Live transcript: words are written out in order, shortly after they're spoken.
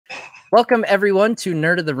Welcome, everyone, to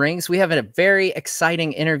Nerd of the Rings. We have a very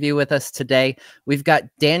exciting interview with us today. We've got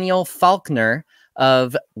Daniel Falconer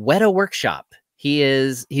of Wētā Workshop. He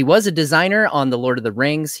was a designer on The Lord of the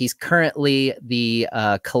Rings. He's currently the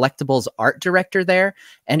Collectibles art director there.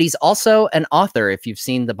 And he's also an author, if you've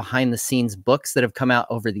seen the behind-the-scenes books that have come out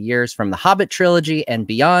over the years from the Hobbit trilogy and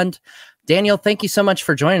beyond. Daniel, thank you so much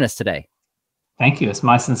for joining us today. Thank you. It's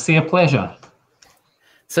my sincere pleasure.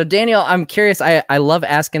 So Daniel, I'm curious, I love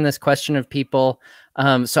asking this question of people.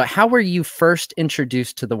 So how were you first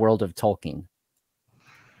introduced to the world of Tolkien?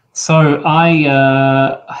 So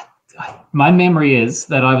my memory is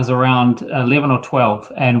that I was around 11 or 12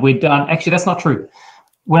 and we'd done, actually that's not true.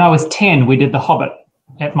 When I was 10, we did The Hobbit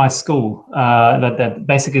at my school.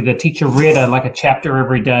 Basically the teacher read a chapter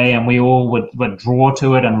every day and we all would draw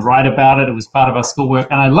to it and write about it. It was part of our schoolwork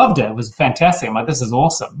and I loved it. It was fantastic. I'm like, this is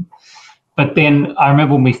awesome. But then I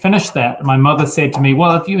remember when we finished that, my mother said to me,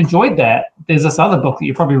 well, if you enjoyed that, there's this other book that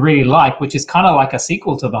you probably really like, which is kind of like a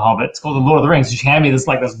sequel to The Hobbit. It's called The Lord of the Rings. She handed me this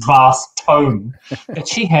vast tome that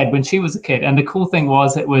she had when she was a kid. And the cool thing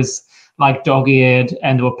was it was like dog-eared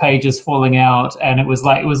and there were pages falling out. And it was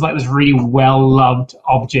like this really well-loved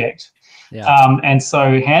object. Yeah. And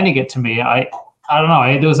so handing it to me, I don't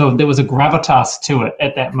know, there was a gravitas to it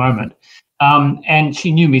at that moment. And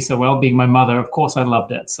she knew me so well, being my mother. Of course, I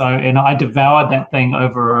loved it. So, and I devoured that thing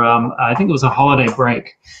over, I think it was a holiday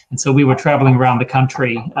break. And so we were traveling around the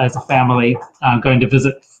country as a family, going to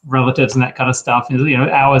visit relatives and that kind of stuff,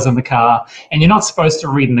 hours in the car. And you're not supposed to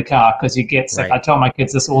read in the car because you get sick. Right. I tell my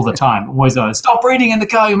kids this all the time. Always stop reading in the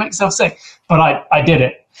car, you make yourself sick. But I did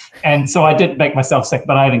it. And so I did make myself sick,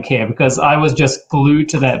 but I didn't care because I was just glued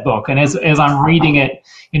to that book. And as I'm reading it,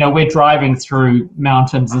 we're driving through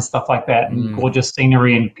mountains and stuff like that, and gorgeous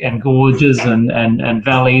scenery and gorges and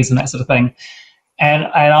valleys and that sort of thing. And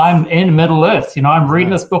I'm in Middle Earth, I'm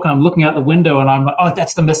reading this book and I'm looking out the window and I'm like, oh,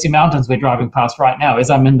 that's the Misty Mountains we're driving past right now as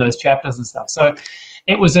I'm in those chapters and stuff. So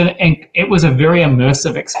it was a very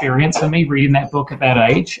immersive experience for me reading that book at that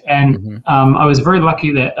age. And I was very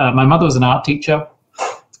lucky that my mother was an art teacher.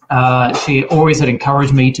 She always had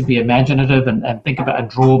encouraged me to be imaginative and think about and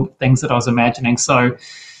draw things that I was imagining. So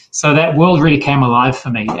that world really came alive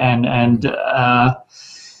for me. And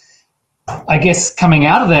I guess coming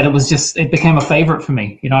out of that, it became a favorite for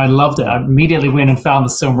me. I loved it. I immediately went and found the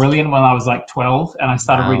Silmarillion when I was like 12 and I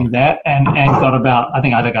started reading that and got about, I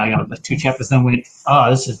got about 2 chapters and went, oh,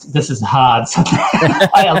 this is hard.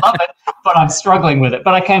 I love it, but I'm struggling with it.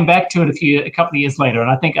 But I came back to it a couple of years later. And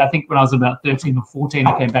I think when I was about 13 or 14,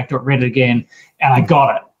 I came back to it, read it again, and I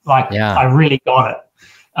got it. I really got it.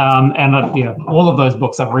 All of those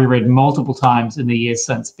books I've reread multiple times in the years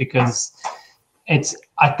since because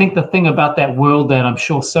I think the thing about that world that I'm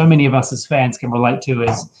sure so many of us as fans can relate to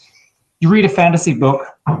is you read a fantasy book,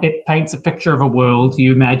 it paints a picture of a world,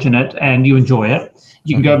 you imagine it and you enjoy it.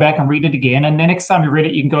 You can go back and read it again, and the next time you read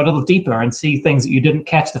it, you can go a little deeper and see things that you didn't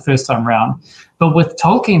catch the first time around. But with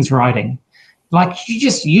Tolkien's writing,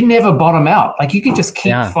 you never bottom out. You can just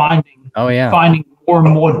keep finding more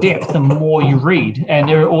and more depth the more you read. And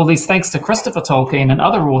there are all these, thanks to Christopher Tolkien and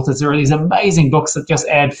other authors, there are these amazing books that just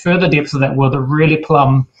add further depth to that world that really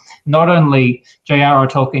plumb not only J.R.R.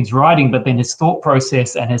 Tolkien's writing, but then his thought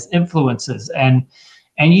process and his influences. And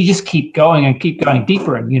you just keep going and keep going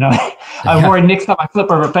deeper. And, I'm worried next time I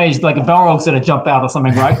flip over a page, like a Balrog's going to jump out or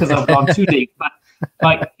something, right? Because I've gone too deep.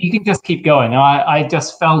 But you can just keep going. I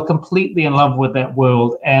just fell completely in love with that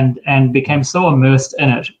world and became so immersed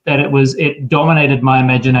in it that it dominated my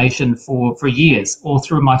imagination for years, all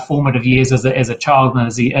through my formative years as a child and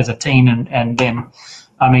as a teen. And then,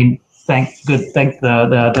 thank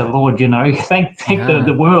the Lord, thank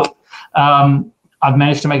the world. I've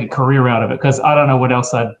managed to make a career out of it because I don't know what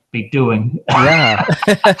else I'd be doing. Yeah.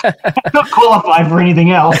 I'm not qualified for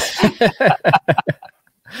anything else.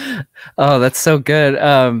 Oh, that's so good.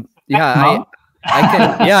 I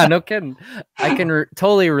can, no kidding. I can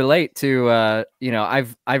totally relate to,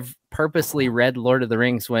 I've purposely read Lord of the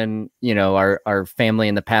Rings when, our family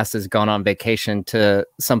in the past has gone on vacation to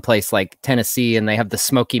someplace like Tennessee and they have the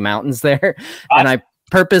Smoky Mountains there. And I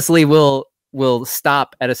purposely will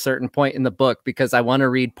stop at a certain point in the book because I want to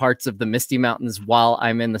read parts of the Misty Mountains while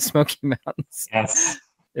I'm in the Smoky Mountains. Yes.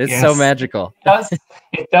 It's so magical.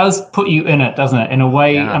 It does put you in it, doesn't it? In a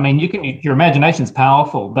way, your imagination's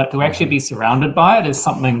powerful, but to actually be surrounded by it is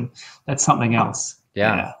something else.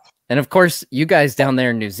 Yeah. And of course, you guys down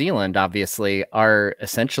there in New Zealand, obviously, are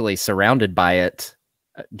essentially surrounded by it,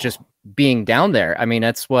 just being down there.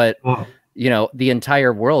 That's what, the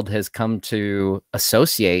entire world has come to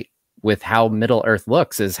associate with how Middle Earth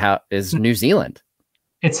looks is New Zealand.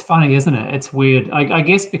 It's funny, isn't it? It's weird. I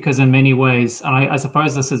guess because in many ways, and I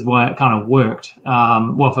suppose this is why it kind of worked.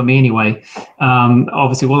 Well, for me anyway.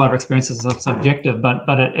 Obviously, all our experiences are subjective, but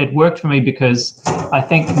it worked for me because I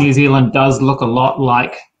think New Zealand does look a lot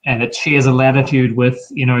like, and it shares a latitude with,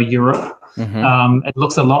 Europe. Mm-hmm. It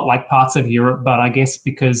looks a lot like parts of Europe, but I guess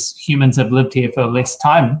because humans have lived here for less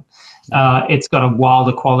time, it's got a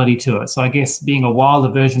wilder quality to it. So I guess being a wilder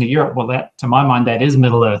version of Europe, well, that, to my mind, that is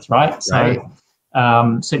Middle Earth, right? Right. So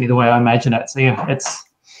certainly the way I imagine it. So yeah,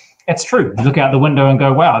 it's true. You look out the window and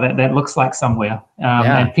go, wow, that looks like somewhere.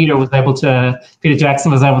 And Peter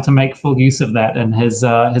Jackson was able to make full use of that in his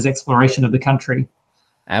exploration of the country.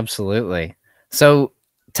 Absolutely. So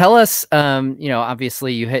tell us,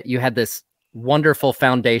 obviously you had this wonderful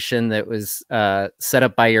foundation that was set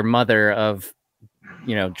up by your mother of,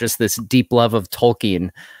 just this deep love of Tolkien.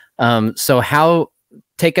 So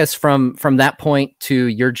take us from that point to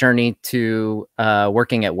your journey to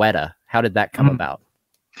working at Wētā. How did that come about?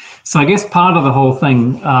 So I guess part of the whole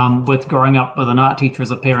thing with growing up with an art teacher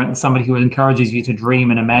as a parent and somebody who encourages you to dream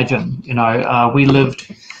and imagine, we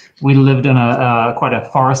lived in a quite a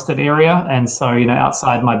forested area. And so,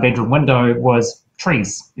 outside my bedroom window was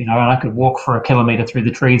trees, and I could walk for a kilometer through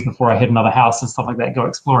the trees before I hit another house and stuff like that, go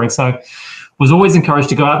exploring. So was always encouraged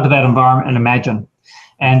to go out into that environment and imagine.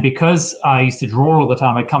 And because I used to draw all the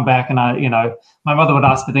time, I'd come back and my mother would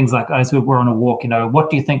ask me things like, as we were on a walk,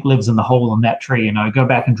 what do you think lives in the hole in that tree? Go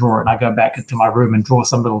back and draw it. And I go back into my room and draw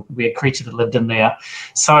some little weird creature that lived in there.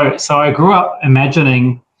 So I grew up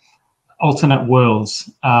imagining alternate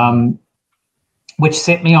worlds, which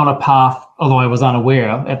set me on a path, although I was unaware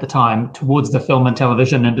at the time, towards the film and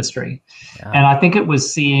television industry. Yeah. And I think it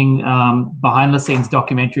was seeing behind the scenes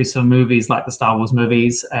documentaries for movies like the Star Wars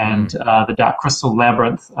movies and the Dark Crystal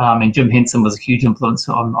Labyrinth. And Jim Henson was a huge influence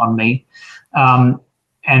on me.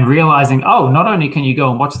 And realizing, not only can you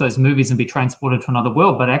go and watch those movies and be transported to another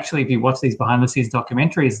world, but actually if you watch these behind the scenes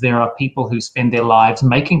documentaries, there are people who spend their lives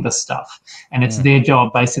making this stuff. And it's their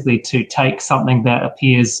job basically to take something that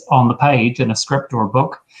appears on the page in a script or a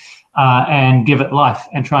book and give it life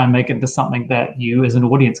and try and make it into something that you as an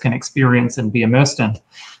audience can experience and be immersed in.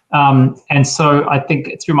 And so I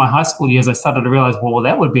think through my high school years, I started to realize, well,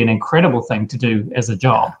 that would be an incredible thing to do as a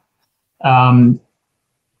job.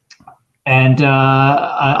 And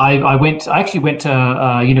I actually went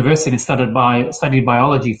to university and studied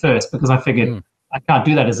biology first because I figured I can't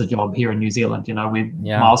do that as a job here in New Zealand. We're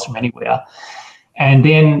miles from anywhere. And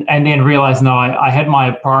then realized, no, I had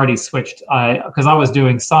my priorities switched because I was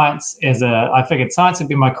doing science I figured science would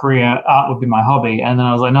be my career, art would be my hobby. And then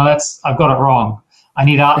I was like, no, I've got it wrong. I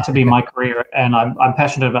need art to be my career, and I'm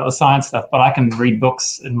passionate about the science stuff, but I can read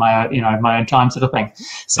books in my own time, sort of thing.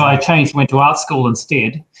 So I changed, went to art school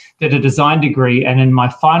instead, did a design degree, and in my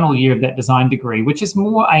final year of that design degree, which is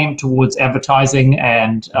more aimed towards advertising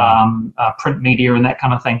and print media and that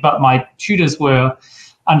kind of thing, but my tutors were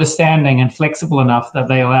understanding and flexible enough that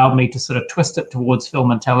they allowed me to sort of twist it towards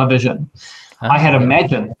film and television. I had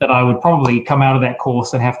imagined that I would probably come out of that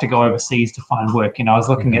course and have to go overseas to find work. I was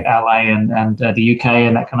looking at LA and the UK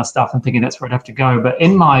and that kind of stuff and thinking that's where I'd have to go. But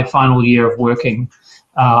in my final year of working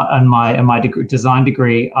in my design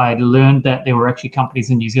degree, I learned that there were actually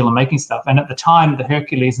companies in New Zealand making stuff. And at the time, the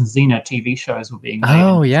Hercules and Xena TV shows were being made.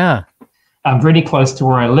 Oh, yeah. Really close to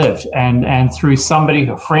where I lived. And through somebody,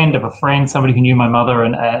 a friend of a friend, somebody who knew my mother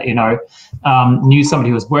and, knew somebody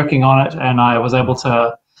who was working on it. And I was able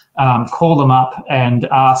to call them up and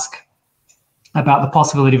ask about the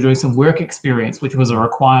possibility of doing some work experience, which was a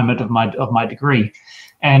requirement of my degree.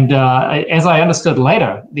 And as I understood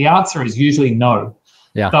later, the answer is usually no.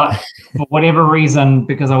 Yeah. But for whatever reason,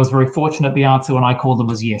 because I was very fortunate, the answer when I called them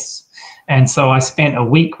was yes. And so I spent a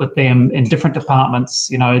week with them in different departments,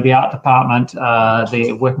 the art department,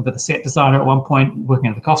 working with the set designer at one point, working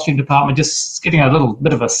in the costume department, just getting a little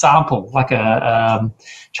bit of a sample, like a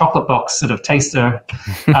chocolate box sort of taster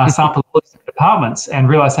sample of departments, and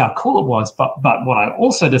realized how cool it was. But what I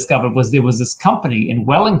also discovered was there was this company in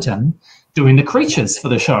Wellington doing the creatures for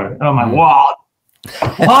the show. And I'm like, wow,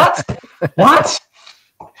 what?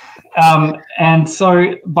 And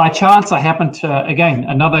so by chance, I happened to, again,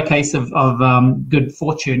 another case of good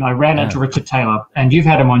fortune. I ran into Richard Taylor, and you've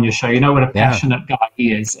had him on your show. You know what a passionate guy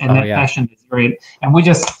he is. And that passion is very, and we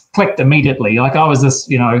just clicked immediately. Like I was this,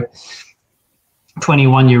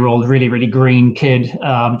 21-year-old, really, really green kid,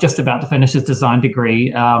 just about to finish his design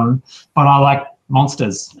degree. But I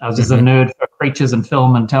monsters. I was just a nerd for creatures and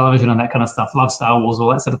film and television and that kind of stuff. Love Star Wars, all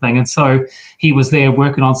that sort of thing. And so he was there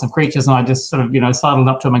working on some creatures, and I just sort of, sidled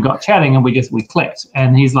up to him and got chatting, and we clicked.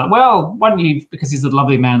 And he's like, well, why don't you, because he's a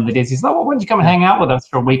lovely man of the desert, he's like, well, why don't you come and hang out with us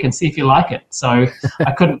for a week and see if you like it? So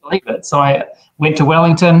I couldn't believe it. So I went to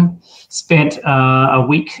Wellington, spent a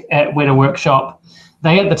week at Wētā Workshop.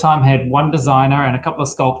 They at the time had one designer and a couple of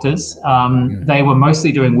sculptors. They were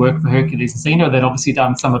mostly doing work for Hercules and Xena. They'd obviously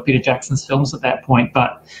done some of Peter Jackson's films at that point,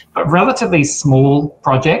 but relatively small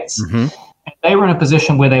projects. And they were in a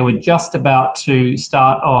position where they were just about to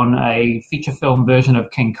start on a feature film version of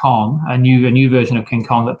King Kong, a new version of King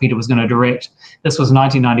Kong that Peter was going to direct. This was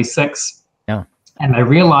 1996. Yeah. And they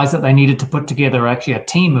realized that they needed to put together actually a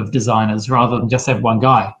team of designers rather than just have one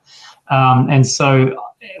guy. And so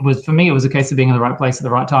for me, it was a case of being in the right place at the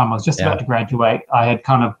right time. I was just about to graduate. I had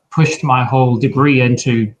kind of pushed my whole degree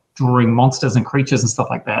into drawing monsters and creatures and stuff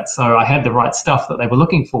like that. So I had the right stuff that they were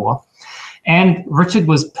looking for. And Richard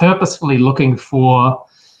was purposefully looking for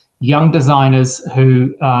young designers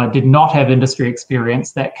who did not have industry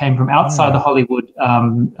experience, that came from outside the Hollywood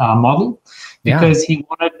model, because he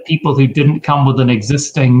wanted people who didn't come with an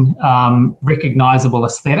existing recognizable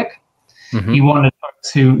aesthetic. He wanted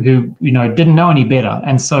folks who didn't know any better,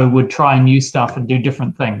 and so would try new stuff and do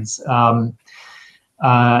different things.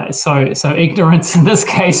 So ignorance in this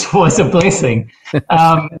case was a blessing.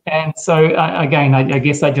 And so again, I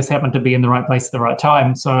guess I just happened to be in the right place at the right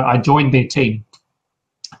time. So I joined their team.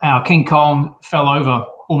 Our King Kong fell over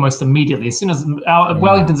almost immediately. As soon as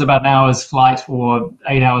Wellington's about an hour's flight or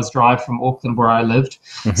 8 hours drive from Auckland, where I lived.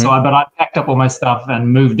 So I packed up all my stuff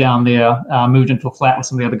and moved down there, moved into a flat with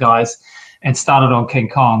some of the other guys, and started on King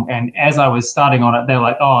Kong. And as I was starting on it, they're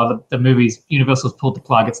like, oh, the movie's, Universal's pulled the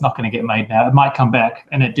plug. It's not going to get made now. It might come back.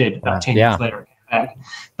 And it did. About 10 years later, it came back.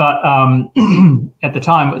 But at the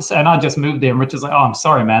time, and I just moved there, and Richard's like, oh, I'm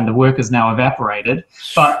sorry, man, the work is now evaporated.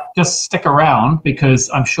 But just stick around, because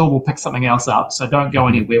I'm sure we'll pick something else up. So don't go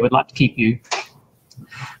anywhere. We'd like to keep you.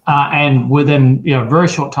 And within a very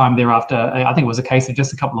short time thereafter, I think it was a case of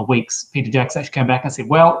just a couple of weeks, Peter Jackson actually came back and said,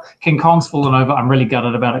 well, King Kong's fallen over. I'm really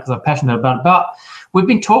gutted about it because I'm passionate about it. But we've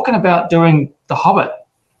been talking about doing The Hobbit.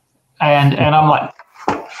 And I'm like,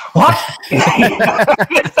 what?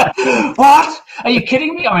 What? Are you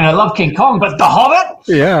kidding me? I mean, I love King Kong, but The Hobbit?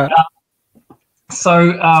 Yeah.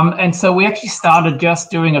 So we actually started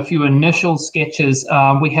just doing a few initial sketches.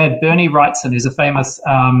 We had Bernie Wrightson, who's a famous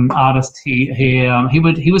artist. He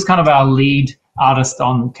was kind of our lead artist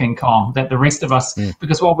on King Kong. That the rest of us,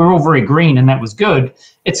 because while we're all very green and that was good,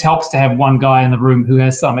 it helps to have one guy in the room who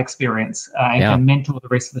has some experience and can mentor the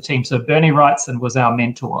rest of the team. So Bernie Wrightson was our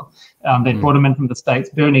mentor. They brought him in from the States.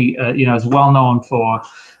 Bernie, is well known for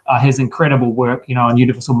his incredible work, on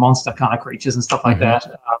Universal monster kind of creatures and stuff like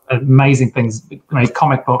that. Amazing things, made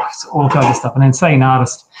comic books, all kinds of stuff. An insane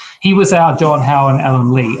artist. He was our John Howe and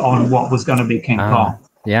Alan Lee on what was going to be King Kong.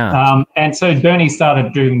 Yeah. And so Bernie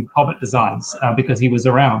started doing Hobbit designs because he was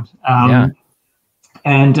around.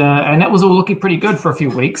 And that was all looking pretty good for a few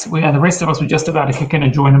weeks. And the rest of us were just about to kick in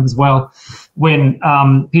and join him as well when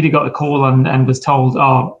Peter got the call and was told,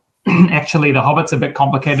 oh, actually, The Hobbit's a bit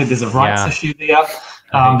complicated. There's a rights issue there.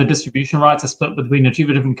 The distribution rights are split between the two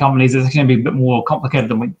different companies. It's actually going to be a bit more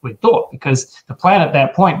complicated than we thought, because the plan at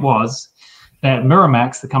that point was that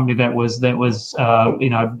Miramax, the company that was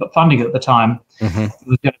funding it at the time,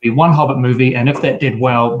 was going to be one Hobbit movie, and if that did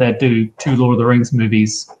well, they'd do 2 Lord of the Rings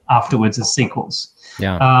movies afterwards as sequels.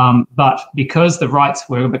 But because the rights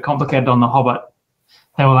were a bit complicated on The Hobbit,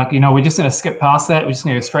 they were like, we're just going to skip past that. We're just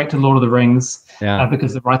going to go straight to Lord of the Rings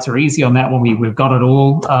because the rights are easy on that one. We've got it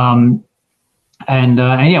all. And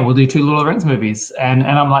we'll do 2 Lord of the Rings movies. And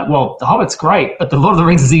I'm like, well, The Hobbit's great, but the Lord of the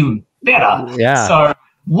Rings is even better. Yeah. So,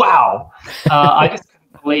 wow. I just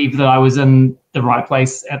couldn't believe that I was in the right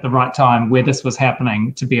place at the right time where this was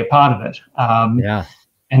happening to be a part of it.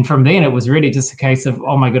 And from then, it was really just a case of,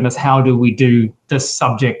 oh, my goodness, how do we do this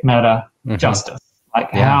subject matter justice?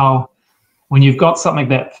 Like how, when you've got something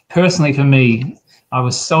that personally for me, I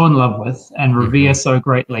was so in love with and revere so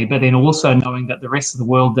greatly, but then also knowing that the rest of the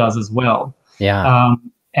world does as well.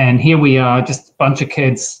 And here we are, just a bunch of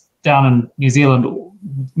kids down in New Zealand,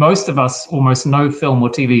 most of us almost no film or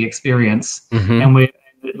TV experience, and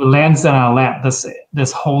it lands in our lap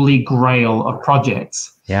this holy grail of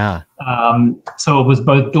projects. So it was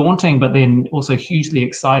both daunting, but then also hugely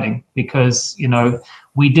exciting because,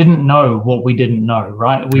 we didn't know what we didn't know,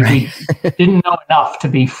 right? We didn't know enough to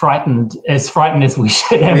be frightened as we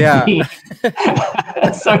should have been.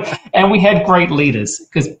 And we had great leaders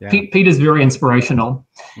because Peter's very inspirational.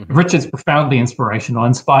 Richard's profoundly inspirational,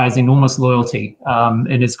 inspires enormous loyalty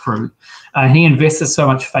in his crew. He invested so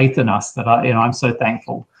much faith in us that I'm so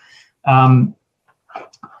thankful.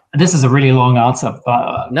 This is a really long answer,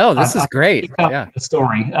 but no, this is great. Yeah, the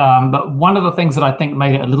story. But one of the things that I think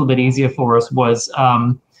made it a little bit easier for us was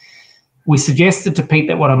we suggested to Pete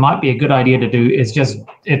that what it might be a good idea to do is just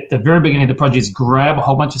at the very beginning of the project, is grab a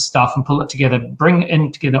whole bunch of stuff and pull it together, bring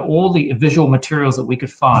in together all the visual materials that we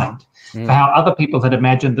could find for how other people had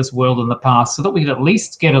imagined this world in the past, so that we could at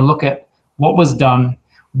least get a look at what was done,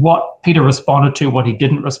 what Peter responded to, what he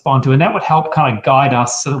didn't respond to, and that would help kind of guide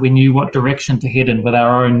us so that we knew what direction to head in with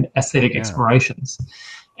our own aesthetic explorations.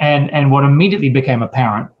 And what immediately became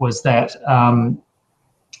apparent was that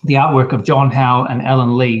the artwork of John Howe and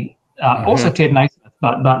Alan Lee, also Ted Naismith,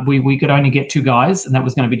 but we could only get two guys, and that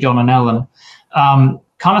was going to be John and Alan,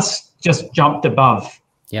 kind of just jumped above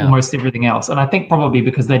almost everything else. And I think probably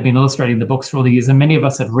because they'd been illustrating the books for all the years, and many of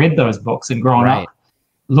us had read those books and grown up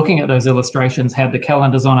looking at those illustrations, had the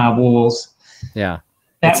calendars on our walls. Yeah.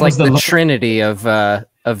 It's like the trinity of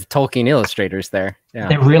Tolkien illustrators there. Yeah.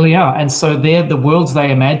 They really are. And so they're the worlds they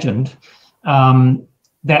imagined.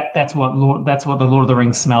 That's what the Lord of the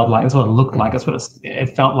Rings smelled like. That's what it looked like. That's what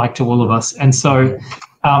it felt like to all of us. And so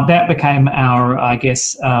that became our, I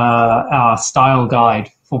guess, our style guide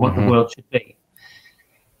for what the world should be.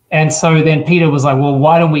 And so then Peter was like, well,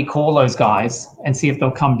 why don't we call those guys and see if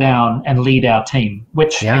they'll come down and lead our team?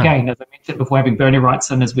 Which, again, as I mentioned before, having Bernie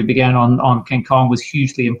Wrightson as we began on King Kong was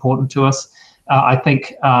hugely important to us. I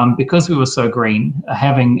think because we were so green,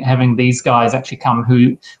 having these guys actually come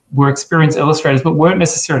who were experienced illustrators but weren't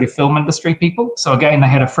necessarily film industry people. So again, they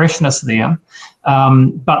had a freshness there,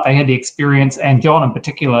 but they had the experience. And John in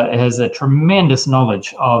particular has a tremendous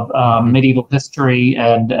knowledge of medieval history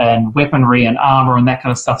and weaponry and armor and that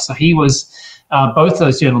kind of stuff. So he was, both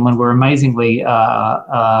those gentlemen were amazingly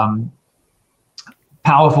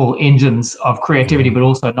powerful engines of creativity, but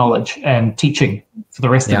also knowledge and teaching for the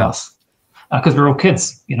rest of us. Because we're all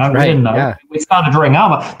kids, we didn't know. Yeah. We started drawing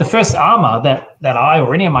armor. The first armor that I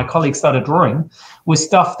or any of my colleagues started drawing was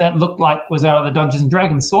stuff that looked like was out of the Dungeons and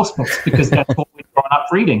Dragons source books, because that's what we'd grown up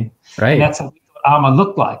reading. Right. And that's what we thought armor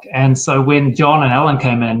looked like. And so when John and Alan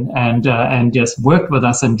came in and just worked with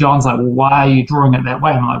us, and John's like, well, why are you drawing it that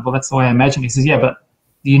way? I'm like, well, that's the way I imagine it. He says, yeah, but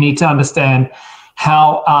you need to understand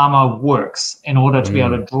how armor works in order to be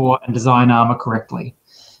able to draw and design armor correctly.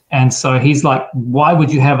 And so he's like, why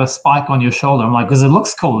would you have a spike on your shoulder? I'm like, because it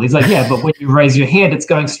looks cool. He's like, yeah, but when you raise your head, it's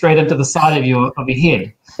going straight into the side of your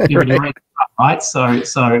head. Right? So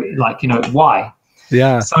like, why?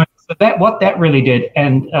 Yeah. So that what that really did,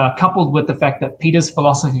 and coupled with the fact that Peter's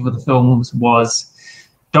philosophy for the films was,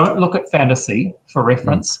 don't look at fantasy for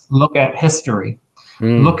reference, look at history,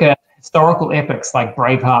 look at historical epics like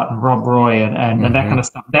Braveheart and Rob Roy and that kind of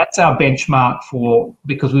stuff. That's our benchmark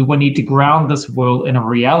because we need to ground this world in a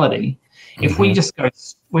reality. If we just go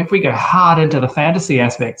hard into the fantasy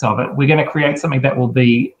aspects of it, we're going to create something that will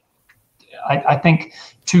be, I think,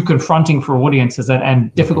 too confronting for audiences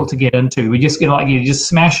and difficult to get into. We just get you just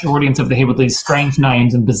smash your audience over the head with these strange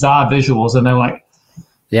names and bizarre visuals, and they're like,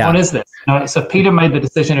 what is this? So Peter made the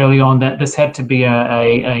decision early on that this had to be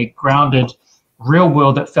a grounded real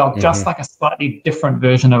world that felt just like a slightly different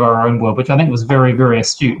version of our own world, which I think was very, very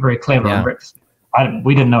astute, very clever. Yeah.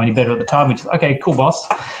 We didn't know any better at the time. We just, okay, cool, boss.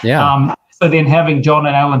 Yeah. So then having John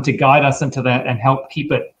and Alan to guide us into that and help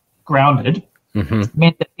keep it grounded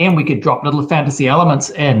meant that then we could drop little fantasy elements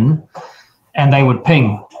in, and they would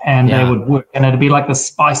ping and they would work, and it'd be like the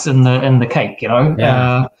spice in the cake,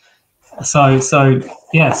 Yeah. So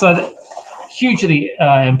hugely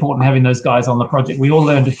important having those guys on the project. We all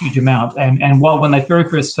learned a huge amount, and while when they very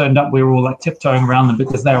first turned up, we were all like tiptoeing around them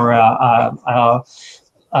because they were our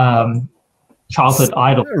childhood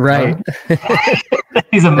idol. Right.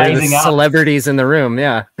 These amazing celebrities in the room.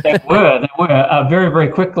 Yeah. They were. Very, very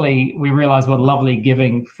quickly, we realized what lovely,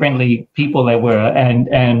 giving, friendly people they were,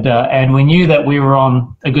 and we knew that we were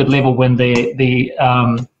on a good level when the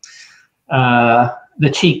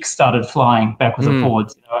cheeks started flying backwards and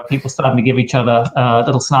forwards. People started to give each other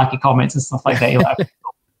little snarky comments and stuff like that. You're like,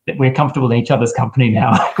 that we're comfortable in each other's company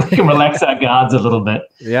now. We can relax our guards a little bit.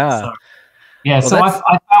 Yeah. So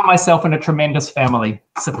I found myself in a tremendous family,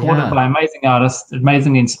 supported by amazing artists,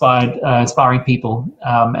 amazingly inspiring people,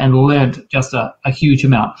 and learned just a huge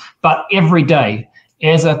amount. But every day,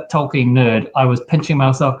 as a Tolkien nerd, I was pinching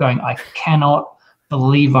myself going, I cannot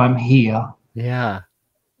believe I'm here. Yeah.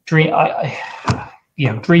 It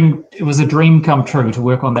was a dream come true to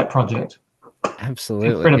work on that project.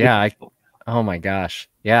 Absolutely. Yeah. Oh my gosh.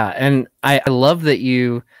 Yeah. And I love that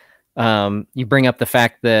you bring up the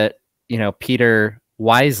fact that, Peter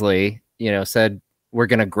wisely, said, we're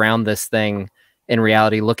going to ground this thing in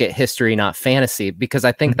reality, look at history, not fantasy, because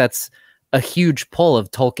I think that's a huge pull of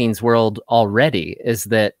Tolkien's world already, is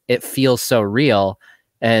that it feels so real,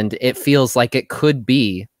 and it feels like it could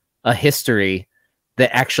be a history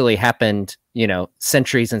that actually happened,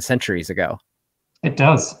 centuries and centuries ago. It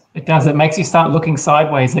does. It does. It makes you start looking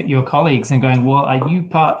sideways at your colleagues and going, well, are you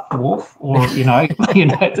part dwarf? Or,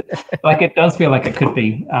 like it does feel like it could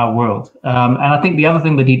be our world. And I think the other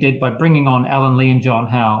thing that he did by bringing on Alan Lee and John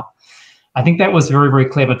Howe, I think that was very, very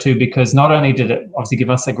clever too, because not only did it obviously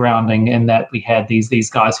give us a grounding in that we had these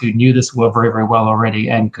guys who knew this world very, very well already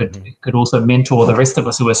and could also mentor the rest of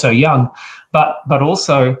us who were so young, but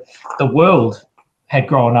also the world had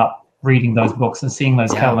grown up reading those books and seeing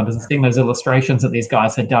those calendars and seeing those illustrations that these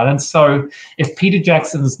guys had done. And so if Peter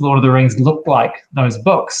Jackson's Lord of the Rings looked like those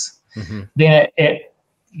books, then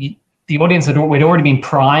the audience we'd already been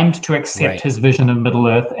primed to accept his vision of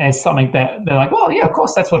Middle-earth as something that they're like, well, yeah, of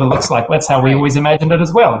course, that's what it looks like. That's how we always imagined it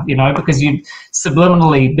as well, because you'd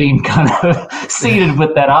subliminally been kind of seeded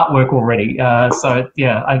with that artwork already.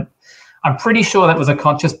 I'm pretty sure that was a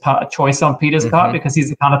conscious choice on Peter's part, because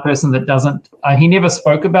he's the kind of person that doesn't, he never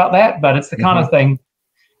spoke about that, but it's the kind of thing,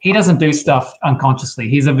 he doesn't do stuff unconsciously.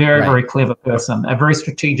 He's a very, very clever person, a very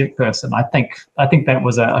strategic person. I think that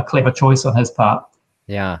was a clever choice on his part.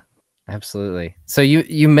 Yeah, absolutely. So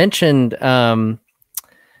you mentioned, the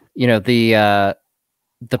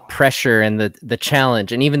pressure and the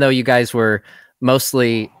challenge. And even though you guys were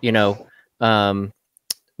mostly,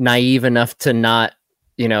 naive enough to not,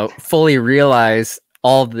 fully realize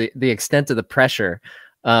all the extent of the pressure.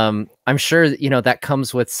 I'm sure, that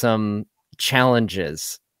comes with some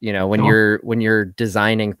challenges, when you're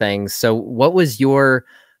designing things. So what was your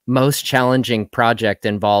most challenging project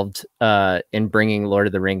involved in bringing Lord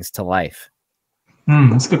of the Rings to life?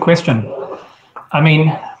 That's a good question. I mean,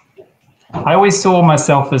 I always saw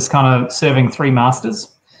myself as kind of serving three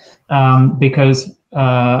masters, because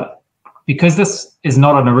this is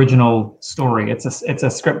not an original story. It's a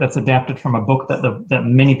script that's adapted from a book that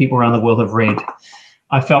many people around the world have read.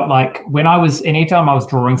 I felt like anytime I was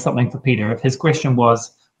drawing something for Peter, if his question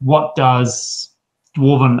was, what does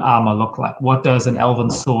dwarven armor look like? What does an elven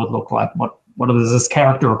sword look like? What does this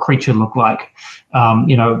character or creature look like?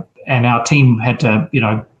 And our team had to,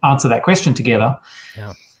 answer that question together.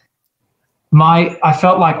 Yeah. I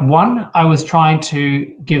felt like, one, I was trying to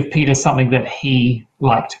give Peter something that he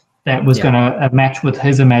liked, that was going to match with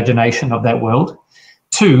his imagination of that world.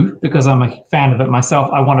 Two, because I'm a fan of it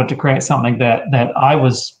myself, I wanted to create something that I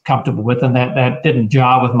was comfortable with and that didn't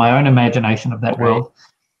jar with my own imagination of that world.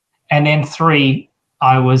 And then three,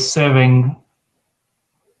 I was serving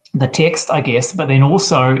the text, I guess, but then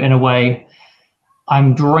also in a way,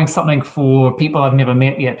 I'm drawing something for people I've never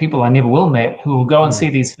met yet, people I never will meet, who will go and see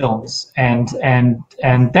these films, and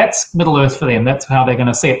that's Middle-earth for them. That's how they're going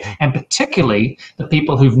to see it, and particularly the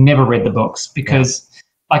people who've never read the books, because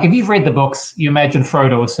like if you've read the books, you imagine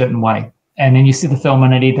Frodo a certain way, and then you see the film,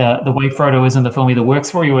 and the way Frodo is in the film either works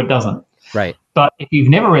for you or it doesn't. Right. But if you've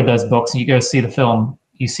never read those books and you go see the film,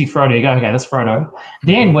 you see Frodo, you go, okay, that's Frodo.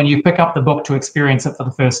 Then when you pick up the book to experience it for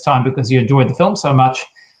the first time because you enjoyed the film so much,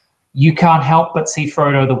 you can't help but see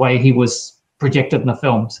Frodo the way he was projected in the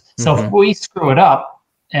films. So if we screw it up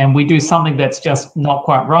and we do something that's just not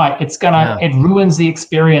quite right, it ruins the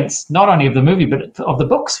experience, not only of the movie, but of the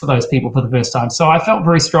books for those people for the first time. So I felt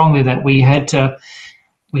very strongly that we had to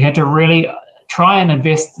really try and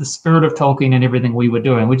invest the spirit of Tolkien in everything we were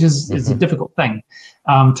doing, which is a difficult thing.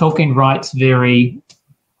 Tolkien writes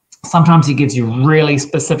sometimes he gives you really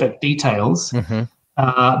specific details,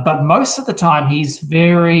 but most of the time he's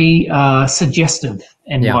very suggestive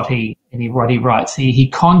in what he writes. He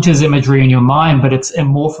conjures imagery in your mind, but it's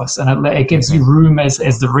amorphous, and it gives you room as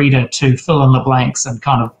the reader to fill in the blanks and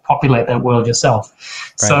kind of populate that world yourself.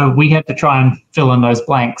 Right. So we had to try and fill in those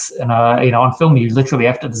blanks, and on film you literally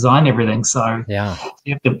have to design everything. So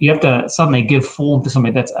you have to suddenly give form to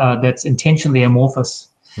something that's intentionally amorphous.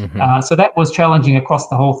 So that was challenging across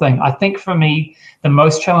the whole thing. I think for me, the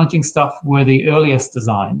most challenging stuff were the earliest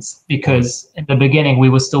designs, because in the beginning we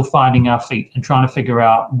were still finding our feet and trying to figure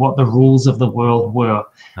out what the rules of the world were.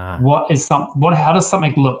 How does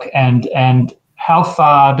something look, and how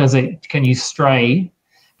far can you stray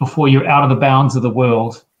before you're out of the bounds of the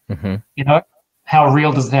world? How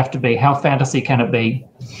real does it have to be? How fantasy can it be?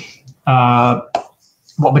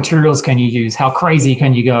 What materials can you use? How crazy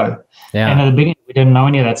can you go? And at the beginning, we didn't know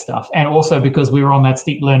any of that stuff. And also because we were on that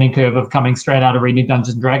steep learning curve of coming straight out of reading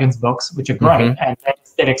Dungeons & Dragons books, which are great, and that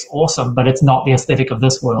aesthetic's awesome, but it's not the aesthetic of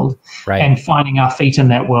this world. Right. And finding our feet in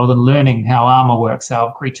that world and learning how armor works, how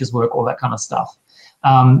creatures work, all that kind of stuff.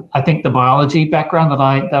 I think the biology background that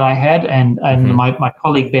I had, and my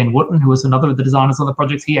colleague Ben Wooten, who was another of the designers on the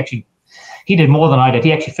projects, he did more than I did.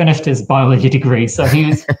 He actually finished his biology degree, so he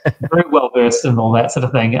was very well versed in all that sort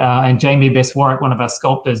of thing. And Jamie Best-Warwick, one of our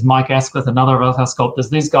sculptors, Mike Asquith, another of our sculptors,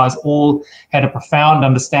 these guys all had a profound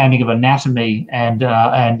understanding of anatomy and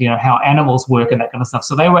how animals work and that kind of stuff.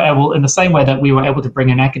 So they were able, in the same way that we were able to bring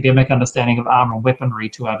an academic understanding of armor and weaponry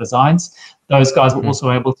to our designs, those guys were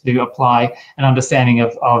also able to apply an understanding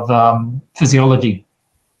of physiology.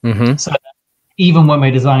 So even when we're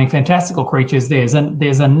designing fantastical creatures, there's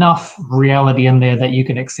enough reality in there that you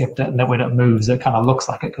can accept it, and that when it moves, it kind of looks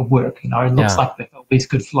like it could work. It looks like the beast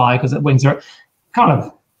could fly because its wings are kind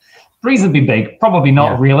of reasonably big, probably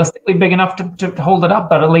not realistically big enough to hold it up,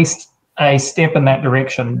 but at least a step in that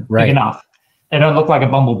direction big enough. They don't look like a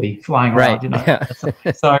bumblebee flying around,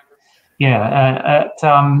 So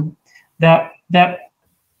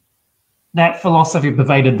that philosophy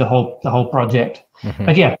pervaded the whole project.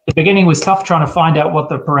 But the beginning was tough, trying to find out what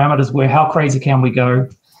the parameters were. How crazy can we go?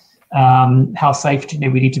 How safe do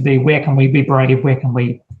we need to be? Where can we be brave? Where can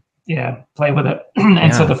we, play with it?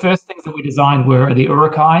 And so the first things that we designed were the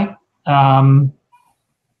urukai, and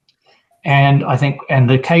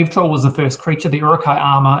the cave troll was the first creature. The urukai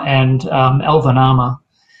armor and elven armor.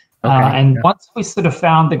 And once we sort of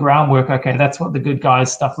found the groundwork, okay, that's what the good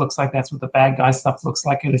guys stuff looks like. That's what the bad guys stuff looks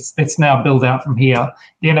like. Let's now build out from here.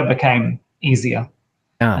 Then it became easier,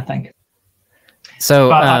 I think. So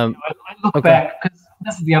but I look back, because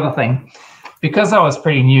this is the other thing. Because I was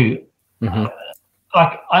pretty new,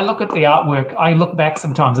 I look at the artwork. I look back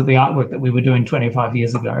sometimes at the artwork that we were doing 25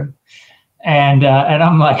 years ago, and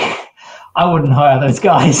I'm like, I wouldn't hire those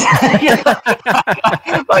guys.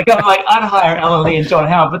 I'm like, I'd hire Alan Lee and John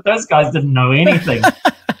Howard, but those guys didn't know anything.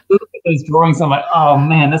 Look at those drawings. I'm like, oh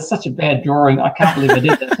man, that's such a bad drawing. I can't believe I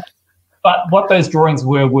did that. But what those drawings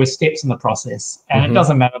were steps in the process. And it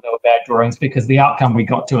doesn't matter they were bad drawings, because the outcome we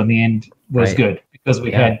got to in the end was good, because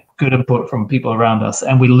we had good input from people around us,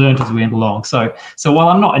 and we learned as we went along. So while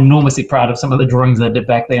I'm not enormously proud of some of the drawings I did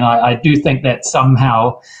back then, I do think that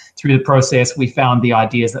somehow through the process we found the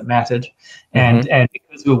ideas that mattered. And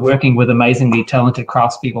because we're working with amazingly talented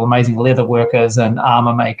craftspeople, amazing leather workers and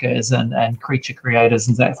armor makers and creature creators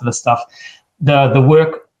and that sort of stuff, the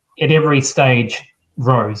work at every stage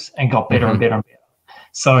rose and got better and better and better.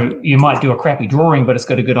 So you might do a crappy drawing, but it's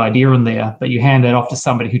got a good idea in there, but you hand it off to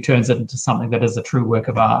somebody who turns it into something that is a true work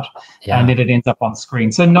of art, and then it ends up on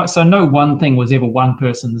screen. So no one thing was ever one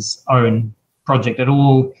person's own project at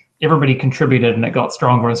all. Everybody contributed, and it got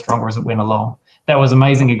stronger and stronger as it went along. That was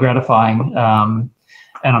amazingly gratifying, and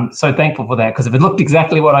I'm so thankful for that, because if it looked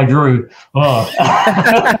exactly what I drew,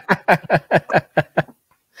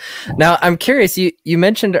 Now, I'm curious, you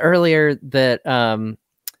mentioned earlier that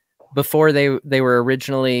before they were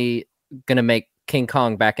originally going to make King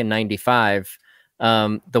Kong back in '95,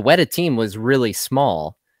 the Wētā team was really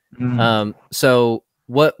small. So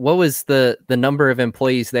what was the number of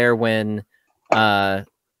employees there when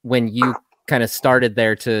you kind of started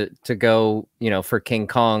there to go, for King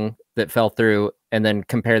Kong that fell through, and then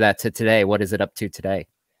compare that to today? What is it up to today?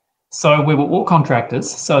 So we were all contractors.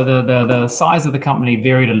 So the size of the company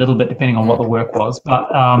varied a little bit depending on what the work was. But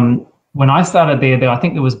when I started there, I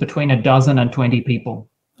think there was between a dozen and 20 people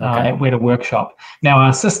at Wētā Workshop. Now,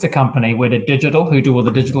 our sister company, Wētā Digital, who do all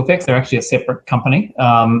the digital effects, they're actually a separate company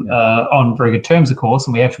on very good terms, of course,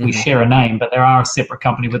 and we share a name, but they are a separate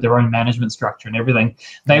company with their own management structure and everything.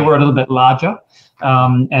 They were a little bit larger.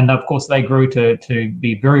 And of course, they grew to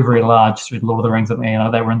be very, very large through Lord of the Rings. They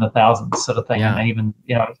were in the thousands, sort of thing, and they even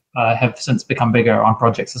have since become bigger on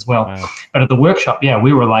projects as well. Wow. But at the workshop,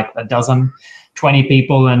 we were like a dozen, 20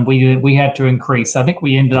 people, and we had to increase. I think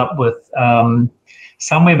we ended up with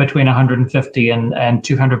somewhere between 150 and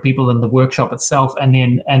 200 people in the workshop itself, and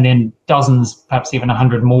then dozens, perhaps even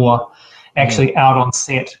 100 more, actually out on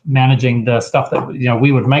set managing the stuff that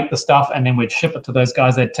we would make the stuff, and then we'd ship it to those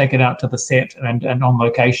guys. They'd take it out to the set and on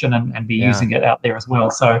location and be using it out there as well.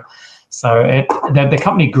 So the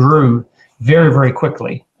company grew very, very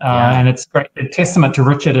quickly, and it's great. A testament to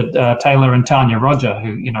Richard Taylor and Tanya Roger,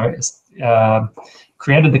 who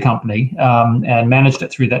created the company and managed it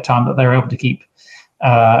through that time, that they were able to keep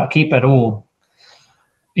it all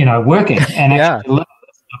working and actually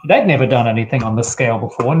they'd never done anything on this scale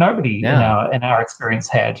before. Nobody in our experience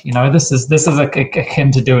had. This is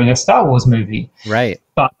akin to doing a Star Wars movie, right?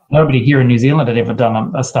 But nobody here in New Zealand had ever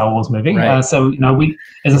done a Star Wars movie. Right. So we,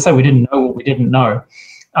 as I say, we didn't know what we didn't know.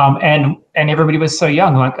 And everybody was so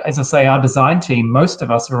young. Like, as I say, our design team, most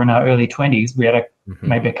of us were in our early 20s. We had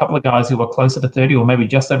maybe a couple of guys who were closer to 30 or maybe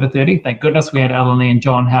just over 30. Thank goodness we had Alan and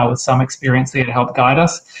John Howe with some experience there to help guide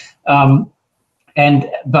us.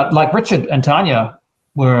 But like Richard and Tanya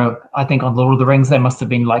were, I think, on Lord of the Rings, they must have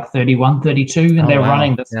been like 31, 32, and they're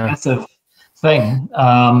running this massive thing.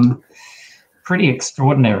 Pretty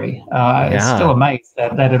extraordinary. Still amazed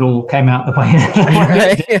that it all came out the way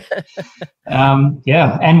it did.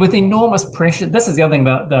 And with enormous pressure. This is the other thing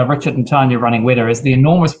about Richard and Tanya running Wētā, is the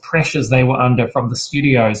enormous pressures they were under from the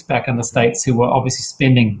studios back in the States, who were obviously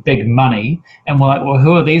spending big money, and were like, well,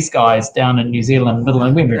 who are these guys down in New Zealand,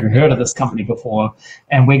 Midland? We've never heard of this company before,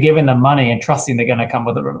 and we're giving them money and trusting they're going to come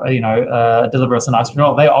with deliver us a nice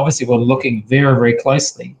result. They obviously were looking very, very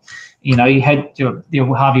closely. You know, you had your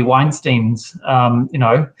Harvey Weinsteins,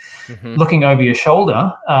 looking over your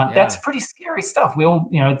shoulder. That's pretty scary stuff. We all,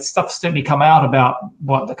 stuff certainly come out about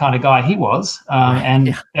what the kind of guy he was.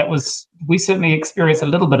 That was, we certainly experienced a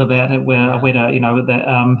little bit of that at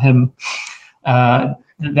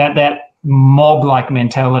that mob-like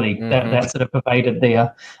mentality that sort of pervaded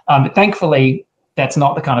there. Thankfully, that's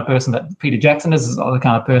not the kind of person that Peter Jackson is. It's not the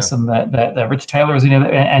kind of person that Rich Taylor is.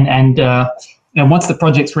 And once the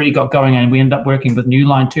projects really got going and we ended up working with New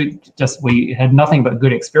Line too, we had nothing but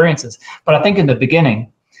good experiences. But I think in the beginning,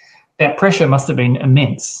 that pressure must have been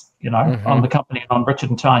immense, on the company and on Richard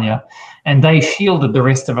and Tanya. And they shielded the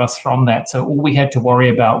rest of us from that. So all we had to worry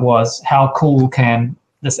about was, how cool can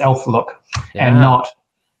this elf look? And not,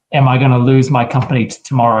 am I going to lose my company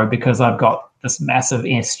tomorrow because I've got this massive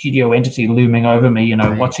studio entity looming over me,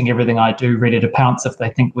 watching everything I do, ready to pounce if they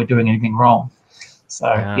think we're doing anything wrong. So,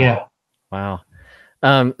 Wow.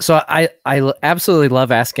 So I absolutely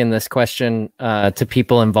love asking this question to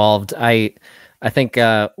people involved. I think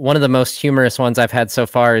one of the most humorous ones I've had so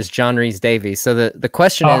far is John Rhys-Davies. So the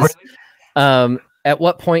question is, really? At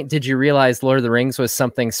what point did you realize Lord of the Rings was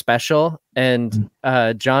something special? And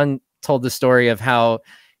John told the story of how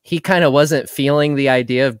he kind of wasn't feeling the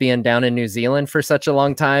idea of being down in New Zealand for such a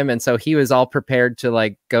long time. And so he was all prepared to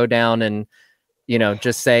like go down and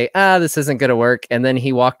just say, this isn't going to work. And then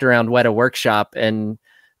he walked around Wētā Workshop and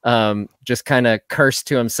just kind of cursed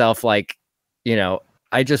to himself, like,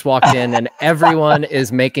 I just walked in and everyone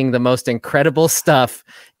is making the most incredible stuff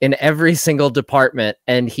in every single department.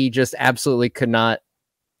 And he just absolutely could not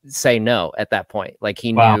say no at that point. Like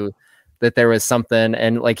he knew that there was something.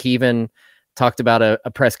 And like he even talked about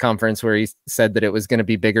a press conference where he said that it was going to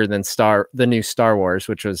be bigger than the new Star Wars,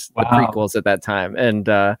 which was the prequels at that time.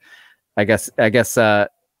 And, I guess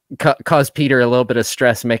caused Peter a little bit of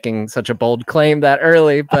stress making such a bold claim that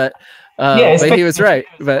early, but but he was right.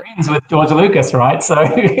 But with George Lucas, right? So,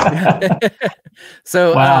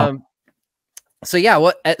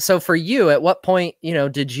 so for you, at what point,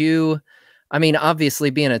 did you? I mean, obviously,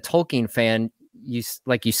 being a Tolkien fan,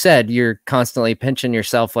 like you said, you're constantly pinching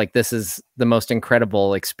yourself, like this is the most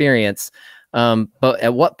incredible experience. But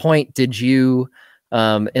at what point did you?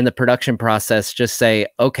 In the production process, just say,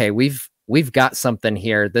 okay, we've got something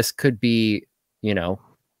here. This could be,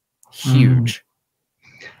 huge.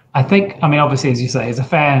 I think, obviously, as you say, as a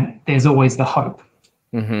fan, there's always the hope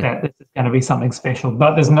that this is going to be something special,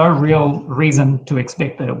 but there's no real reason to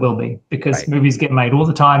expect that it will be, because movies get made all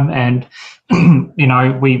the time. And,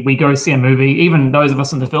 we go see a movie, even those of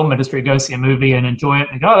us in the film industry go see a movie and enjoy it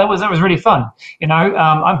and go, that was really fun.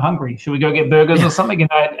 I'm hungry. Should we go get burgers or something?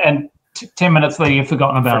 And 10 minutes later, you've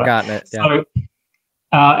forgotten about it. So,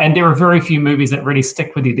 and there are very few movies that really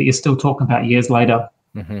stick with you that you're still talking about years later.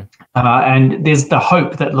 And there's the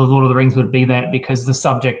hope that The Lord of the Rings would be that, because the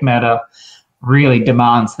subject matter really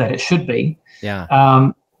demands that it should be.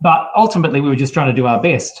 But ultimately, we were just trying to do our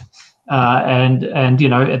best. And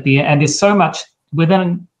at the end, there's so much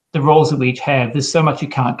within the roles that we each have. There's so much you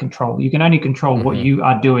can't control. You can only control what you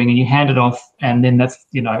are doing, and you hand it off, and then that's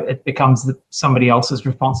it becomes somebody else's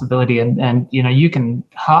responsibility. And you can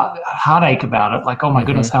heartache about it, like, oh my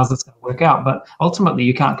goodness, how's this going to work out? But ultimately,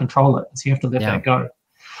 you can't control it, so you have to let that go.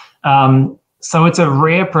 So it's a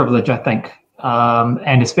rare privilege, I think,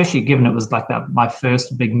 and especially given it was like my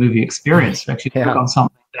first big movie experience to actually work on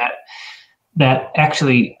something that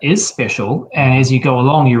actually is special. And as you go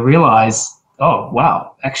along, you realize, oh,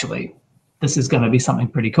 wow, actually, this is going to be something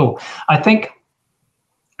pretty cool. I think,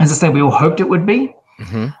 as I said, we all hoped it would be,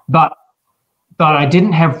 but I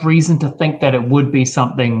didn't have reason to think that it would be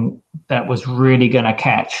something that was really going to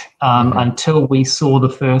catch until we saw the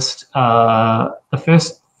first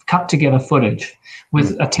cut together footage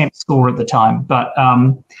with a temp score at the time. But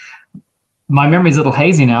my memory's a little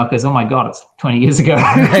hazy now because, oh my God, it's 20 years ago.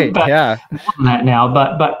 Right, but yeah. more than that now.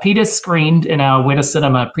 But Peter screened in our Wētā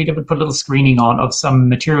cinema. Peter would put a little screening on of some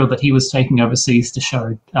material that he was taking overseas to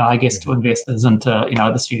show, I guess, to investors and to,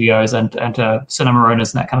 the studios and to cinema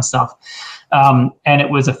owners and that kind of stuff. And it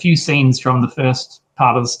was a few scenes from the first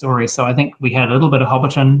part of the story. So I think we had a little bit of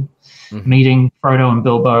Hobbiton meeting Frodo and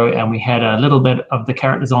Bilbo, and we had a little bit of the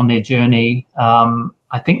characters on their journey.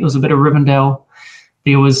 I think there was a bit of Rivendell.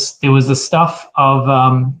 There was the stuff of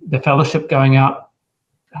the Fellowship going out,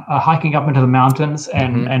 hiking up into the mountains,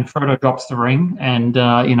 and Frodo drops the ring, and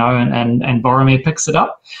and Boromir picks it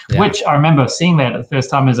up. Yeah. Which I remember seeing that the first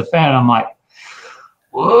time as a fan. I'm like,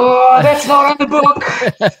 whoa, that's not in the book. I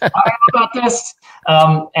don't know about this.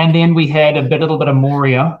 And then we had a little bit of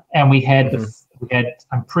Moria, and we had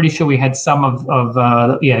I'm pretty sure we had some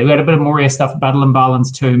we had a bit of Moria stuff, Battle in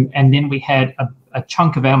Balin's tomb, and then we had a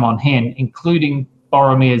chunk of Amon Hen, including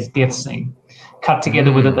Boromir's death scene, cut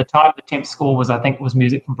together with, at the time, the temp score was, I think it was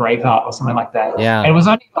music from Braveheart or something like that. Yeah. And it was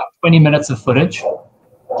only like 20 minutes of footage.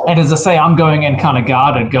 And as I say, I'm going in kind of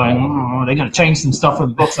guarded, going, they're going to change some stuff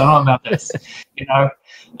from the books. I don't know about this,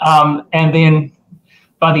 And then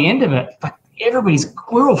by the end of it, like,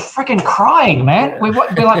 we're all freaking crying, man. We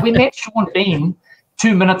met Sean Bean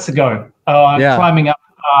 2 minutes ago, climbing up.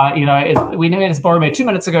 We met his Boromir 2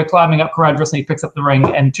 minutes ago, climbing up Caradhras, and he picks up the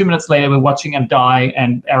ring. And 2 minutes later, we're watching him die,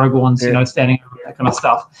 and Aragorn's, standing over that kind of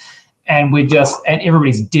stuff. And and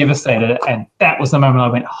everybody's devastated. And that was the moment I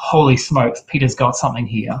went, holy smokes, Peter's got something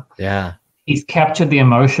here. Yeah. He's captured the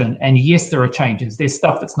emotion. And yes, there are changes. There's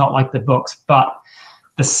stuff that's not like the books, but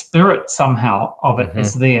the spirit somehow of it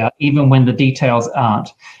is there, even when the details aren't.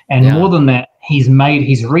 And more than that, he's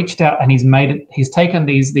reached out and he's taken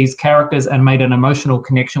these characters and made an emotional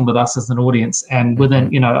connection with us as an audience. And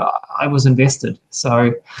within, I was invested.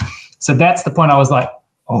 So that's the point. I was like,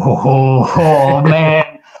 oh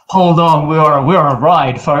man, hold on. We're on a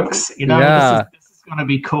ride, folks. This is going to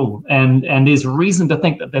be cool. And there's reason to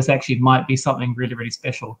think that this actually might be something really, really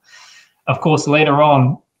special. Of course, later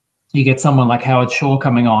on, you get someone like Howard Shore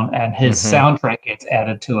coming on, and his soundtrack gets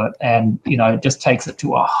added to it, and it just takes it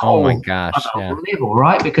to a whole level,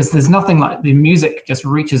 right? Because there's nothing like the music just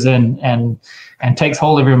reaches in and takes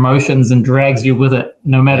hold of your emotions and drags you with it,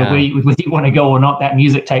 no matter where you want to go or not. That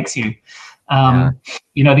music takes you.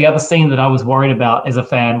 The other scene that I was worried about as a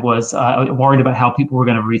fan was worried about how people were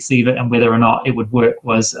going to receive it and whether or not it would work.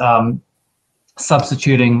 Was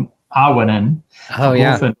substituting Arwen in.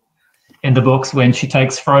 Orphan in the books when she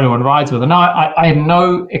takes Frodo and rides with her. Now, I had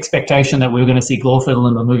no expectation that we were going to see Glorfindel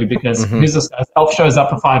in the movie, because who's this guy? Elf shows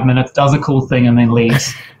up for 5 minutes, does a cool thing, and then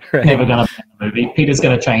leaves. Right. Never going to be in the movie. Peter's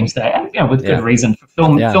going to change that, and with good reason.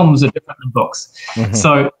 Films are different than books.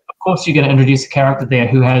 So, of course, you're going to introduce a character there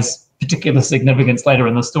who has particular significance later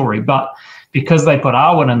in the story. But because they put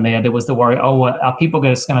Arwen in there was the worry, are people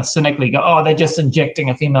just going to cynically go, they're just injecting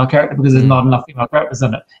a female character because there's not enough female characters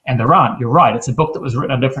in it. And there aren't. You're right. It's a book that was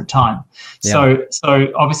written at a different time. Yeah.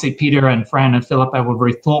 So obviously Peter and Fran and Philippa were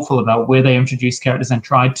very thoughtful about where they introduced characters and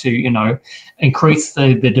tried to, increase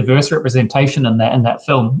the diverse representation in that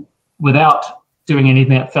film without doing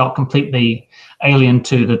anything that felt completely alien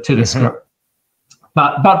to the script.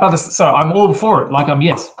 So I'm all for it. Like,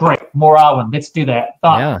 yes, great, more Arwen, let's do that.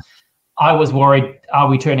 But I was worried, are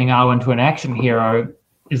we turning Arwen into an action hero?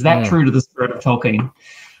 Is that true to the spirit of Tolkien?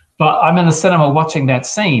 But I'm in the cinema watching that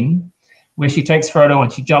scene where she takes Frodo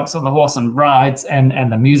and she jumps on the horse and rides,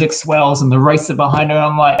 and the music swells and the racer behind her.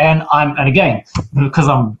 I'm like, and again, because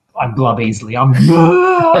I'm blub easily, I'm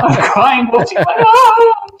crying watching, like,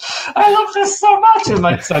 I love this so much.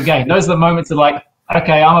 And so again, those are the moments of like,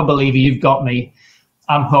 okay, I'm a believer, you've got me.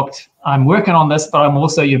 I'm hooked. I'm working on this, but I'm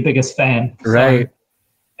also your biggest fan. Right.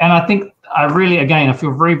 And I think I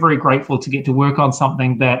feel very, very grateful to get to work on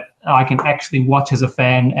something that I can actually watch as a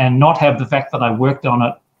fan and not have the fact that I worked on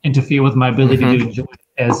it interfere with my ability to enjoy it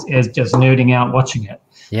as just nerding out watching it.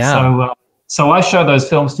 Yeah. So I show those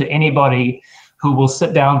films to anybody who will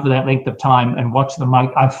sit down for that length of time and watch them.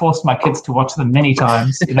 I've forced my kids to watch them many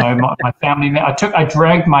times. My family. I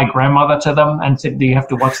dragged my grandmother to them and said, "Do you have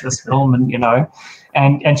to watch this film?"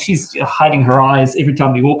 And she's hiding her eyes every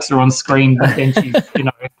time he walks her on screen. But then she's,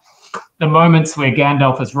 the moments where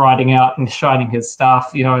Gandalf is riding out and shining his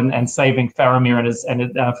staff, and saving Faramir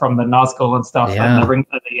and from the Nazgul and stuff, and the ring,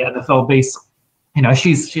 the fell beast.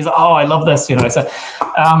 She's I love this. So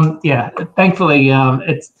thankfully,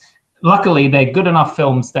 it's. Luckily, they're good enough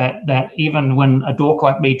films that even when a dork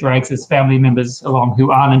like me drags his family members along who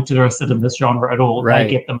aren't interested in this genre at all, they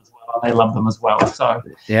get them as well. They love them as well. So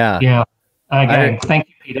again, thank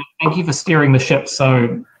you, Peter. Thank you for steering the ship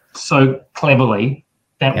so cleverly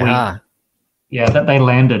that week. Yeah, that they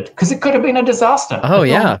landed, because it could have been a disaster. Oh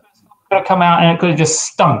yeah, could have come out and it could have just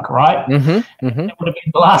stunk, right? Mm-hmm. Mm-hmm. It would have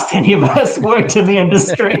been the last any of us worked in the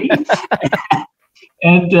industry.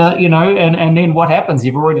 And you know, and then what happens?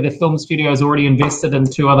 The film studio's already invested in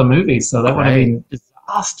 2 other movies, so that would have been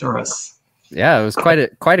disastrous. Yeah, it was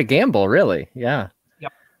quite a gamble, really. Yeah.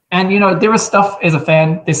 Yep. And you know, there is stuff as a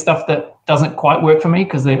fan. There's stuff that doesn't quite work for me,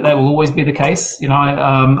 because they will always be the case. You know,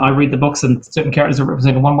 I read the books and certain characters are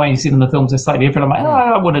represented one way. You see them in the films, they're slightly different. I'm like,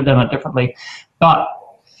 I would have done it differently. But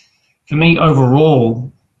for me,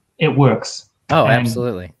 overall, it works. Oh,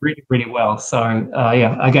 absolutely. Really, really well. So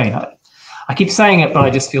yeah, again, I keep saying it, but I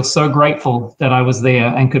just feel so grateful that I was there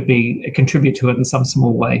and could contribute to it in some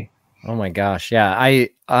small way. Oh my gosh, yeah,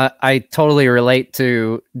 I totally relate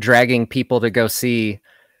to dragging people to go see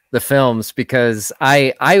the films, because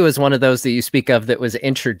I was one of those that you speak of that was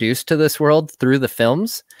introduced to this world through the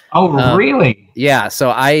films. Oh, really? Yeah,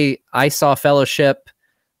 so I saw Fellowship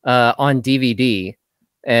on DVD,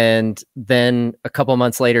 and then a couple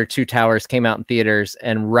months later, Two Towers came out in theaters,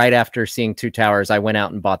 and right after seeing Two Towers, I went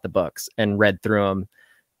out and bought the books and read through them,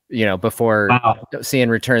 you know, before seeing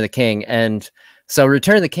Return of the King. And so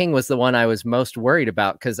Return of the King was the one I was most worried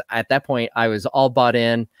about, because at that point I was all bought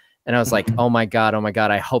in, and I was like, oh my God,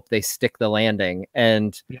 I hope they stick the landing.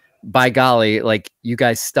 And by golly, like, you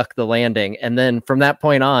guys stuck the landing. And then from that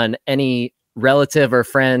point on, any relative or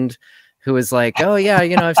friend who was like, oh yeah,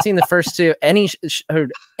 you know, I've seen the first 2,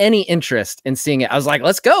 any interest in seeing it, I was like,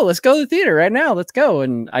 let's go to the theater right now. Let's go.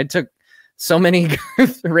 And I took so many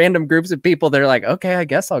random groups of people that are like, okay, I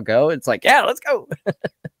guess I'll go. It's like, yeah, let's go.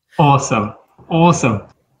 Awesome.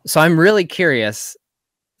 So I'm really curious,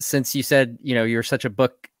 since you said, you know, you're such a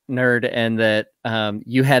book nerd and that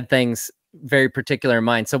you had things very particular in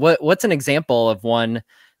mind. So what's an example of one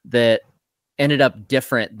that ended up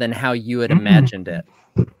different than how you had imagined it?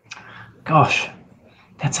 Gosh,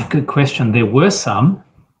 that's a good question. There were some.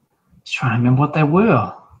 Just trying to remember what they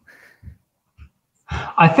were.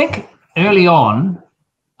 I think early on,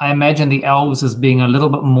 I imagined the elves as being a little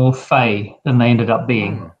bit more fey than they ended up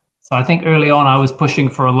being. So I think early on, I was pushing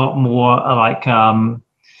for a lot more like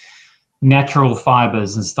natural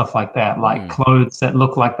fibers and stuff like that, like clothes that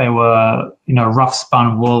looked like they were, you know, rough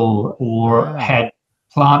spun wool, or had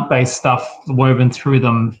plant-based stuff woven through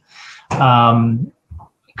them.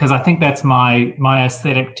 Because I think that's my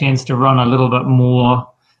aesthetic tends to run a little bit more,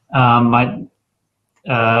 a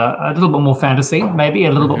little bit more fantasy, maybe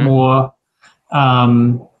a little bit more.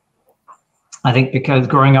 I think because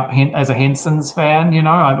growing up as a Henson's fan, you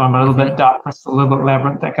know, I'm a little bit Dark Crystal, a little bit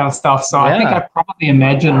Labyrinth, that kind of stuff. So I think I probably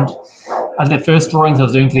imagined the first drawings I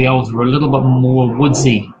was doing for the elves were a little bit more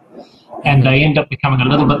woodsy, and they end up becoming a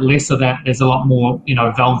little bit less of that. There's a lot more, you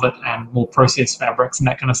know, velvet and more processed fabrics and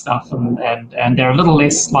that kind of stuff, and they're a little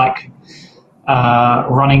less like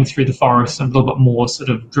running through the forest, and a little bit more sort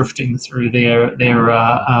of drifting through their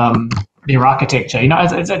architecture. You know,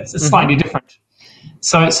 it's slightly different.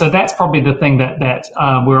 So that's probably the thing that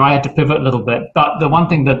where I had to pivot a little bit. But the one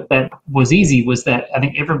thing that was easy was that I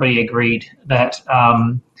think everybody agreed that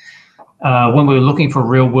when we were looking for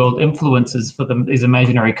real world influences for these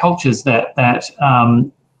imaginary cultures, that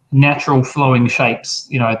natural flowing shapes,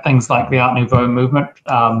 you know, things like the Art Nouveau movement,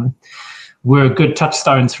 were good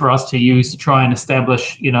touchstones for us to use to try and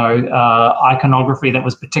establish, you know, iconography that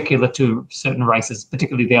was particular to certain races,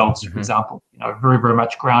 particularly the elves, for example, you know, very, very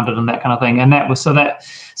much grounded in that kind of thing. And that was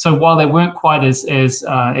so while they weren't quite as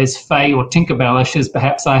fey or Tinkerbellish as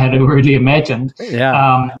perhaps I had already imagined,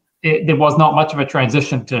 there was not much of a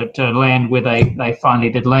transition to land where they finally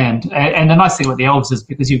did land. And the nice thing with the elves is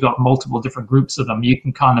because you've got multiple different groups of them, you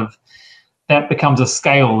can kind of, that becomes a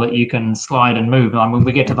scale that you can slide and move. And when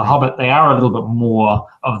we get to the Hobbit, they are a little bit more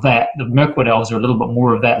of that. The Mirkwood elves are a little bit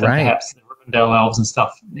more of that than perhaps the Rivendell elves and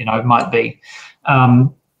stuff, you know, might be.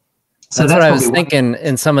 So that's what I was thinking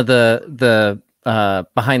in some of the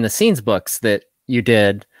behind the scenes books that you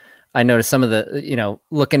did. I noticed some of the, you know,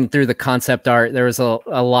 looking through the concept art, there was a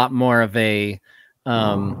lot more of a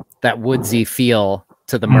that woodsy feel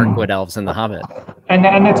to the Mirkwood elves in the Hobbit. And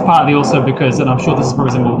that's partly also because, and I'm sure this is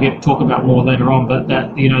something we'll talk about more later on, but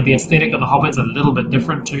that, you know, the aesthetic of the Hobbit's a little bit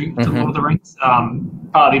different too to Lord of the Rings,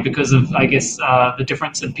 partly because of, I guess, the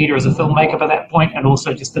difference in Peter as a filmmaker by that point, and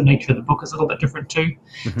also just the nature of the book is a little bit different too.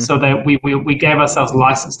 So that we gave ourselves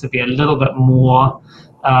license to be a little bit more,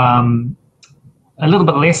 a little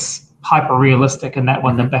bit less hyper realistic in that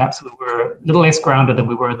one than perhaps we were, a little less grounded than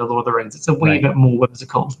we were in the Lord of the Rings. It's a wee bit more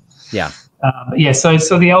whimsical. Yeah.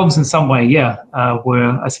 So the elves in some way,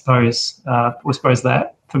 were, I suppose,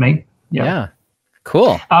 that for me. Yeah.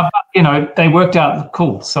 Cool. But, you know, they worked out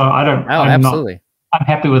cool. So I'm absolutely. I'm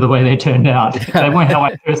happy with the way they turned out. They weren't how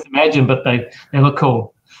I first imagined, but they look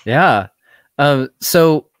cool. Yeah.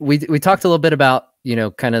 So we talked a little bit about,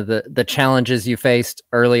 kind of the challenges you faced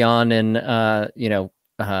early on in,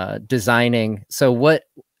 designing. So what,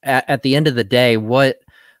 at the end of the day, what,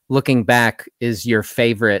 looking back, is your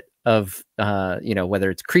favorite of, whether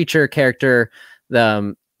it's creature, character,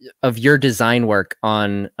 of your design work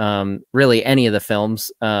on really any of the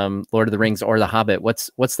films, Lord of the Rings or The Hobbit?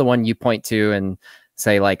 What's the one you point to and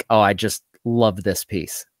say like, oh, I just love this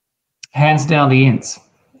piece? Hands down, the Ents.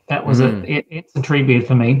 That was it's a Treebeard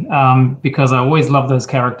for me, because I always love those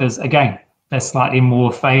characters. Again, they're slightly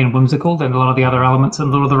more fey and whimsical than a lot of the other elements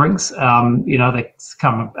in Lord of the Rings. They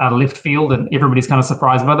come out of left field and everybody's kind of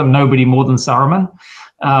surprised by them. Nobody more than Saruman.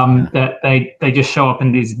 That they just show up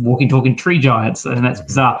in these walking, talking tree giants, and that's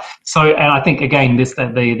bizarre. So, and I think again,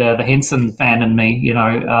 the Henson fan in me,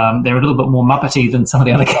 they're a little bit more Muppety than some of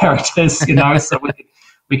the other characters, so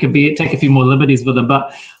we could take a few more liberties with them.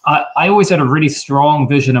 But I always had a really strong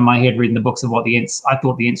vision in my head reading the books of what I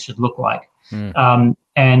thought the Ents should look like.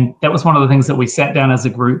 And that was one of the things that we sat down as a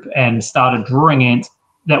group and started drawing Ents.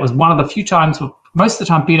 That was one of the few times, most of the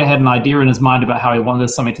time, Peter had an idea in his mind about how he wanted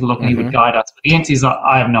something to look, and he would guide us. But the Ents, he's like,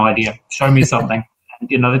 I have no idea. Show me something.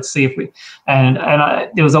 Let's see if we. And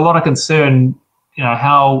there was a lot of concern,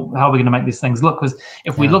 how are we going to make these things look? Because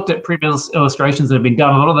if we looked at previous illustrations that have been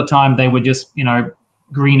done, a lot of the time they were just,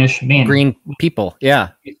 greenish men. Green people, yeah.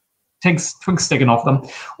 Twigs sticking off them.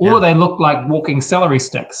 Or they looked like walking celery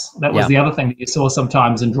sticks. That was the other thing that you saw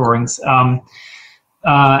sometimes in drawings.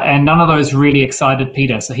 And none of those really excited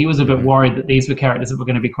Peter. So he was a bit worried that these were characters that were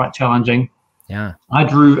going to be quite challenging. Yeah. I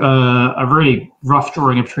drew a really rough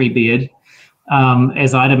drawing of Treebeard,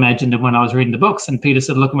 as I'd imagined him when I was reading the books. And Peter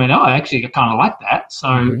said, look, I actually kind of like that.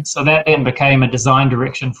 So so that then became a design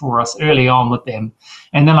direction for us early on with them.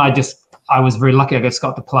 And then I was very lucky I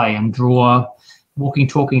got to play and draw walking,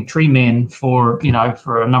 talking tree men for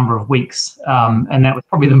a number of weeks. And that was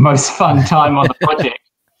probably the most fun time on the project.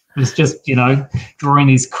 It was just, drawing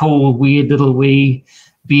these cool, weird little wee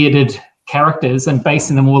bearded characters and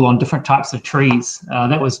basing them all on different types of trees.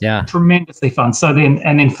 That was tremendously fun. So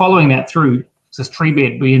then following that through, this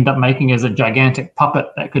Treebeard we ended up making as a gigantic puppet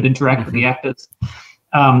that could interact with the actors.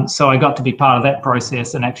 So I got to be part of that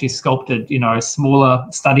process and actually sculpted, smaller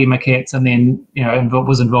study maquettes, and then,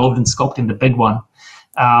 was involved in sculpting the big one.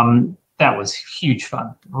 That was huge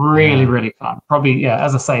fun, really, really fun. Probably,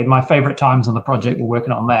 as I say, my favorite times on the project were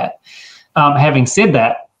working on that. Having said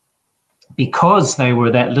that, because they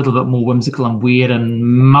were that little bit more whimsical and weird and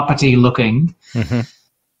Muppety looking, there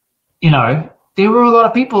were a lot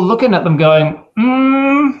of people looking at them going,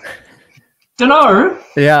 dunno.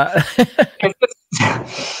 Yeah.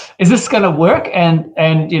 Is this going to work? And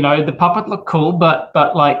the puppet looked cool, but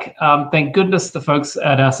thank goodness the folks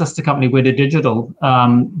at our sister company, Wētā Digital,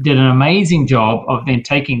 did an amazing job of then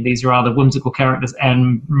taking these rather whimsical characters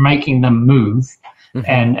and making them move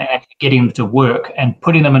and actually getting them to work and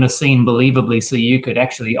putting them in a scene believably, so you could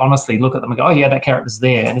actually honestly look at them and go, oh yeah, that character's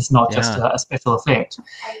there, and it's not just a special effect.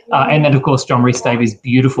 And then of course John Rhys Davies'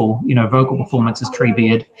 beautiful vocal performance as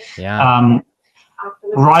Treebeard.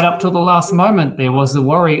 Right up to the last moment, there was the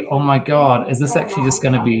worry, oh my God, is this actually just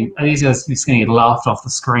going to be, are these guys just going to get laughed off the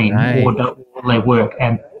screen, or will they work?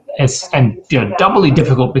 And it's doubly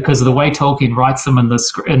difficult because of the way Tolkien writes them in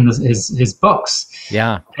his books.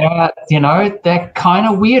 Yeah. They're kind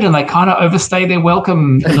of weird, and they kind of overstay their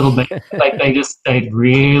welcome a little bit. They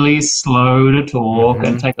really slow to talk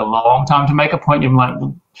and take a long time to make a point. You're like,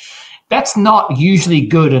 well, that's not usually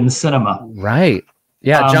good in cinema. Right.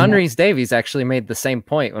 Yeah, John Rhys Davies actually made the same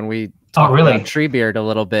point when we talked about Treebeard a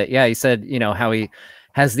little bit. Yeah, he said, how he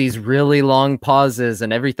has these really long pauses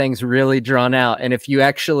and everything's really drawn out. And if you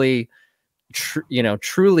actually,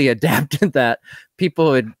 truly adapted that, people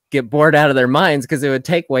would get bored out of their minds because it would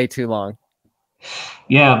take way too long.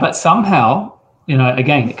 Yeah, but somehow,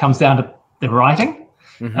 again, it comes down to the writing.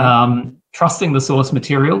 Trusting the source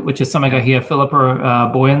material, which is something I hear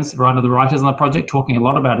Philippa Boyens, one of the writers on the project, talking a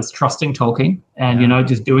lot about, is trusting Tolkien and,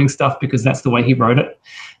 just doing stuff because that's the way he wrote it.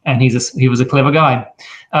 And he was a clever guy.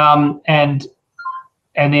 And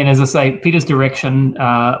then, as I say, Peter's direction,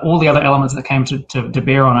 all the other elements that came to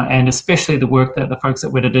bear on it, and especially the work that the folks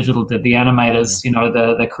at Wētā Digital did, the animators,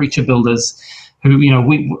 the creature builders,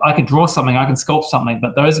 who, I could draw something, I can sculpt something,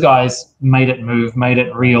 but those guys made it move, made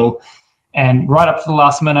it real. And right up to the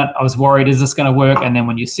last minute, I was worried, is this going to work? And then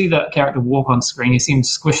when you see the character walk on screen, you see him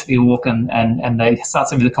squishly walk, and they start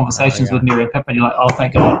some of the conversations with Merry and Pip, and you're like, oh,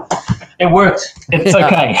 thank God. It worked. It's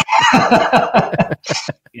okay.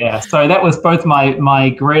 Yeah, so that was both my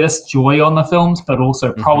greatest joy on the films, but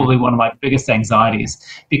also probably one of my biggest anxieties,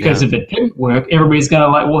 because if it didn't work, everybody's going to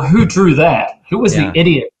like, well, who drew that? Who was the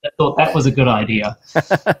idiot that thought that was a good idea?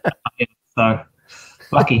 So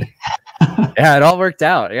lucky. Yeah, it all worked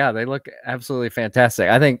out. Yeah, they look absolutely fantastic.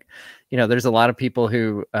 I think, there's a lot of people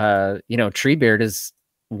who, Treebeard is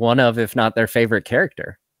one of, if not their favorite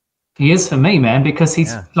character. He is for me, man, because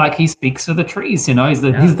he's like, he speaks to the trees. He's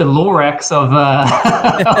the Lorax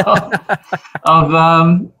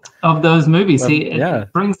of those movies.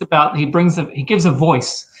 He gives a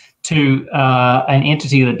voice to an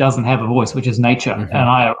entity that doesn't have a voice, which is nature, and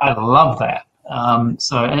I love that. And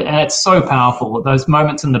it's so powerful. Those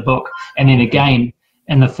moments in the book, and then again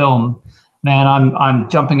in the film, man, I'm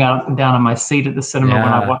jumping up and down on my seat at the cinema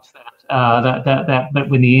when I watch that bit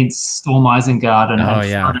when the Ents storm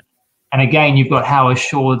Isengard and again you've got Howard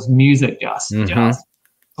Shore's music just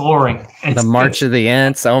soaring. The March of the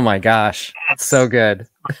Ents. Oh my gosh, it's so good.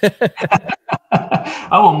 I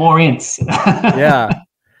want more Ents. Yeah.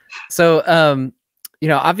 So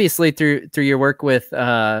obviously through your work with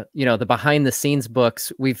the behind the scenes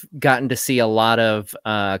books, we've gotten to see a lot of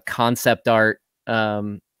concept art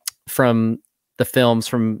from the films,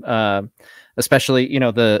 from especially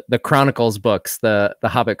the Chronicles books, the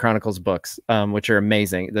Hobbit Chronicles books, which are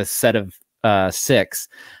amazing. The set of 6.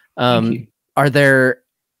 Are there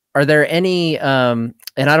any and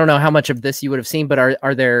I don't know how much of this you would have seen, but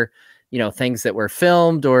are there things that were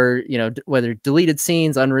filmed, or whether deleted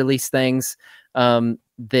scenes, unreleased things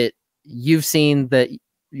that you've seen that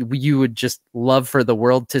you would just love for the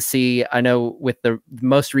world to see? I know with the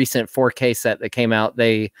most recent 4K set that came out,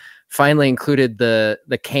 they finally included the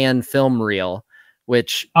Can film reel,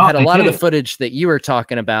 which had a lot of the footage that you were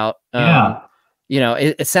talking about.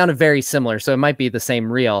 It sounded very similar, so it might be the same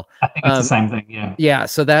reel. I think it's the same thing. Yeah.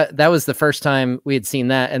 So that was the first time we had seen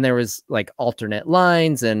that, and there was like alternate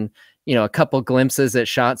lines and a couple glimpses at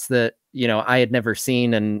shots that I had never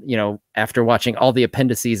seen, and after watching all the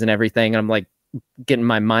appendices and everything, I'm like getting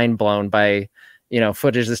my mind blown by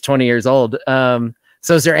footage that's 20 years old.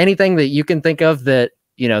 So is there anything that you can think of that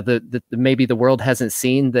that maybe the world hasn't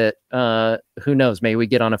seen that who knows, maybe we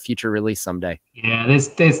get on a future release someday? Yeah,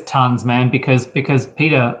 there's tons, man, because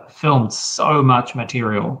Peter filmed so much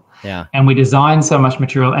material, and we designed so much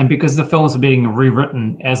material, and because the films were being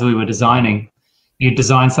rewritten as we were designing, you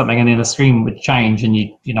design something and then the screen would change, and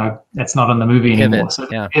that's not in the movie anymore. So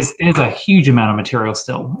there's a huge amount of material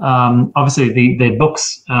still. Obviously the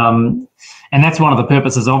books, and that's one of the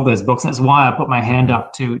purposes of those books. That's why I put my hand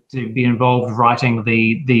up to be involved writing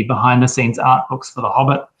the behind the scenes art books for The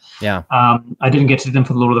Hobbit. Yeah. I didn't get to do them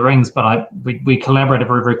for The Lord of the Rings, but we collaborated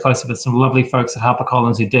very, very closely with some lovely folks at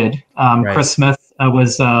HarperCollins who did. Chris Smith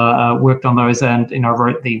was worked on those, and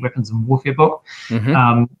wrote the Weapons and Warfare book.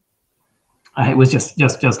 It was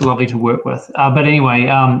just lovely to work with. But anyway,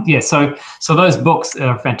 so those books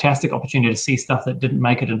are a fantastic opportunity to see stuff that didn't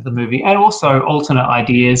make it into the movie, and also alternate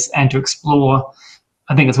ideas, and to explore.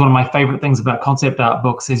 I think it's one of my favorite things about concept art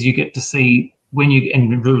books is you get to see,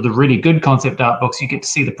 in the really good concept art books, you get to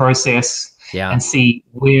see the process and see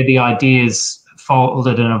where the ideas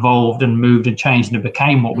folded and evolved and moved and changed, and it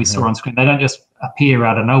became what we saw on screen. They don't just appear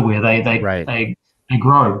out of nowhere. They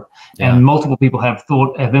grow, and multiple people have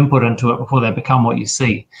input into it before they become what you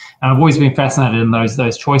see. And I've always been fascinated in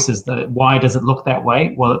those choices. That why does it look that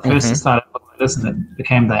way? Well, at first it started looking like this, and it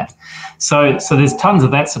became that. So there's tons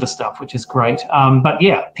of that sort of stuff, which is great. But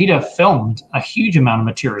Peter filmed a huge amount of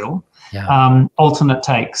material, alternate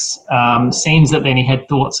takes, scenes that then he had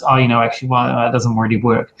thoughts. Actually, well, it doesn't really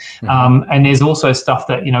work. And there's also stuff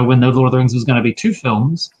that when the Lord of the Rings was going to be 2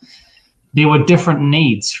 films. There were different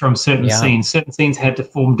needs from certain scenes. Certain scenes had to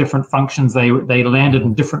form different functions. They landed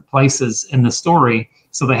in different places in the story,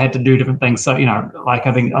 so they had to do different things. So, like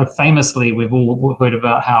I think famously, we've all heard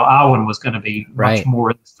about how Arwen was going to be much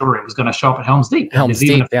more in the story. It was going to show up at Helm's Deep. A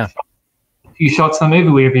few shots in the movie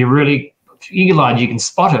where if you're really eagle-eyed, you can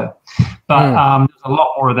spot her. But there's a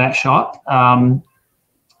lot more of that shot.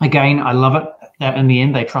 Again, I love it that in the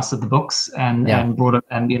end they trusted the books and brought it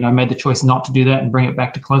and made the choice not to do that and bring it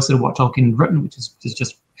back to closer to what Tolkien had written, which is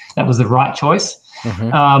just that was the right choice.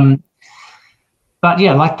 But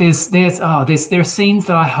like there are scenes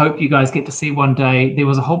that I hope you guys get to see one day. There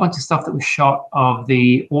was a whole bunch of stuff that was shot of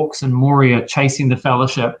the orcs and Moria chasing the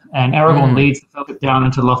Fellowship, and Aragorn leads the Fellowship down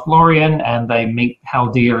into Lothlorien, and they meet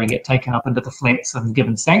Haldir and get taken up into the flats and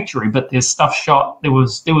given sanctuary. But there's stuff shot. There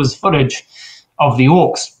was footage of the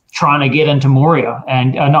orcs trying to get into Moria,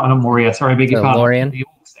 and not Moria. Sorry, I beg your pardon. Lorien? The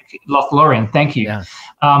orcs Lothlorien, thank you. Yeah.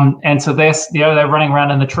 And so they're running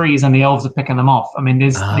around in the trees and the elves are picking them off. I mean,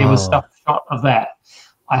 there was stuff shot of that.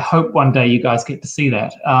 I hope one day you guys get to see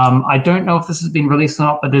that. I don't know if this has been released or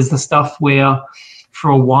not, but there's the stuff where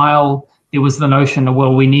for a while there was the notion of,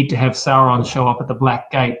 well, we need to have Sauron show up at the Black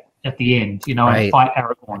Gate at the end, and fight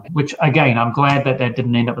Aragorn, which again, I'm glad that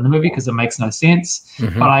didn't end up in the movie because it makes no sense.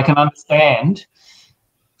 But I can understand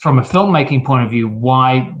from a filmmaking point of view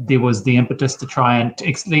why there was the impetus to try and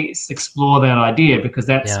explore that idea, because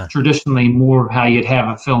that's traditionally more of how you'd have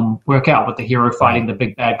a film work out, with the hero fighting the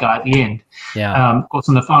big bad guy at the end. Of course,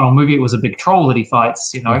 in the final movie, it was a big troll that he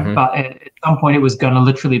fights, but at some point it was going to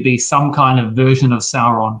literally be some kind of version of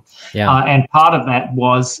Sauron. And part of that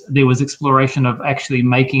was there was exploration of actually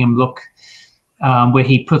making him look where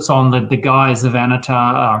he puts on the guise of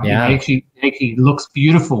Anatar. He actually looks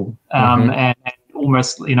beautiful, and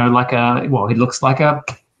almost, he looks like a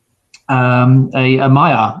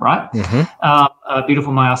Maiar, right? A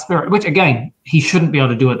beautiful Maiar spirit, which again, he shouldn't be able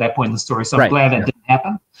to do at that point in the story. So I'm glad that didn't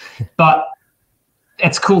happen. But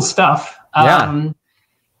it's cool stuff.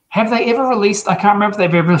 Have they ever released, I can't remember if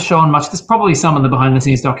they've ever shown much, there's probably some in the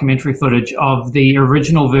behind-the-scenes documentary footage of the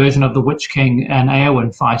original version of the Witch King and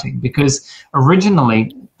Éowyn fighting, because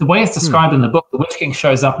originally, the way it's described in the book, the Witch King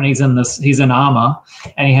shows up and he's in armor,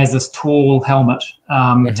 and he has this tall helmet,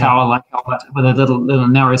 tower-like helmet with a little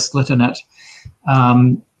narrow slit in it.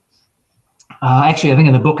 Actually, I think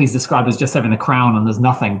in the book he's described as just having the crown and there's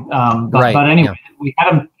nothing. But anyway, we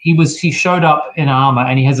had him. He showed up in armor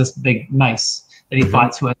and he has this big mace that he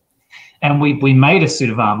fights with. And we made a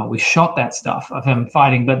suit of armor. We shot that stuff of him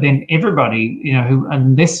fighting. But then everybody,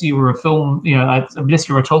 unless you were a unless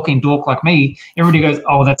you were a Tolkien dork like me, everybody goes,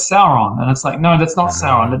 "Oh, that's Sauron." And it's like, no, that's not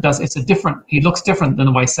Sauron. He looks different than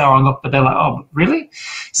the way Sauron looked. But they're like, "Oh, really?"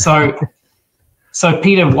 So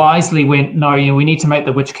Peter wisely went, "No, we need to make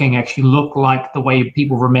the Witch King actually look like the way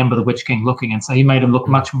people remember the Witch King looking." And so he made him look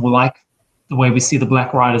much more like the way we see the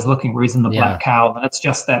Black Riders looking, where he's in the black cowl, and it's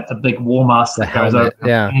just the big war mask that goes over.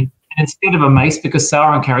 And instead of a mace, because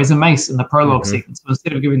Sauron carries a mace in the prologue sequence, so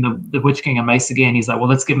instead of giving the Witch King a mace again, he's like, well,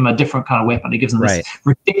 let's give him a different kind of weapon. He gives him this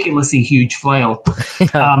ridiculously huge flail.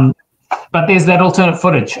 But there's that alternate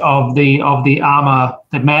footage of the armor,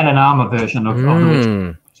 the man in armor version of the Witch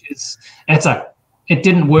King, which is it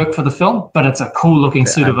didn't work for the film, but it's a cool looking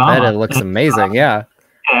suit of armor. It looks amazing. Yeah,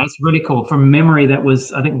 it's really cool. From memory, that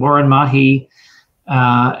was, I think, Warren Mahi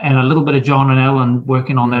and a little bit of John and Ellen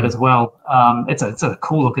working on that as well. It's a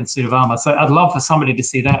cool looking suit of armor. So I'd love for somebody to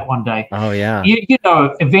see that one day. Oh yeah.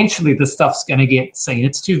 Eventually the stuff's going to get seen.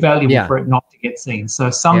 It's too valuable for it not to get seen. So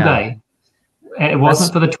someday, it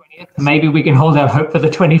wasn't for the 20th. Maybe we can hold our hope for the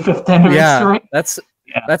 25th anniversary. That's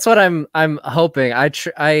what I'm hoping.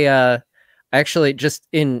 I actually, just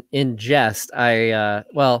in jest,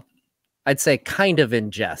 I'd say kind of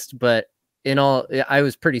in jest, but I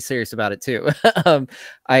was pretty serious about it too.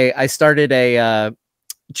 I started a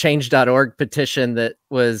change.org petition that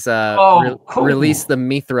was release the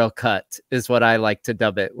Mithril cut, is what I like to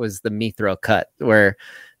dub it, was the Mithril cut, where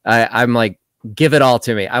I'm like, give it all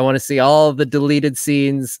to me. I want to see all the deleted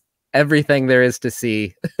scenes, everything there is to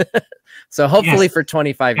see. So hopefully for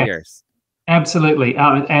 25 years. Absolutely,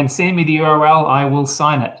 and send me the URL. I will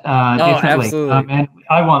sign it. Definitely. Absolutely. And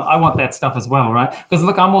I want that stuff as well, right? Because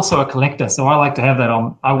look, I'm also a collector, so I like to have that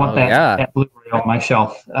on. I want that Blu-ray on my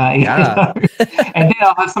shelf. And then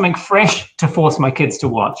I'll have something fresh to force my kids to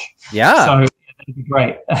watch. Yeah. So that'd be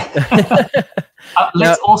great.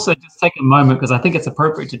 Let's also just take a moment, because I think it's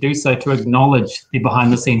appropriate to do so, to acknowledge the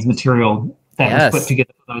behind-the-scenes material that was put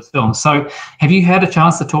together for those films. So have you had a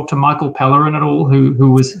chance to talk to Michael Pellerin at all,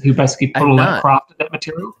 who basically put all that, crafted that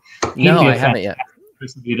material? No, I haven't yet.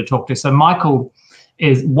 Person for you to talk to. So Michael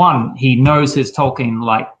is he knows his Tolkien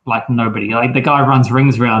like nobody. Like, the guy runs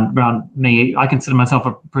rings around me. I consider myself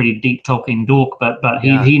a pretty deep Tolkien dork, but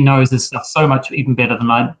he knows his stuff so much even better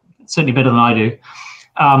than certainly better than I do.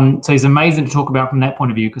 So he's amazing to talk about from that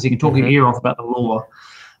point of view, because he can talk your ear off about the lore.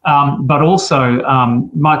 But also,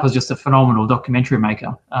 Michael's just a phenomenal documentary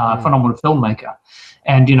maker, phenomenal filmmaker.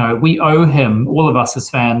 And, we owe him, all of us as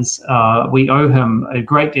fans, we owe him a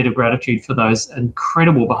great debt of gratitude for those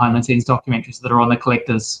incredible behind-the-scenes documentaries that are on the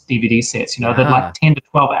collector's DVD sets. They're like 10 to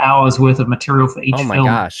 12 hours worth of material for each film. Oh, my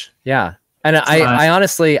gosh. Yeah. And I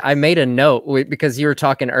honestly, I made a note, because you were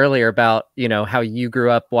talking earlier about, how you grew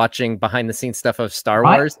up watching behind-the-scenes stuff of Star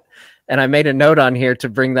Wars. And I made a note on here to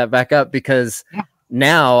bring that back up, because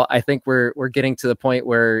now I think we're getting to the point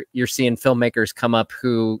where you're seeing filmmakers come up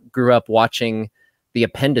who grew up watching the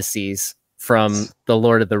appendices from the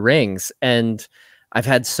Lord of the Rings. And I've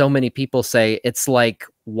had so many people say it's like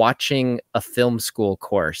watching a film school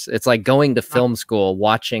course. It's like going to film school,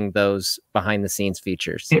 watching those behind the scenes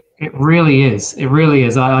features. It really is. It really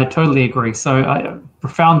is. I totally agree. So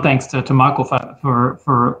profound thanks to Michael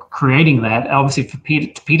for creating that. Obviously for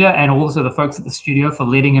Peter and also the folks at the studio for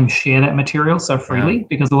letting him share that material so freely,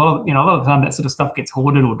 because a lot of the time that sort of stuff gets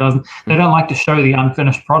hoarded or doesn't. They don't like to show the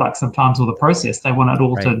unfinished product sometimes, or the process. They want it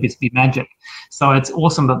all to just be magic. So it's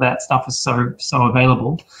awesome that stuff is so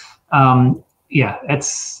available. Yeah,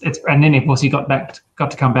 it's and then of course he got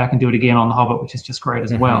to come back and do it again on The Hobbit, which is just great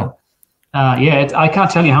as well. I can't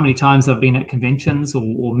tell you how many times I've been at conventions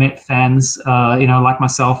or met fans, like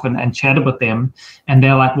myself, and chatted with them, and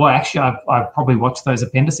they're like, "Well, actually, I've probably watched those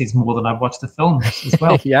appendices more than I've watched the films as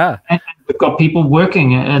well." Yeah, and we've got people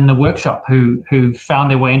working in the workshop who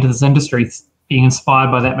found their way into this industry, being inspired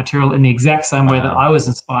by that material in the exact same way that I was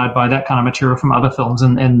inspired by that kind of material from other films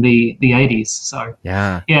in the 80s. So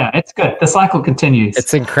yeah, it's good. The cycle continues.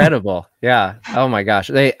 It's incredible. Yeah. Oh my gosh.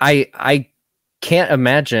 I can't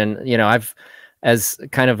imagine, I've, as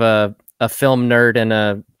kind of a film nerd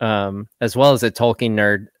and as well as a Tolkien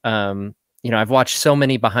nerd, I've watched so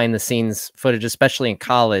many behind the scenes footage, especially in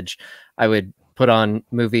college. I would put on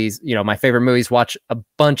movies, my favorite movies, watch a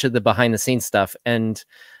bunch of the behind the scenes stuff, and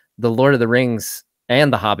the Lord of the Rings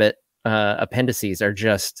and the Hobbit appendices are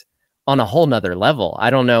just on a whole nother level.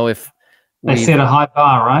 I don't know if they set a high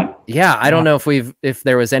bar, right? Yeah, I don't know if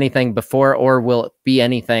there was anything before, or will it be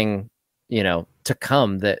anything, to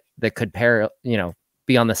come that could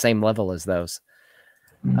be on the same level as those.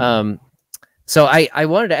 So I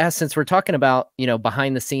wanted to ask, since we're talking about,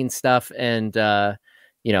 behind the scenes stuff and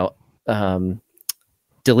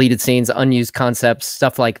deleted scenes, unused concepts,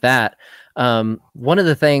 stuff like that. One of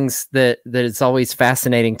the things that is always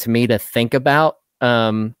fascinating to me to think about,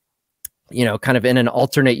 kind of in an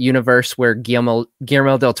alternate universe where Guillermo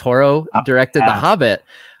del Toro directed The Hobbit.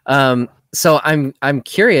 So I'm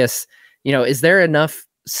curious, is there enough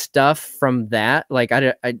stuff from that? Like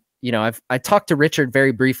I talked to Richard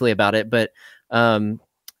very briefly about it, but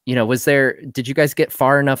did you guys get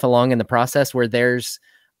far enough along in the process where there's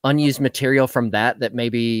unused material from that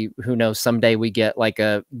maybe, who knows, someday we get like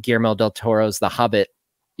a Guillermo del Toro's The Hobbit,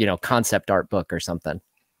 concept art book or something?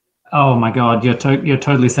 Oh my God, you're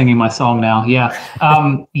totally singing my song now. Yeah.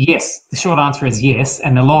 Yes, the short answer is yes,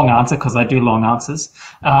 and the long answer, because I do long answers,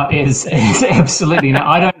 is absolutely no.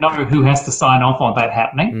 I don't know who has to sign off on that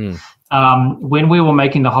happening. When we were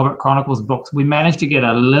making the Hobbit Chronicles books, we managed to get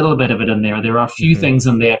a little bit of it in there. There are a few things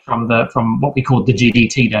in there from what we called the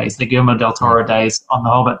GDT days, the Guillermo del Toro days on The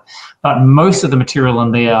Hobbit, but most of the material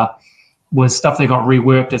in there was stuff that got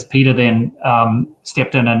reworked as Peter then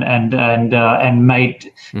stepped in and made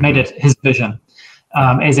it his vision,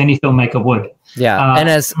 as any filmmaker would. Yeah, and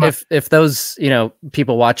as if those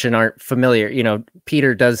people watching aren't familiar,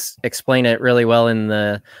 Peter does explain it really well in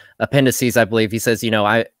the appendices. I believe he says,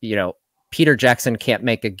 Peter Jackson can't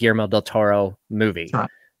make a Guillermo del Toro movie. Right.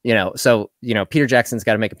 So Peter Jackson's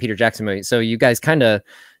got to make a Peter Jackson movie. So you guys kind of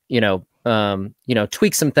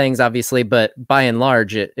tweak some things, obviously, but by and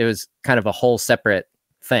large, it was kind of a whole separate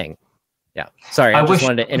thing. Yeah. Sorry, I just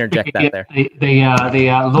wanted to interject that there.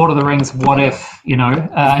 The Lord of the Rings, what if,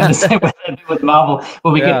 and the same way they do with Marvel,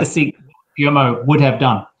 where we get to see what Guillermo would have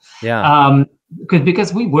done. Yeah.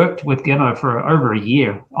 Because we worked with Guillermo for over a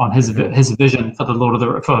year on his vision for for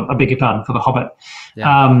The Hobbit.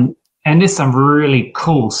 Yeah. And there's some really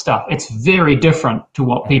cool stuff. It's very different to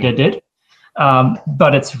what Peter did.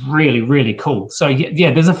 But it's really, really cool. So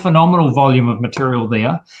yeah, there's a phenomenal volume of material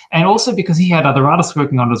there. And also because he had other artists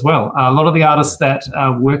working on it as well. A lot of the artists that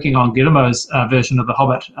are working on Guillermo's version of The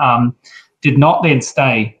Hobbit did not then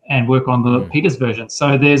stay and work on the Peter's version.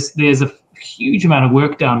 So there's a huge amount of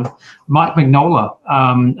work done. Mike Mignola,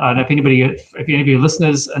 I don't know if any of your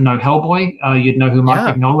listeners know Hellboy, you'd know who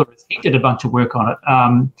Mike Mignola is. He did a bunch of work on it.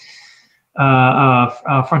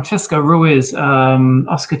 Francesco Ruiz,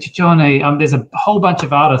 Oscar Ciccione. There's a whole bunch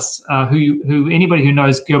of artists who anybody who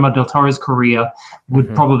knows Guillermo del Toro's career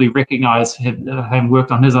would probably recognize having worked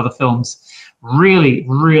on his other films. Really,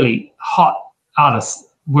 really hot artists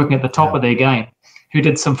working at the top of their game, who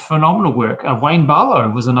did some phenomenal work. Wayne Barlow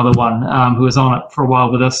was another one who was on it for a while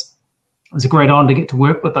with us. It was a great honor to get to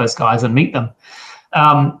work with those guys and meet them.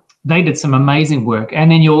 They did some amazing work.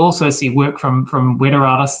 And then you'll also see work from Wētā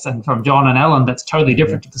artists and from John and Alan that's totally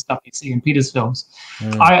different to the stuff you see in Peter's films.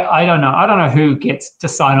 I don't know. I don't know who gets to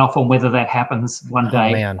sign off on whether that happens one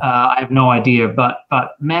day. I have no idea. But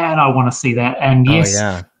man, I want to see that. And yes,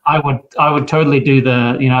 I would totally do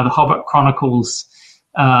the the Hobbit Chronicles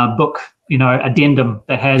book, addendum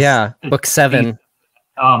that has book 7.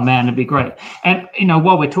 Oh man, it'd be great. And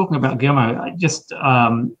while we're talking about Guillermo, I just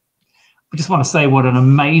want to say what an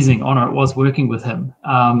amazing honor it was working with him.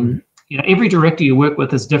 Every director you work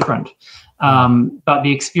with is different, but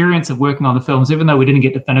the experience of working on the films, even though we didn't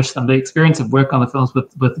get to finish them, the experience of working on the films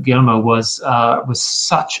with Guillermo was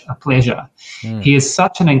such a pleasure. He is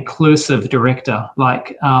such an inclusive director.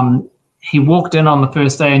 Like, he walked in on the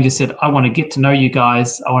first day and just said, "I want to get to know you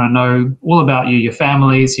guys. I want to know all about you, your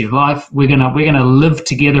families, your life. We're gonna live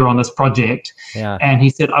together on this project." Yeah. And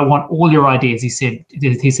he said, "I want all your ideas." He said,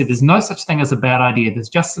 "There's no such thing as a bad idea. There's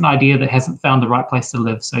just an idea that hasn't found the right place to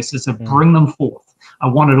live." So he says, "So bring them forth. I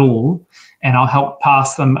want it all, and I'll help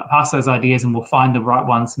pass those ideas, and we'll find the right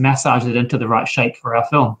ones, massage it into the right shape for our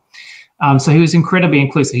film." So he was incredibly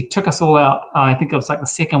inclusive. He took us all out. I think it was like the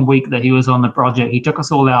second week that he was on the project. He took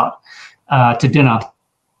us all out to dinner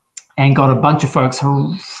and got a bunch of folks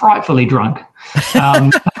frightfully drunk.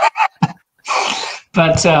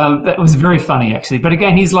 But that was very funny, actually. But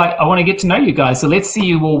again, he's like, "I want to get to know you guys, so let's see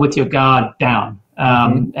you all with your guard down."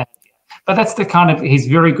 But that's the kind of, he's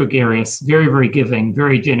very gregarious, very, very giving,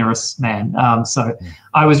 very generous man. So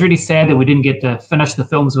I was really sad that we didn't get to finish the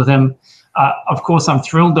films with him. Of course, I'm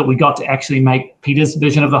thrilled that we got to actually make Peter's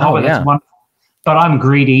vision of The Hobbit. That's wonderful. But I'm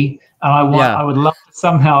greedy, and I would love to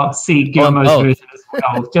somehow see Guillermo's version as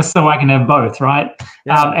well, just so I can have both, right?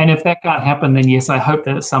 And if that can't happen, then yes, I hope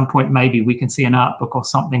that at some point maybe we can see an art book or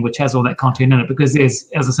something which has all that content in it, because there's,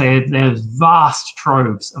 as I say, there's vast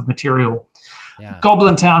troves of material.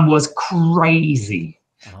 Goblin Town was crazy.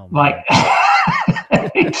 Like,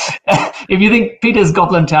 if you think Peter's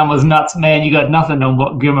Goblin Town was nuts, man, you got nothing on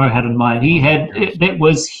what Guillermo had in mind. It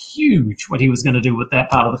was huge what he was going to do with that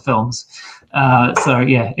part of the films. So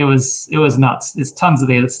yeah, it was nuts. There's tons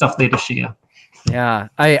of stuff there to share. Yeah,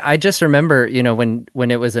 I just remember, when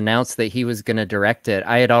it was announced that he was going to direct it,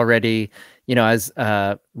 I had already,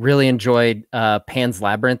 really enjoyed Pan's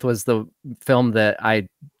Labyrinth was the film that I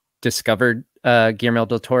discovered Guillermo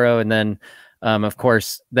del Toro, and then of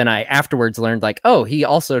course then I afterwards learned, like, oh, he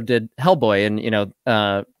also did Hellboy, and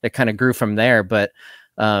it kind of grew from there. But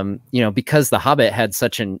because The Hobbit had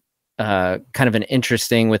such an kind of an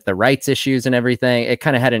interesting, with the rights issues and everything, it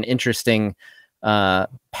kind of had an interesting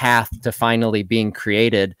path to finally being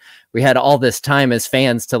created. We had all this time as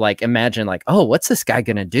fans to like imagine, like, oh, what's this guy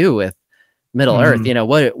gonna do with Middle Earth?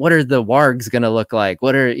 What are the wargs gonna look like?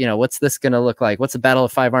 What's this gonna look like? What's the Battle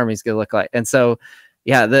of Five Armies gonna look like? And so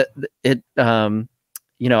yeah,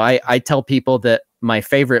 I tell people that my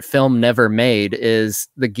favorite film never made is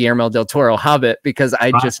the Guillermo del Toro Hobbit, because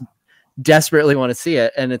I just desperately want to see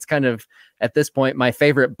it. And it's kind of, at this point, my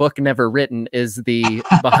favorite book never written is the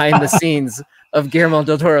behind the scenes of Guillermo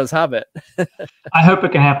del Toro's Hobbit. I hope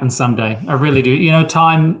it can happen someday. I really do.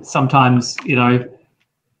 Time sometimes,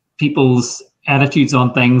 people's attitudes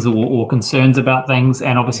on things or concerns about things,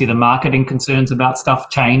 and obviously the marketing concerns about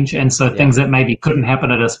stuff change. And so things that maybe couldn't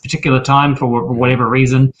happen at a particular time for whatever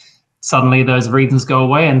reason, suddenly those reasons go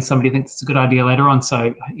away and somebody thinks it's a good idea later on.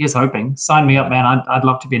 So here's hoping. Sign me up, man. I'd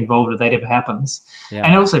love to be involved if that ever happens.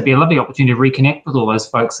 And also it'd be a lovely opportunity to reconnect with all those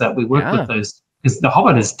folks that we work with, those, because The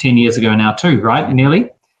Hobbit is 10 years ago now too, right? Nearly.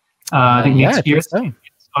 I think next year.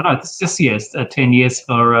 Oh no, it's this year. 10 years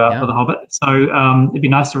for The Hobbit. So it'd be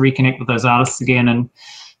nice to reconnect with those artists again and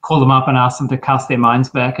call them up and ask them to cast their minds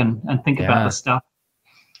back and think about this stuff.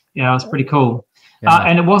 Yeah, it was pretty cool.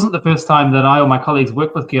 And it wasn't the first time that I or my colleagues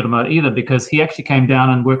worked with Guillermo either, because he actually came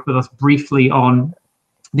down and worked with us briefly on,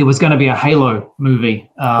 there was going to be a Halo movie.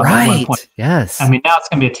 At one point. Yes. I mean, now it's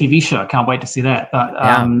going to be a TV show. I can't wait to see that.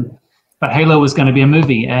 But Halo was going to be a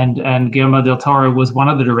movie, and Guillermo del Toro was one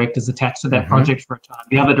of the directors attached to that project for a time.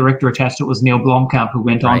 The other director attached to it was Neil Blomkamp, who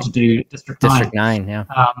went on to do District 9. District 9, yeah.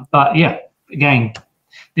 But yeah, again,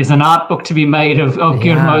 there's an art book to be made of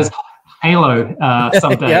Guillermo's Halo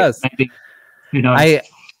someday. Maybe. Who knows?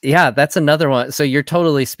 That's another one. So you're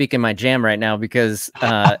totally speaking my jam right now, because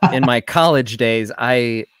in my college days,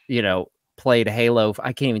 I, played Halo.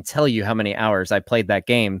 I can't even tell you how many hours I played that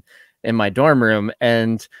game in my dorm room.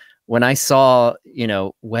 And when I saw,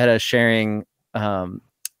 Wētā sharing,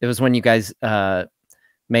 it was when you guys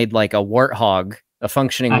made like a warthog, a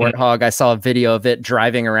functioning warthog. I saw a video of it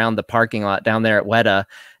driving around the parking lot down there at Wētā,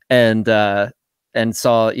 and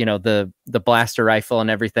saw, the blaster rifle and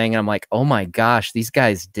everything. And I'm like, oh my gosh, these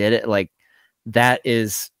guys did it. Like, that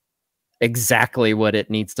is exactly what it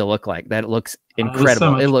needs to look like. That looks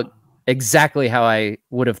incredible. It looked exactly how I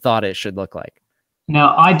would have thought it should look like.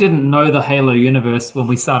 Now, I didn't know the Halo universe when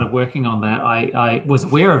we started working on that. I was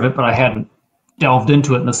aware of it, but I hadn't delved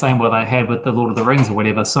into it in the same way they had with the Lord of the Rings or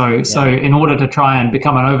whatever. So in order to try and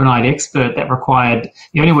become an overnight expert, that required,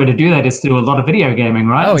 the only way to do that is to do a lot of video gaming,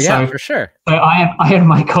 right? Oh yeah, for sure. So I and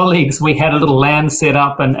my colleagues, we had a little LAN set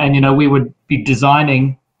up, and you know, we would be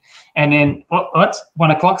designing, and then what's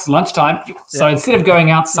 1 o'clock's lunchtime. So instead of going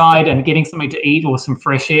outside and getting something to eat or some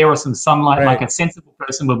fresh air or some sunlight, like a sensible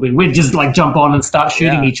person would be, we'd just like jump on and start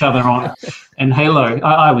shooting each other on and Halo.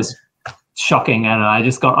 I was shocking, and I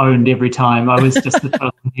just got owned every time. I was just the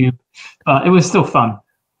total noob, but it was still fun.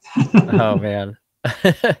 Oh man.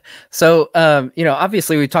 So you know,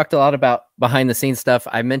 obviously we talked a lot about behind the scenes stuff.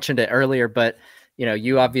 I mentioned it earlier, but you know,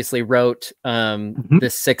 you obviously wrote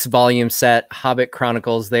this 6-volume set, Hobbit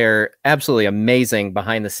Chronicles. They're absolutely amazing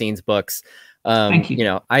behind the scenes books. Thank you. You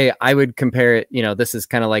know, I would compare it, you know, this is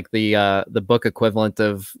kind of like the book equivalent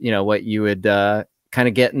of, you know, what you would kind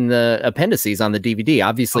of get in the appendices on the DVD.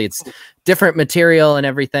 Obviously it's different material and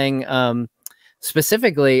everything.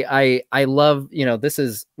 Specifically, I love, you know, this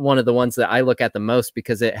is one of the ones that I look at the most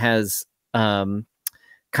because it has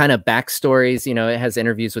kind of backstories. You know, it has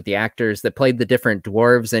interviews with the actors that played the different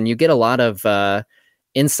dwarves, and you get a lot of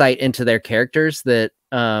insight into their characters that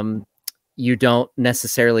you don't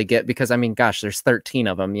necessarily get because, I mean, gosh, there's 13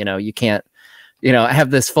 of them. You know, you can't, you know,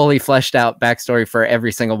 have this fully fleshed out backstory for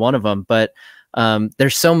every single one of them, but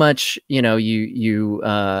there's so much, you know, you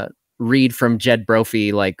read from Jed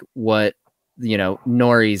Brophy, like what, you know,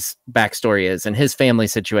 Nori's backstory is and his family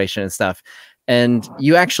situation and stuff. And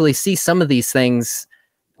you actually see some of these things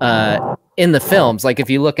in the films. Like if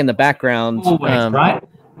you look in the background, right?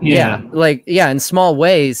 Yeah. Like, yeah, in small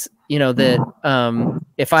ways, you know, that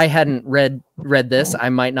if I hadn't read this, I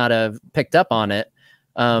might not have picked up on it.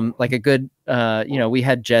 Like a good, you know, we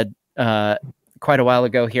had Jed quite a while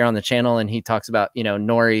ago here on the channel, and he talks about, you know,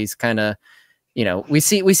 Nori's kind of, you know, we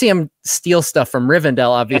see him steal stuff from Rivendell,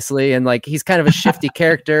 obviously, and like he's kind of a shifty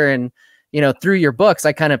character. And you know, through your books,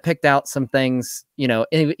 I kind of picked out some things, you know,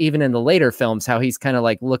 even in the later films, how he's kind of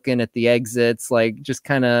like looking at the exits, like just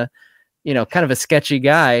kind of, you know, kind of a sketchy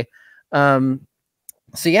guy. So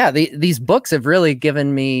yeah, these books have really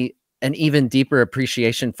given me an even deeper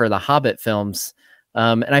appreciation for the Hobbit films,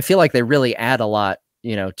 and I feel like they really add a lot,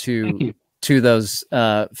 you know, to those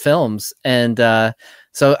films. And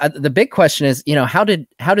so the big question is, you know, how did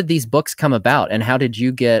these books come about, and how did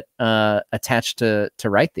you get attached to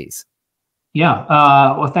write these? Yeah,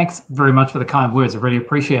 well, thanks very much for the kind words. I really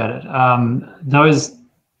appreciate it. I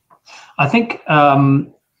think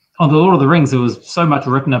on the Lord of the Rings, there was so much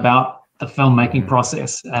written about the filmmaking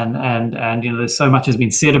process, and you know, there's so much has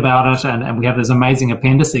been said about it, and we have those amazing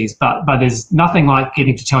appendices, but there's nothing like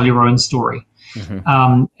getting to tell your own story.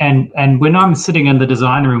 And when I'm sitting in the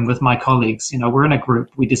design room with my colleagues, you know, we're in a group,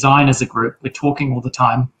 we design as a group, we're talking all the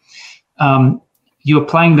time. You're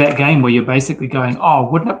playing that game where you're basically going,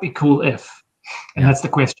 oh, wouldn't it be cool if? And that's the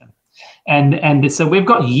question. And so we've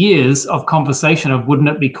got years of conversation of wouldn't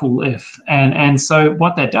it be cool if? And so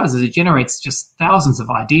what that does is it generates just thousands of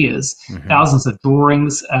ideas, thousands of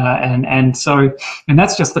drawings, and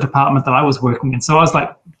that's just the department that I was working in. So I was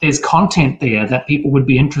like, there's content there that people would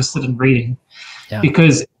be interested in reading.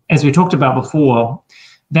 Because as we talked about before,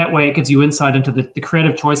 that way it gives you insight into the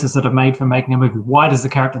creative choices that are made for making a movie. Why does the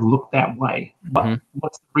character look that way?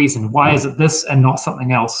 What's the reason? Why is it this and not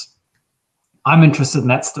something else? I'm interested in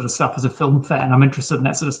that sort of stuff as a film fan. I'm interested in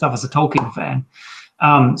that sort of stuff as a Tolkien fan.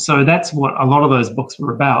 So that's what a lot of those books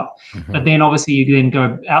were about. But then obviously you then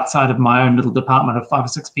go outside of my own little department of 5 or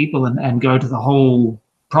 6 people and go to the whole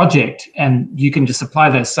project, and you can just apply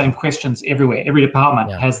those same questions everywhere. Every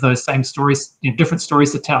department has those same stories, you know, different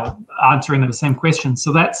stories to tell, answering those same questions.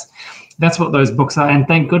 So that's what those books are. And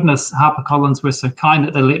thank goodness HarperCollins were so kind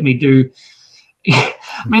that they let me do. I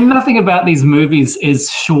mean, nothing about these movies is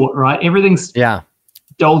short, right? Everything's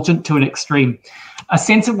indulgent to an extreme. A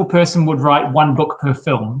sensible person would write 1 book per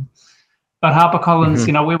film, but HarperCollins,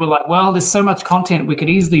 you know, we were like, well, there's so much content, we could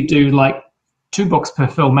easily do like 2 books per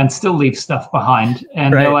film and still leave stuff behind.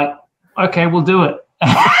 And they're like, okay, we'll do it.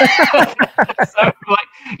 So we're like,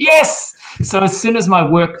 yes. So as soon as my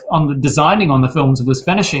work on the designing on the films was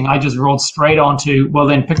finishing, I just rolled straight onto, well,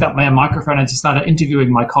 then picked up my microphone and just started interviewing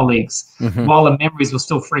my colleagues while the memories were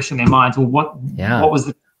still fresh in their minds. Well, what was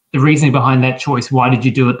the reasoning behind that choice? Why did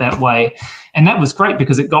you do it that way? And that was great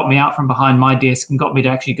because it got me out from behind my desk and got me to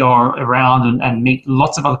actually go around and meet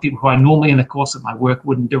lots of other people who I normally in the course of my work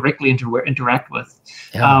wouldn't directly interact with.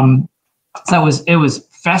 So it was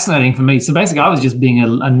fascinating for me. So basically I was just being a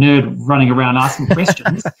nerd running around asking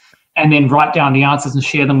questions and then write down the answers and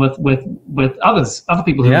share them with other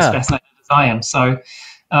people who are as fascinated as I am. So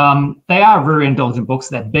They are very indulgent books.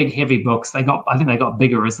 They're big, heavy books. I think they got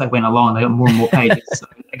bigger as they went along. They got more and more pages. So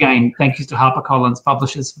again, thank you to HarperCollins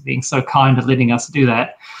publishers for being so kind and letting us do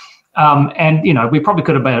that. And, you know, we probably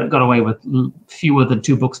could have got away with fewer than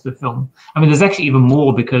 2 books per film. I mean, there's actually even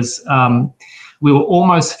more because we were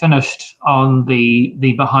almost finished on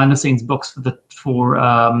the behind-the-scenes books for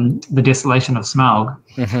the Desolation of Smaug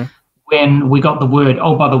when we got the word,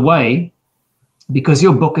 oh, by the way, because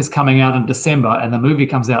your book is coming out in December and the movie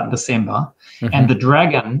comes out in December and the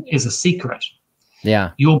dragon is a secret.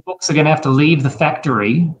 Yeah. Your books are going to have to leave the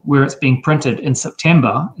factory where it's being printed in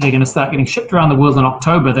September. They're going to start getting shipped around the world in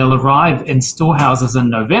October. They'll arrive in storehouses in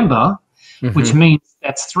November, which means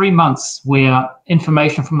that's 3 months where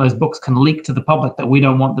information from those books can leak to the public that we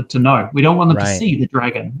don't want them to know. We don't want them to see the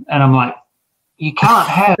dragon. And I'm like, you can't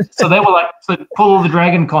have. So they were like, so pull all the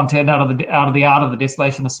dragon content out of the Art of the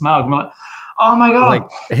Desolation of Smaug. I'm like, oh my God.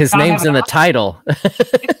 Like his name's in the title. It's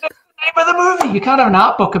the name of the movie. You can't have an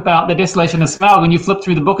art book about the Desolation of Smaug when you flip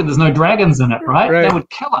through the book and there's no dragons in it, right? That would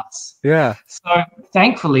kill us. Yeah. So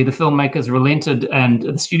thankfully the filmmakers relented and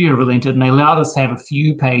the studio relented and they allowed us to have a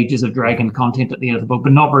few pages of dragon content at the end of the book,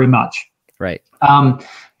 but not very much. Right.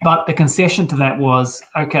 But the concession to that was,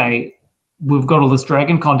 okay, we've got all this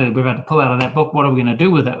dragon content we've had to pull out of that book. What are we going to do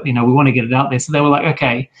with it? You know, we want to get it out there. So they were like,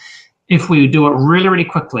 okay, if we do it really, really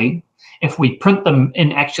quickly, if we print them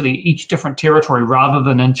in actually each different territory rather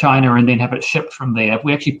than in China and then have it shipped from there, if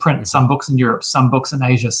we actually print some books in Europe, some books in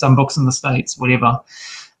Asia, some books in the States, whatever,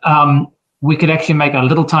 we could actually make a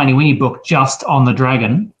little tiny weeny book just on the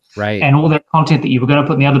dragon. Right. And all that content that you were going to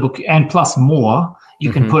put in the other book and plus more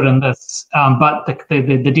you can put in this. But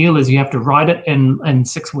the deal is you have to write it in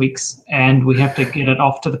 6 weeks and we have to get it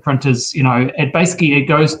off to the printers. You know, it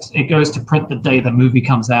goes to print the day the movie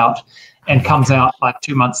comes out and comes out like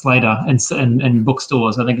 2 months later in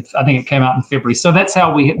bookstores. I think it came out in February. So that's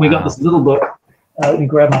how we got this little book. Let me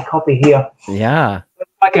grab my copy here. Yeah.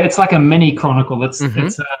 It's like a mini chronicle. It's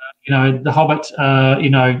you know, The Hobbit, you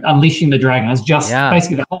know, Unleashing the Dragon. It's just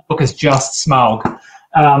basically the whole book is just Smaug.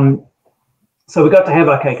 So we got to have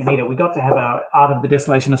our cake and eat it. We got to have our Art of the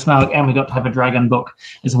Desolation of Smaug, and we got to have a dragon book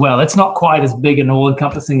as well. It's not quite as big and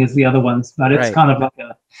all-encompassing as the other ones, but it's kind of like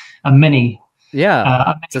a mini.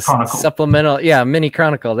 Yeah, it's a chronicle. Supplemental. Yeah, mini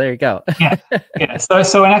chronicle. There you go. yeah.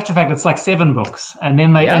 So in actual fact, it's like 7 books, and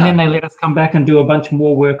then they let us come back and do a bunch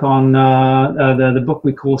more work on the book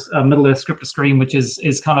we call Middle Earth Script to Screen, which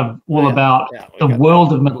is kind of all about the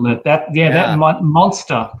world of Middle Earth. That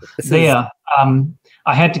monster there.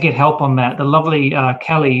 I had to get help on that. The lovely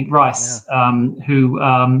Callie Rice, who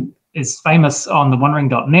is famous on the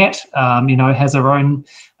OneRing.net, you know, has her own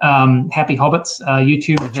Happy Hobbits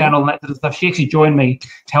YouTube channel and that sort of stuff. She actually joined me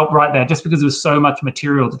to help write that just because there was so much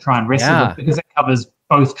material to try and wrestle with because it covers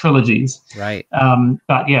both trilogies. Right.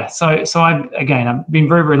 But yeah, so I've been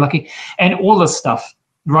very, very lucky. And all this stuff,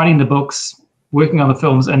 writing the books, working on the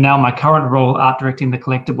films, and now my current role, art directing the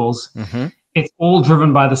collectibles, it's all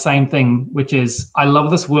driven by the same thing, which is I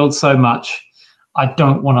love this world so much, I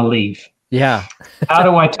don't want to leave. Yeah. How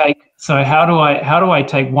do I take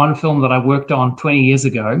one film that I worked on 20 years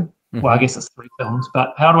ago? Well, I guess it's 3 films,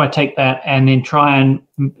 but how do I take that and then try and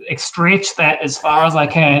stretch that as far as I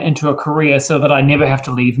can into a career so that I never have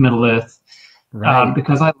to leave Middle Earth? Right.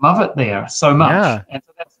 Because I love it there so much. Yeah. And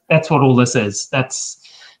so that's what all this is.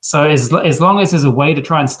 So as long as there's a way to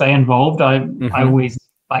try and stay involved, I always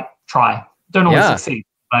try. Don't always succeed,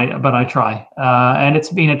 but I try. And it's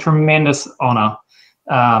been a tremendous honor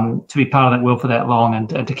to be part of that world for that long and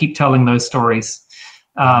to keep telling those stories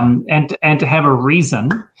and to have a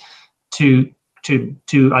reason to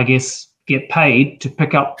I guess get paid to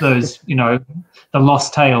pick up those, you know, the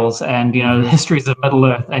lost tales and, you know, the histories of Middle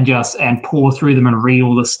Earth and pour through them and read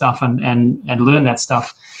all this stuff and learn that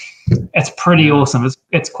stuff. It's pretty awesome.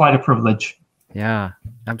 It's quite a privilege. Yeah,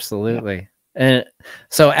 absolutely. And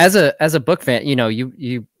so as a book fan, you know,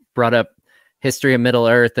 you brought up History of Middle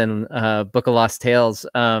Earth and Book of Lost Tales.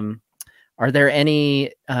 Are there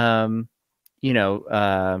any you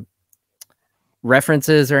know,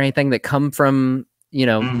 references or anything that come from, you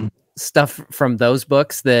know, stuff from those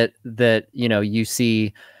books that you know you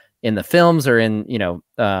see in the films or in, you know,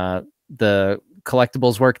 the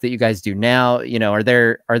collectibles work that you guys do now? You know, are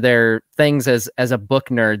there things as a book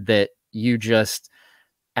nerd that you just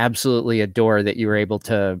absolutely adore that you were able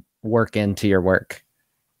to work into your work?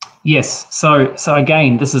 Yes. So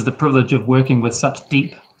again, this is the privilege of working with such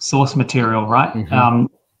deep source material, right?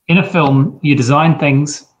 In a film, you design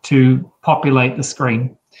things to populate the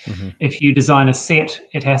screen. If you design a set,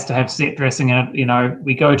 it has to have set dressing in it. You know,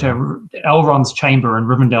 we go to Elrond's chamber in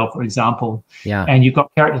Rivendell, for example, and you've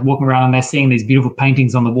got characters walking around and they're seeing these beautiful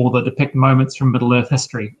paintings on the wall that depict moments from Middle-earth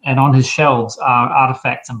history. And on his shelves are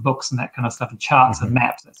artifacts and books and that kind of stuff, and charts and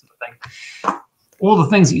maps, that sort of thing. All the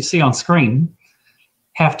things that you see on screen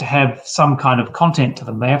have to have some kind of content to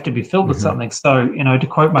them. They have to be filled with something. So, you know, to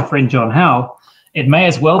quote my friend John Howe, it may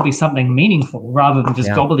as well be something meaningful rather than just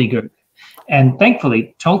gobbledygook. And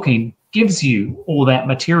thankfully, Tolkien gives you all that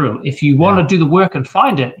material. If you want to do the work and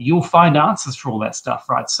find it, you'll find answers for all that stuff,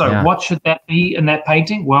 right? So what should that be in that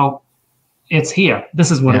painting? Well, it's here.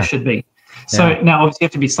 This is what it should be. So now, obviously, you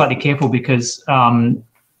have to be slightly careful because of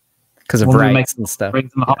rights and stuff.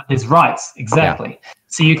 Rings and the Hobbit, there's rights, exactly.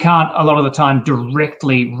 So you can't, a lot of the time,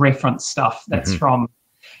 directly reference stuff that's from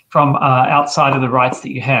outside of the rights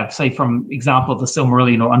that you have. Say, from example, the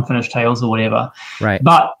Silmarillion or Unfinished Tales or whatever. Right.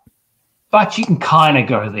 But you can kind of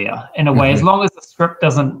go there in a way, as long as the script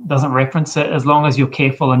doesn't reference it, as long as you're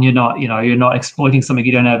careful and you're not exploiting something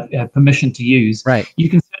you don't have permission to use. Right. You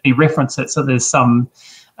can certainly reference it so there's some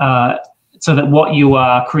so that what you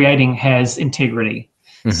are creating has integrity.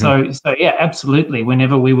 So yeah, absolutely.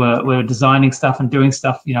 Whenever we were designing stuff and doing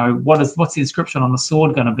stuff, you know, what's the inscription on the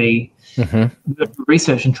sword going to be?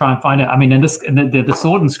 Research and try and find it. I mean, in the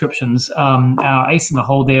sword inscriptions, our ace in the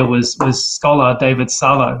hole there was scholar David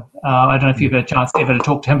Salo. I don't know if you've had a chance ever to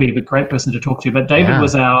talk to him, but he'd be a great person to talk to. But David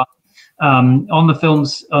was our on the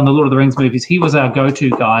films, on the Lord of the Rings movies, he was our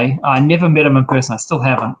go-to guy. I never met him in person. I still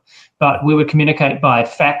haven't, but we would communicate by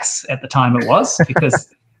fax at the time. It was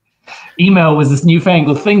because email was this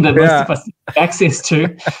newfangled thing that most of us had access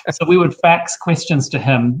to. So we would fax questions to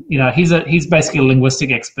him. You know, he's basically a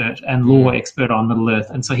linguistic expert and lore expert on Middle Earth.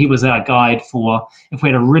 And so he was our guide for, if we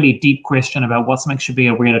had a really deep question about what something should be,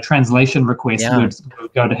 or we had a translation request, we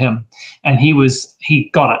would go to him. And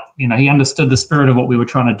he got it. You know, he understood the spirit of what we were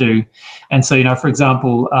trying to do. And so, you know, for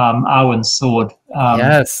example, Arwen's sword.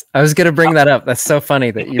 Yes, I was going to bring that up. That's so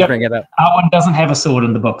funny that you bring it up. Arwen doesn't have a sword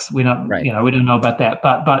in the books. We don't, you know, we don't know about that.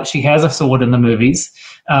 But she has a sword in the movies.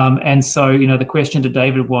 And so, you know, the question to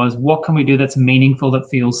David was, what can we do that's meaningful, that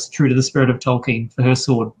feels true to the spirit of Tolkien for her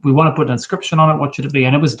sword? We want to put an inscription on it. What should it be?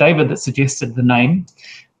 And it was David that suggested the name,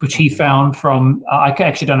 which he found from, I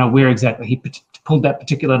actually don't know where exactly he pulled that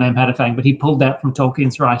particular name, had a thing, but he pulled that from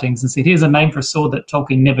Tolkien's writings and said, here's a name for a sword that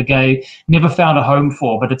Tolkien never found a home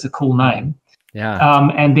for, but it's a cool name.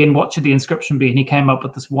 And then what should the inscription be? And he came up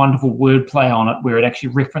with this wonderful word play on it where it actually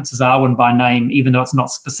references Arwen by name, even though it's not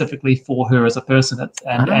specifically for her as a person.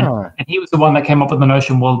 And he was the one that came up with the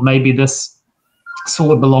notion, well, maybe this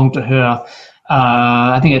sword belonged to her.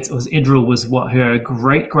 I think it was Idril was what her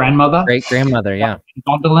great-grandmother. Great-grandmother,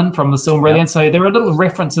 Gondolin from the Silmarillion. So there are little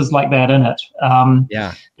references like that in it.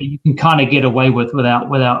 That you can kind of get away with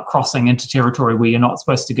without crossing into territory where you're not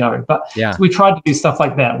supposed to go. But so we tried to do stuff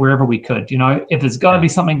like that wherever we could. You know, if there's got to be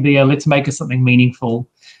something there, let's make it something meaningful.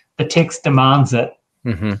 The text demands it.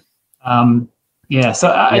 You know,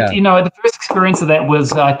 the first experience of that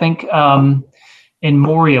was, I think, in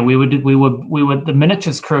Moria, we were the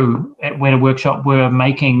miniatures crew at Wētā Workshop were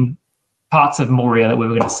making parts of Moria that we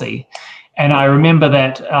were going to see, and I remember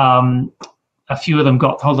that a few of them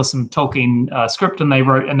got hold of some Tolkien script and they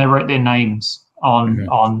wrote their names on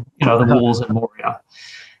you know, the walls in Moria,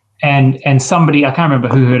 and somebody, I can't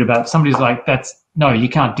remember who heard about it, somebody's like, no, you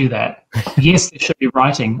can't do that. Yes, there should be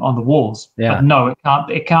writing on the walls, but no,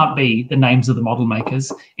 it can't be the names of the model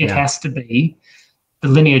makers. It has to be the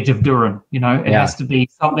lineage of Durin, you know, it has to be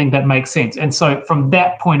something that makes sense. And so from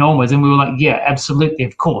that point onwards, and we were like, yeah, absolutely,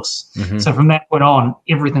 of course. So from that point on,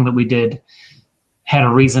 everything that we did had a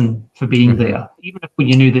reason for being there, even if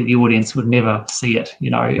you knew that the audience would never see it, you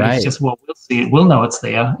know, it's just, well, we'll see it, we'll know it's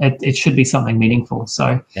there. It should be something meaningful.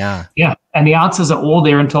 So and the answers are all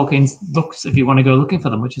there in Tolkien's books if you want to go looking for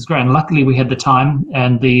them, which is great. And luckily we had the time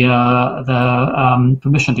and the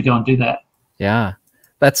permission to go and do that. Yeah.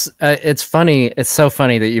 That's it's funny. It's so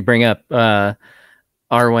funny that you bring up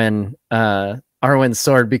Arwen's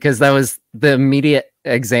sword, because that was the immediate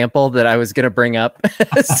example that I was going to bring up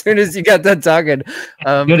as soon as you got done talking.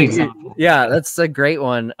 Good example. Yeah, that's a great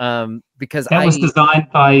one. Because that was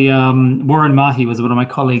designed by Warren Mahi, was one of my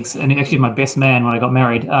colleagues, and actually my best man when I got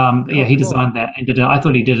married. He designed that and I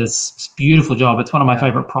thought he did a beautiful job. It's one of my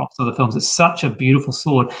favorite props of the films. It's such a beautiful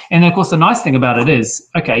sword. And of course, the nice thing about it is,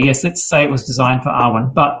 okay, yes, let's say it was designed for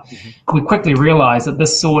Arwen, but we quickly realized that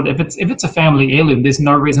this sword, if it's a family heirloom, there's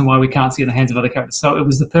no reason why we can't see it in the hands of other characters. So it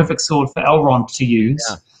was the perfect sword for Elrond to use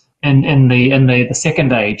in the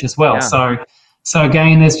Second Age as well. So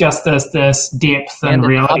again, there's just this depth and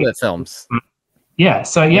reality. Hobbit films. Yeah,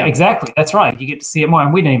 so exactly. That's right. You get to see it more.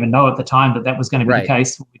 And we didn't even know at the time that was going to be the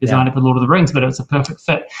case when we designed it for Lord of the Rings, but it was a perfect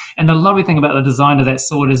fit. And the lovely thing about the design of that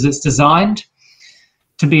sword is it's designed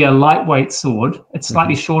to be a lightweight sword. It's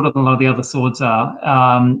slightly shorter than a lot of the other swords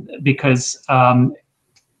are, because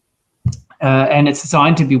and it's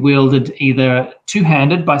designed to be wielded either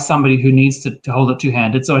two-handed by somebody who needs to hold it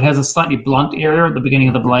two-handed. So it has a slightly blunt area at the beginning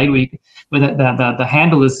of the blade where the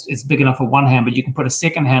handle is big enough for one hand, but you can put a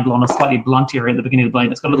second handle on a slightly blunt area at the beginning of the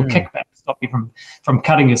blade. It's got a little kickback to stop you from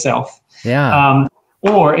cutting yourself. Yeah.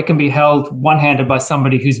 Or it can be held one-handed by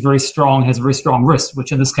somebody who's very strong, has very strong wrists,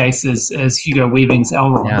 which in this case is Hugo Weaving's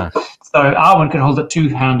Elrond. Yeah. So Arwen could hold it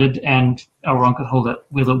two-handed, and Elrond could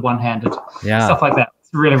wield it one-handed. Yeah. Stuff like that. It's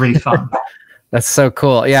really, really fun. That's so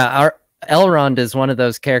cool. Yeah, our Elrond is one of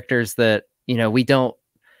those characters that, we don't,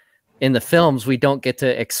 in the films, we don't get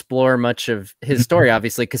to explore much of his story,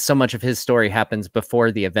 obviously, because so much of his story happens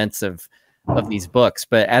before the events of these books.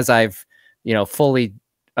 But as I've, fully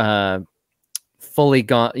gone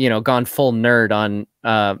full nerd on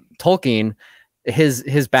Tolkien, his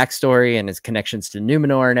backstory and his connections to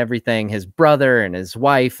Numenor and everything, his brother and his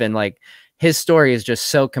wife, and like, his story is just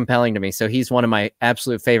so compelling to me. So he's one of my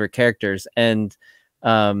absolute favorite characters. And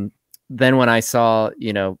then when I saw,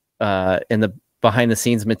 in the behind the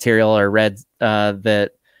scenes material, or read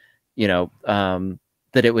that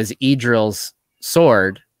it was Idril's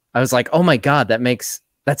sword, I was like, oh my God, that's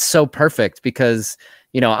so perfect, because,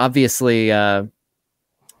 obviously, there's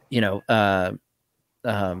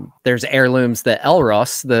heirlooms that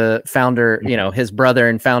Elros, the founder, his brother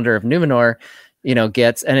and founder of Numenor,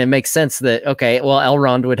 gets, and it makes sense that, okay, well,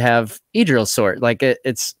 Elrond would have Idril's sword. Like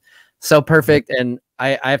it's so perfect. And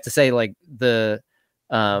I have to say, like, the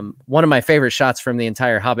one of my favorite shots from the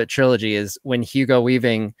entire Hobbit trilogy is when Hugo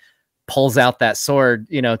Weaving pulls out that sword,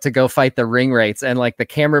 to go fight the ring wraiths, and like the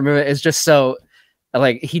camera movement is just so,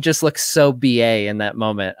 like, he just looks so BA in that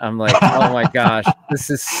moment. I'm like, oh my gosh, this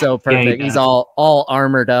is so perfect. He's all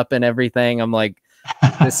armored up and everything. I'm like,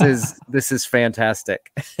 this is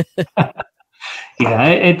fantastic. Yeah,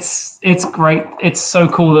 it's great. It's so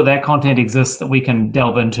cool that content exists that we can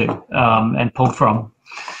delve into and pull from.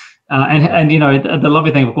 And the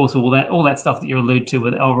lovely thing, of course, all that stuff that you allude to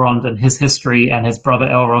with Elrond and his history and his brother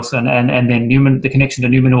Elros and then the connection to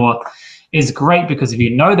Numenor is great, because if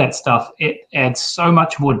you know that stuff, it adds so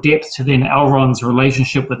much more depth to then Elrond's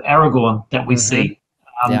relationship with Aragorn that we see.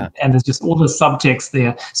 And there's just all the subtext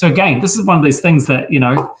there. So again, this is one of those things that,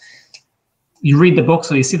 you read the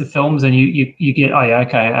books or you see the films and you get, oh yeah,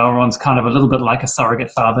 okay, Elrond's kind of a little bit like a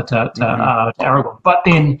surrogate father to Aragorn. But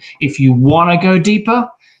then if you want to go deeper,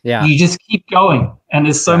 you just keep going. And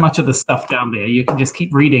there's so much of the stuff down there. You can just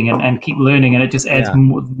keep reading and keep learning, and it just adds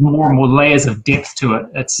more and more layers of depth to it.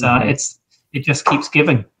 It just keeps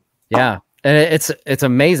giving. Yeah. And it's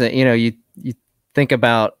amazing. You think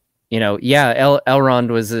about, Elrond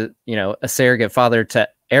was a surrogate father to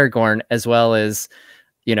Aragorn, as well as,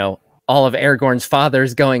 all of Aragorn's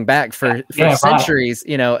fathers going back for centuries,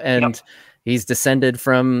 and he's descended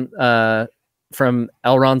from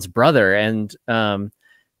Elrond's brother. And,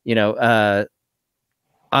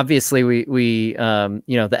 obviously we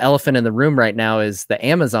the elephant in the room right now is the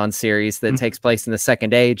Amazon series that takes place in the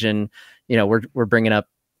Second Age. And, we're bringing up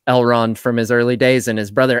Elrond from his early days and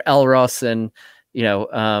his brother Elros. And,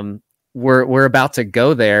 we're about to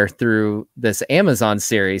go through this Amazon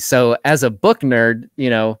series. So as a book nerd,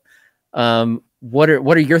 what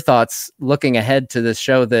are your thoughts looking ahead to this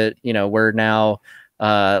show that, we're now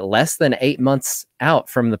less than 8 months out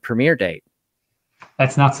from the premiere date?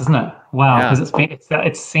 That's nuts, isn't it? Wow, because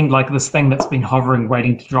it seemed like this thing that's been hovering,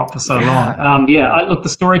 waiting to drop for so long. Look, the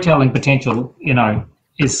storytelling potential,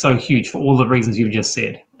 is so huge for all the reasons you just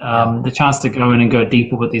said. The chance to go in and go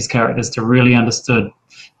deeper with these characters, to really understand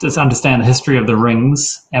the history of the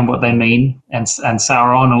rings and what they mean, and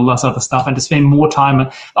Sauron and all this other stuff, and to spend more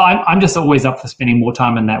time. I'm just always up for spending more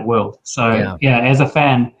time in that world. So as a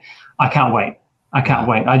fan, I can't wait.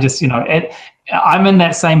 I just, I'm in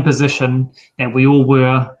that same position that we all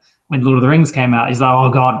were when Lord of the Rings came out. He's like, oh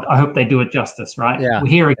God, I hope they do it justice, right? Yeah. We're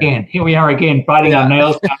here again. Here we are again, biting our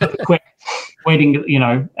nails down quick, waiting,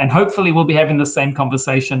 and hopefully we'll be having the same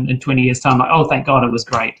conversation in 20 years' time. Like, oh, thank God it was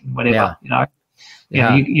great, whatever,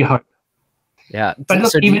 you hope. Yeah. But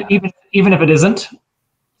look, even if it isn't,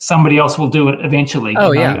 somebody else will do it eventually.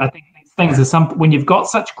 Oh, yeah. I think these things are when you've got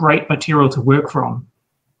such great material to work from,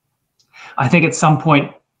 I think at some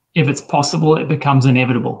point if it's possible, it becomes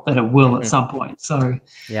inevitable that it will at some point. So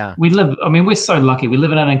yeah, we're so lucky. We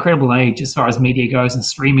live in an incredible age as far as media goes and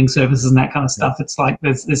streaming services and that kind of stuff. It's like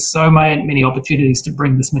there's so many opportunities to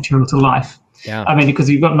bring this material to life. Yeah. I mean, because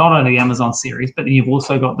you've got not only the Amazon series, but then you've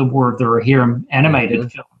also got the War of the Rohirrim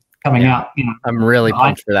animated film coming out. You know, I'm really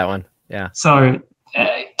pumped for that one. Yeah. So,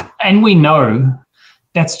 and we know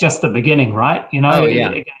that's just the beginning, right? You know,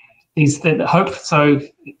 the hope. So,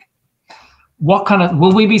 what kind of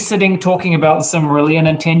will we be sitting talking about the Silmarillion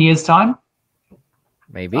in 10 years' time?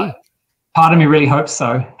 Maybe. Part of me really hopes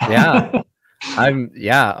so. Yeah.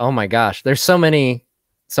 Oh my gosh. There's so many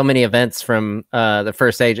events from the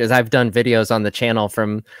First Age. As I've done videos on the channel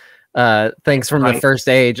from things from the First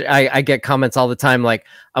Age. I get comments all the time like,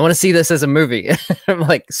 I want to see this as a movie. I'm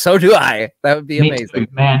like, so do I. That would be amazing. Too,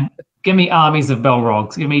 man. Give me armies of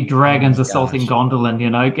Balrogs. Give me dragons assaulting Gondolin, you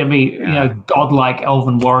know. Give me, you know, godlike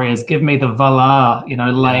elven warriors. Give me the Valar, you know,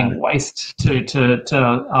 laying waste to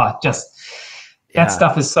that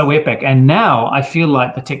stuff is so epic. And now I feel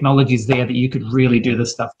like the technology is there that you could really do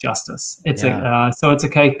this stuff justice. It's so it's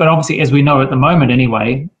okay. But obviously, as we know at the moment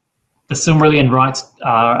anyway, the Silmarillion rights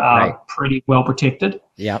are pretty well protected.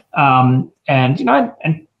 Yeah. And, you know,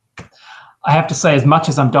 and I have to say, as much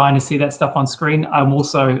as I'm dying to see that stuff on screen, I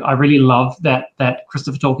really love that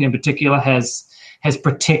Christopher Tolkien in particular has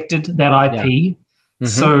protected that IP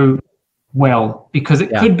so well, because it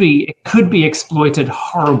could be exploited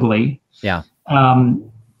horribly. Yeah.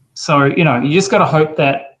 So, you know, you just got to hope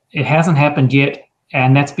that it hasn't happened yet,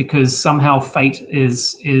 and that's because somehow fate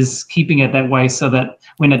is keeping it that way, so that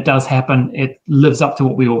when it does happen, it lives up to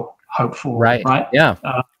what we all hope for. Right. Yeah.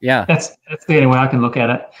 That's the only way I can look at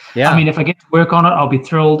it. Yeah. I mean, if I get to work on it, I'll be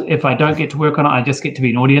thrilled. If I don't get to work on it, I just get to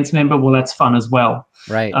be an audience member. Well, that's fun as well.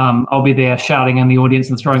 Right. I'll be there shouting in the audience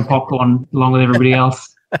and throwing popcorn along with everybody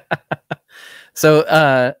else.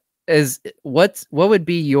 So, what would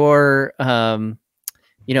be your,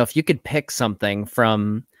 you know, if you could pick something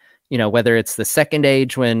from, you know, whether it's the Second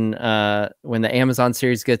Age when the Amazon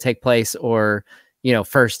series is going to take place, or, you know,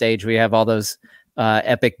 First Age, we have all those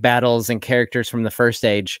epic battles and characters from the First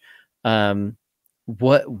Age.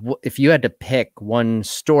 What if you had to pick one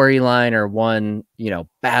storyline or one, you know,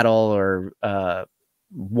 battle or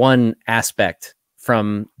one aspect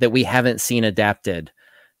from that we haven't seen adapted?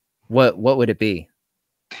 What would it be?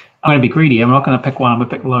 I'm going to be greedy. I'm not going to pick one. I'm going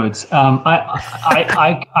to pick loads.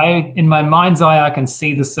 I in my mind's eye, I can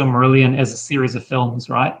see the Silmarillion as a series of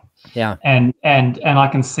films, right? Yeah. And I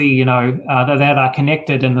can see, you know, that are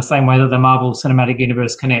connected in the same way that the Marvel Cinematic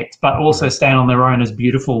Universe connects, but also stand on their own as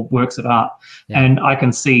beautiful works of art. Yeah. And I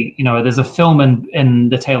can see, you know, there's a film in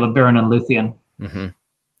The Tale of Beren and Luthien. Mm-hmm.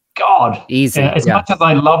 God, easy. As much as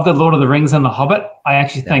I love the Lord of the Rings and the Hobbit, I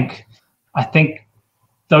actually think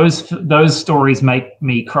those stories make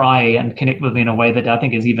me cry and connect with me in a way that I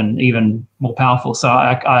think is even more powerful. So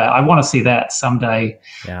I want to see that someday.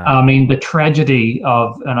 Yeah. I mean, the tragedy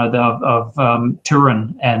of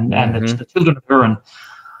Turin and the children of Turin.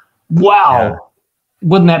 Wow. Yeah.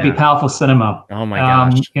 Wouldn't that be powerful cinema? Oh my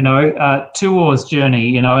gosh. You know, Tuor's journey,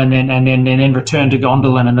 you know, and then return to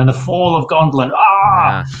Gondolin, and then the fall of Gondolin.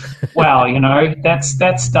 Wow, you know, that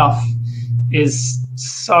stuff is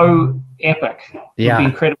so epic. Yeah. It'd be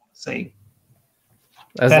incredible to see.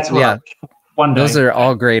 That's right. One day. Those are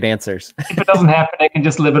all great answers. If it doesn't happen, I can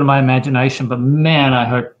just live in my imagination. But man, I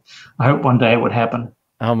hope one day it would happen.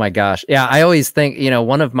 Oh my gosh. Yeah. I always think, you know,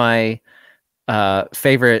 one of my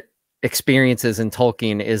favorite experiences in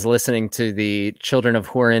Tolkien is listening to the Children of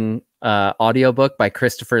Húrin audiobook by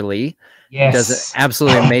Christopher Lee. Yes. He does an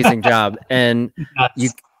absolutely amazing job. And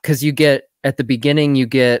because you get at the beginning, you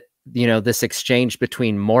get, you know, this exchange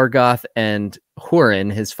between Morgoth and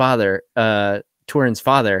Húrin, his father, Turin's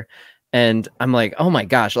father. And I'm like, oh my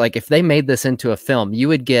gosh, like if they made this into a film, you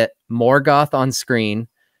would get Morgoth on screen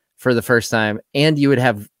for the first time. And you would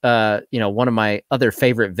have, you know, one of my other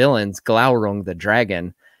favorite villains, Glaurung the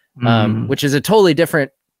dragon, which is a totally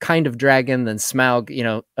different kind of dragon than Smaug, you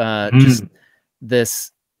know,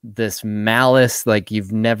 just this malice like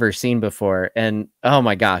you've never seen before. And oh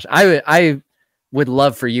my gosh, I would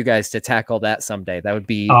love for you guys to tackle that someday. That would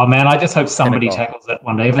be. Oh man, I just hope somebody tackles it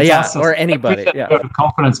one day. If it's us, or anybody. Yeah,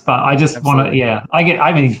 confidence, but I just want to. Yeah,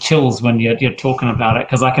 I mean chills when you're talking about it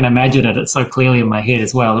because I can imagine it so clearly in my head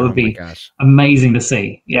as well. It would be amazing to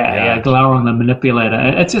see. Yeah, Glaurung the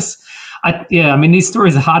manipulator. It's just, I mean, these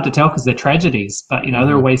stories are hard to tell because they're tragedies, but you know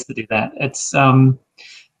there are ways to do that. It's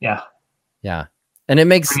yeah. And it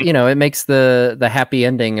makes, you know, it makes the happy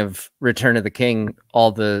ending of Return of the King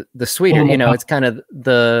all the sweeter. You know, it's kind of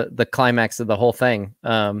the climax of the whole thing.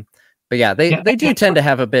 But yeah, they do tend to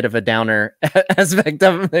have a bit of a downer aspect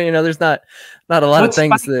of them. You know, there's not a lot of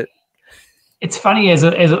things that. It's funny as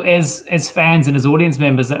fans and as audience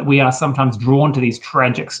members that we are sometimes drawn to these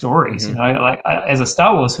tragic stories. You know, like as a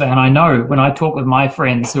Star Wars fan, I know when I talk with my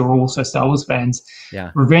friends who are also Star Wars fans,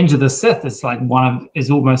 Revenge of the Sith is like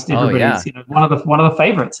is almost everybody's you know one of the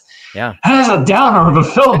favorites. Yeah, that's a downer of a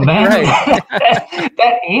film, man. Right.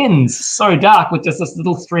 that ends so dark with just this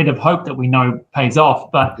little thread of hope that we know pays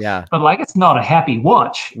off. But like it's not a happy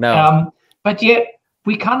watch. No. But yet.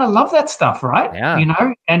 We kind of love that stuff, right? Yeah. You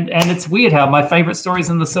know, and it's weird how my favorite stories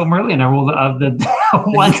in the Silmarillion are all the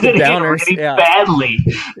ones that end really badly.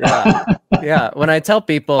 Yeah. When I tell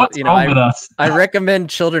people, What's you know, wrong with us? I recommend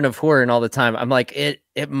Children of Hurin all the time. I'm like,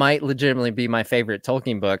 it might legitimately be my favorite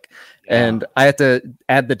Tolkien book. And I have to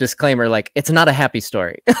add the disclaimer, like, it's not a happy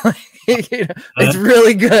story. You know, it's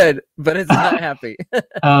really good, but it's not happy.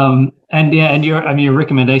 And your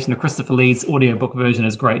recommendation of Christopher Lee's audiobook version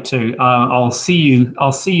is great too. I'll see you,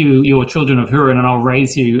 your Children of Hurin, and I'll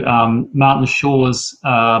raise you Martin Shaw's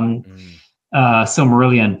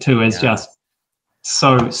Silmarillion too. Is just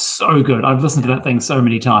so good. I've listened to that thing so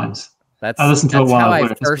many times. I listened to it while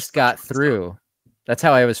I first got through. That's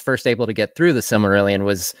how I was first able to get through the Silmarillion,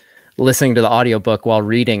 was listening to the audiobook while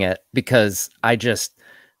reading it, because I just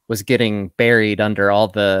was getting buried under all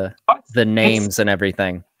the names and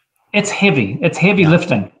everything. It's heavy. It's heavy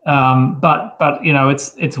lifting. But you know,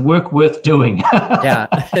 it's work worth doing. Yeah.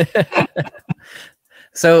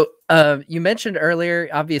 So you mentioned earlier,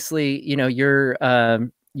 obviously, you know,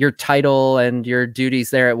 your title and your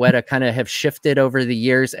duties there at Wētā kind of have shifted over the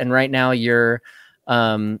years, and right now you're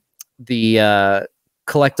the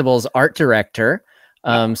Collectibles art director.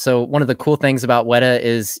 So one of the cool things about Wētā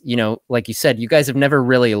is, you know, like you said, you guys have never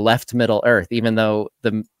really left Middle Earth, even though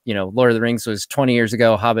you know, Lord of the Rings was 20 years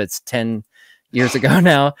ago, Hobbit's 10 years ago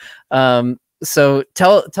now. So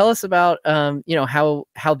tell us about, you know,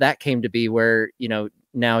 how that came to be, where, you know,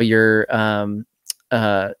 now you're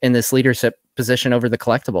in this leadership position over the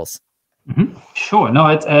Collectibles. Sure. No,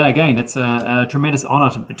 it's a tremendous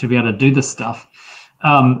honor to be able to do this stuff.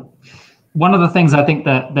 One of the things I think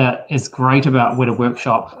that is great about Wētā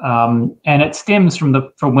Workshop, and it stems from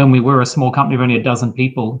when we were a small company of only a dozen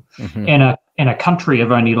people in a country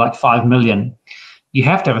of only like 5 million. You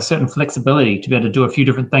have to have a certain flexibility to be able to do a few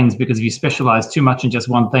different things, because if you specialize too much in just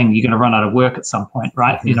one thing, you're going to run out of work at some point,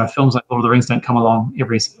 right? You know, films like Lord of the Rings don't come along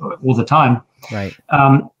all the time. Right.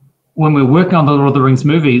 When we were working on the Lord of the Rings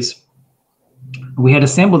movies, we had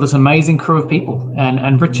assembled this amazing crew of people,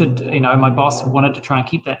 and Richard, you know, my boss, wanted to try and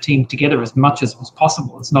keep that team together as much as was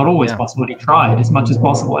possible. It's not always possible, but he tried as much as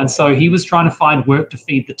possible. And so he was trying to find work to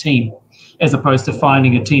feed the team, as opposed to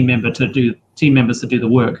finding a team members to do the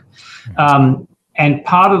work. And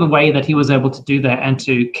part of the way that he was able to do that and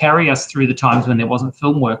to carry us through the times when there wasn't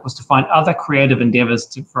film work was to find other creative endeavors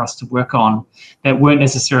for us to work on that weren't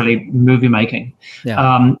necessarily movie making.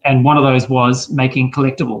 And one of those was making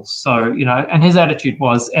collectibles. So, you know, and his attitude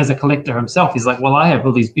was, as a collector himself, he's like, well, I have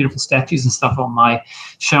all these beautiful statues and stuff on my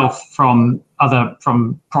shelf from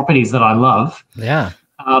properties that I love. Yeah.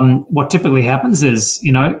 What typically happens is,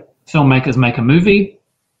 you know, filmmakers make a movie,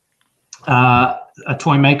 a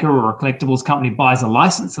toy maker or a collectibles company buys a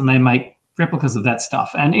license, and they make replicas of that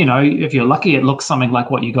stuff. And, you know, if you're lucky, it looks something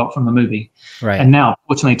like what you got from the movie. Right. And now,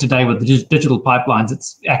 fortunately, today with the digital pipelines,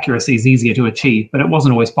 its accuracy is easier to achieve, but it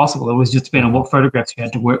wasn't always possible. It was just depending on what photographs you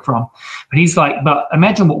had to work from. But he's like, but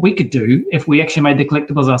imagine what we could do if we actually made the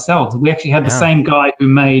collectibles ourselves. We actually had the same guy who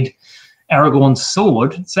made Aragorn's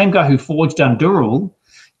sword, same guy who forged Anduril,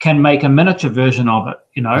 can make a miniature version of it,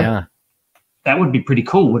 you know. Yeah. That would be pretty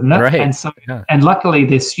cool, wouldn't it? Right. And so, and luckily,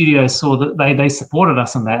 the studio saw that they supported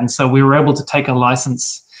us in that, and so we were able to take a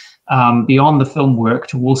license beyond the film work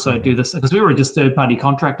to also do this, because we were just third-party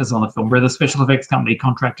contractors on the film. We're the special effects company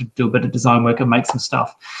contracted to do a bit of design work and make some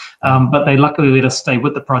stuff, but they luckily let us stay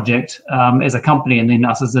with the project as a company, and then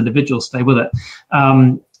us as individuals stay with it,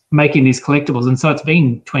 making these collectibles. And so it's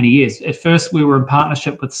been 20 years. At first, we were in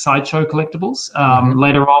partnership with Sideshow Collectibles.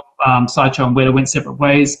 Later on, Sideshow and Wētā went separate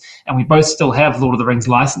ways, and we both still have Lord of the Rings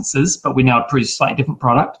licenses, but we now produce a slightly different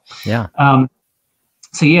product. Yeah.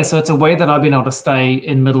 So it's a way that I've been able to stay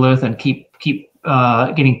in Middle Earth and keep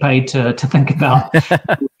getting paid to think about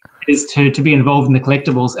is to be involved in the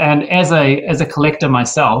collectibles. And as a collector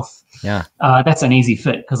myself, that's an easy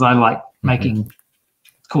fit, because I like making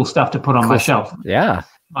cool stuff to put on my shelf. Yeah.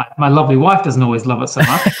 My lovely wife doesn't always love it so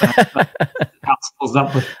much. But house fills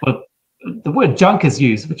up with the word junk is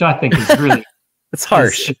used, which I think is really It's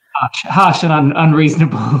harsh. It's harsh and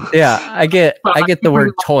unreasonable. Yeah, I get the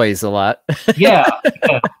word toys a lot. yeah,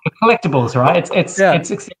 collectibles, right? It's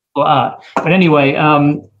acceptable art. But anyway,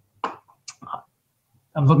 I'm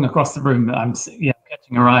looking across the room. I'm catching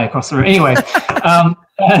your eye across the room. Anyway,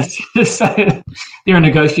 so there are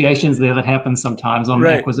negotiations there that happen sometimes on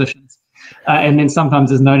acquisitions. And then sometimes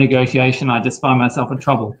there's no negotiation. I just find myself in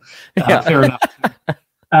trouble. Fair enough.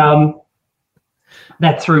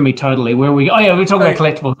 That threw me totally. Where we? Oh yeah, we're talking about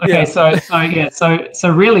collectibles. Okay, so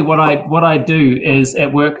really, what I do is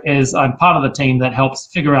at work is I'm part of the team that helps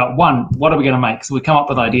figure out what are we going to make. So we come up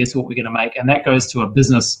with ideas for what we're going to make, and that goes to a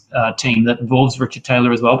business team that involves Richard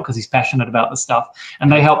Taylor as well because he's passionate about the stuff,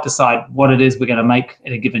 and they help decide what it is we're going to make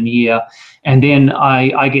in a given year. And then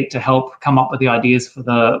I get to help come up with the ideas for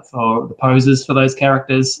the poses for those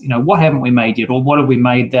characters. You know, what haven't we made yet, or what have we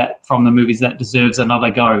made that from the movies that deserves another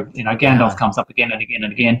go? You know, Gandalf comes up again and again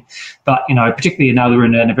and again. But you know, particularly now we're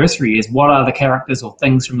in anniversary years, what are the characters or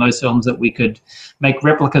things from those films that we could make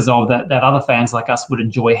replicas of that other fans like us would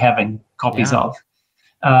enjoy having copies of?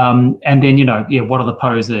 And then, you know, what are the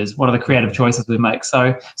poses? What are the creative choices we make?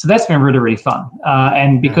 So that's been really, really fun.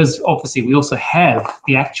 And because obviously we also have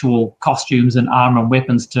the actual costumes and armor and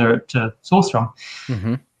weapons to source from.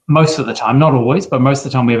 Mm-hmm. Most of the time, not always, but most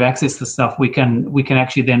of the time we have access to stuff. We can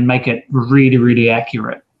actually then make it really, really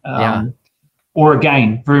accurate. Or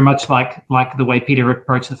again, very much like the way Peter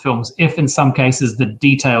approached the films. If in some cases the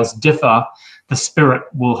details differ, the spirit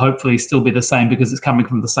will hopefully still be the same because it's coming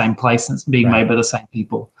from the same place and it's being made by the same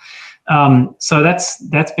people. So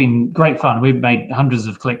that's been great fun. We've made hundreds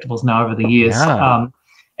of collectibles now over the years.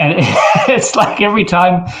 And it's like every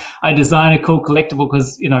time I design a cool collectible,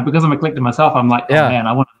 because I'm a collector myself, I'm like, oh man,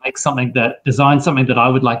 I want to make design something that I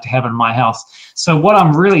would like to have in my house. So what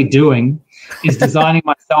I'm really doing is designing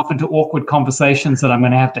myself into awkward conversations that I'm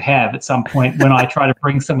going to have at some point when I try to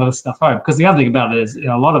bring some of the stuff home. Because the other thing about it is,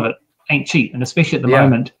 a lot of it ain't cheap, and especially at the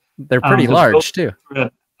moment, they're pretty large too.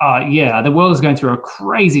 The world is going through a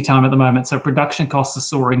crazy time at the moment. So production costs are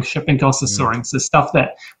soaring, shipping costs are soaring. So stuff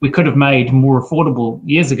that we could have made more affordable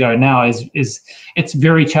years ago now is it's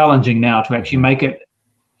very challenging now to actually make it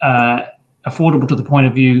affordable to the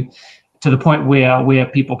point where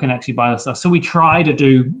people can actually buy the stuff. So we try to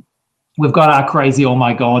do. We've got our crazy, oh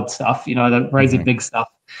my God stuff, the crazy big stuff.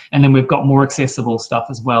 And then we've got more accessible stuff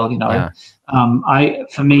as well,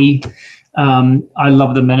 I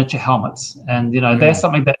love the miniature helmets, and they're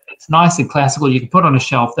something that it's nice and classical. You can put on a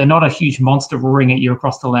shelf. They're not a huge monster roaring at you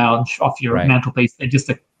across the lounge off your mantelpiece. They're just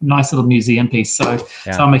a nice little museum piece. So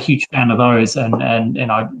I'm a huge fan of those, and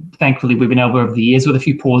thankfully we've been able over the years with a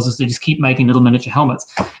few pauses to just keep making little miniature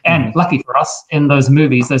helmets. And lucky for us, in those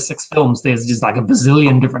movies, those 6 films, there's just like a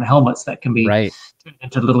bazillion different helmets that can be turned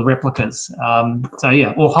into little replicas.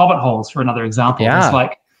 Or Hobbit holes for another example. It's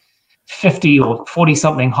like 50 or 40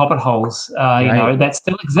 something Hobbit holes, that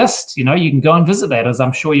still exist. You can go and visit that, as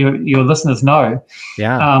I'm sure your listeners know.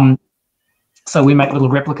 So we make little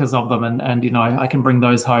replicas of them, and I can bring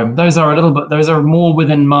those home. Those are more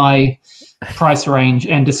within my price range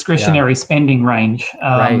and discretionary spending range,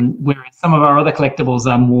 whereas some of our other collectibles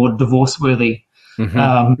are more divorce worthy.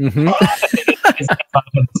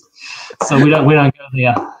 So we don't go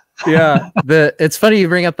there. It's funny you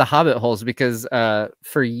bring up the Hobbit holes, because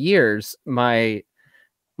for years my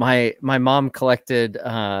mom collected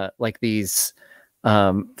like these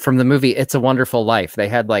from the movie It's a Wonderful Life. They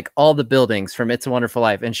had like all the buildings from It's a Wonderful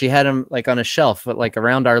Life, and she had them like on a shelf like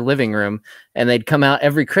around our living room, and they'd come out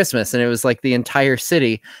every Christmas, and it was like the entire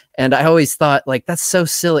city. And I always thought, like, that's so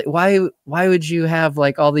silly. Why would you have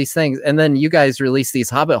like all these things? And then you guys released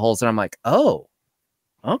these Hobbit holes, and I'm like, oh,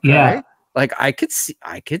 okay. Like I could see,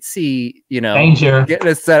 danger. Getting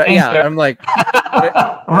a set. Yeah, I'm like,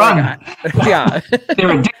 run.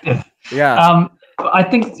 They're addictive. I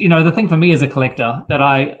think the thing for me as a collector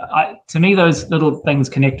that to me those little things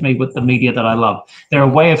connect me with the media that I love. They're a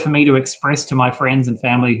way for me to express to my friends and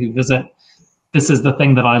family who visit, this is the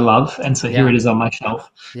thing that I love, and so here it is on my shelf.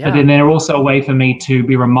 But then they're also a way for me to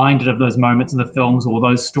be reminded of those moments in the films, or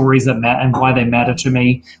those stories that matter, and why they matter to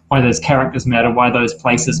me, why those characters matter, why those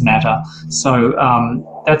places matter. So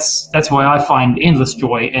that's why I find endless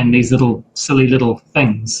joy in these little silly little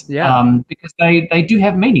things. Because they do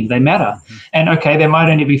have meaning, they matter. And okay, there might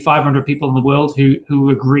only be 500 people in the world who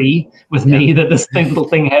agree with me that this little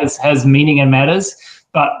thing has meaning and matters.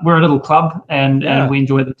 but we're a little club, and we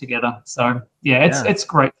enjoy them together. So yeah, it's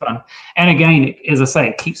great fun. And again, as I say,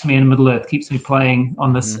 it keeps me in Middle Earth, keeps me playing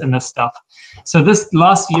on this in this stuff. So this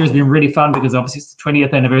last year has been really fun because obviously it's the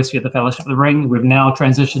 20th anniversary of the Fellowship of the Ring. We've now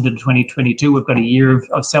transitioned into 2022. We've got a year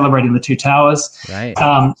of celebrating the Two Towers. Right.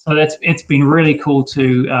 So it's been really cool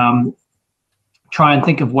to try and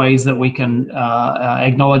think of ways that we can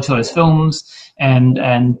acknowledge those films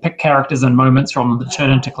and pick characters and moments from them that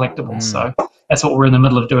turn into collectibles. So that's what we're in the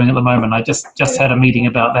middle of doing at the moment. I just had a meeting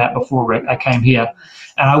about that before I came here,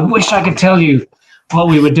 and I wish I could tell you what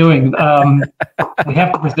we were doing. We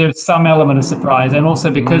have to preserve some element of surprise, and also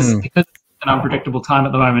because it's an unpredictable time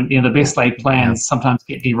at the moment, the best laid plans sometimes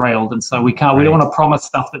get derailed, and so we don't want to promise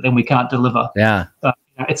stuff that then we can't deliver. Yeah.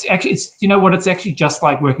 It's actually just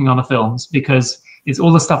like working on the films, because it's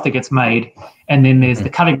all the stuff that gets made, and then there's the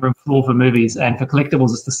cutting room floor for movies, and for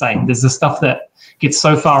collectibles it's the same. There's the stuff that gets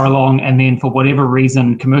so far along, and then for whatever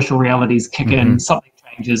reason commercial realities kick in, something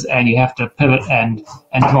changes, and you have to pivot and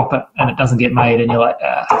drop it, and it doesn't get made, and you're like,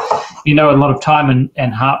 a lot of time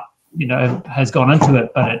and heart has gone into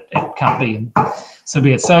it, but it can't be, so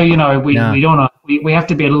be it. So we don't have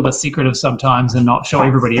to be a little bit secretive sometimes and not show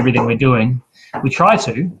everybody everything we're doing. We try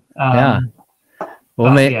to.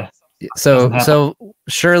 So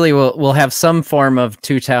surely we'll have some form of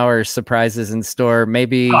Two Towers surprises in store.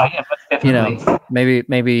 Maybe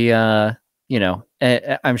maybe I'm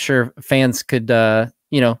sure fans could do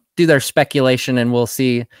their speculation, and we'll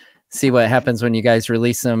see what happens when you guys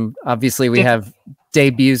release them. Obviously, we have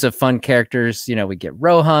debuts of fun characters. We get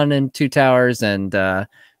Rohan in Two Towers, and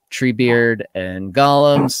Treebeard and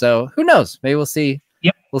Gollum. So who knows? Maybe we'll see.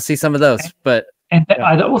 Yep. We'll see some of those. But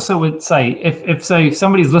I also would say, if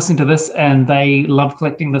somebody's listening to this and they love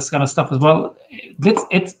collecting this kind of stuff as well,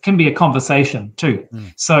 it can be a conversation too.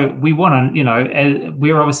 So we want to,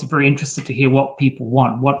 we're obviously very interested to hear what people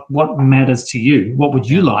want, what matters to you, what would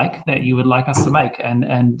you like that you would like us to make,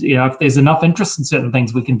 and if there's enough interest in certain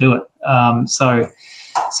things, we can do it. So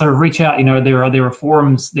reach out. There are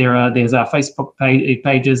forums. There's our Facebook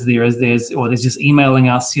pages. There's just emailing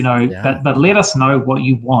us. But let us know what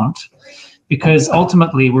you want. Because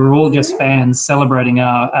ultimately, we're all just fans celebrating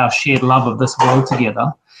our shared love of this world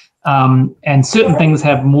together. And certain things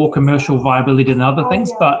have more commercial viability than other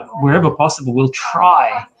things, but wherever possible, we'll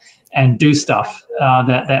try and do stuff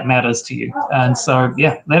that matters to you. And so,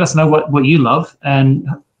 let us know what you love, and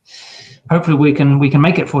hopefully we can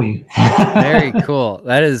make it for you. Very cool.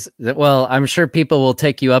 That is, well, I'm sure people will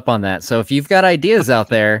take you up on that. So if you've got ideas out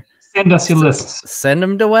there, send us your lists. Send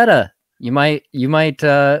them to Wētā. You might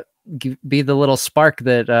be the little spark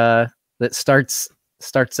that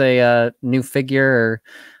starts a new figure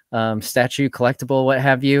or statue, collectible, what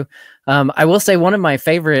have you. I will say one of my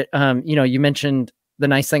favorite, you mentioned the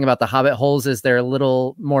nice thing about the Hobbit holes is they're a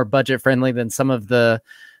little more budget friendly than some of the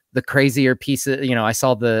crazier pieces. I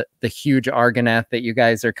saw the huge Argonath that you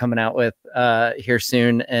guys are coming out with here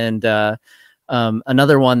soon, and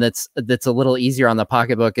another one that's a little easier on the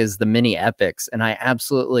pocketbook is the mini epics, and I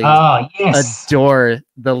absolutely adore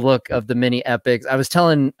the look of the mini epics. I was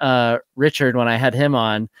telling Richard when I had him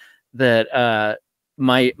on that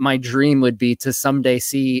my dream would be to someday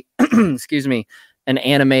see excuse me, an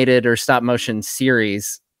animated or stop motion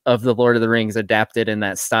series of the Lord of the Rings adapted in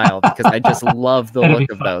that style, because I just love the look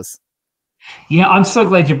of those. Yeah, I'm so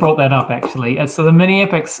glad you brought that up, actually. And so the mini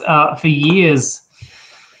epics, for years,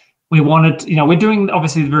 we wanted, we're doing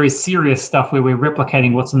obviously very serious stuff where we're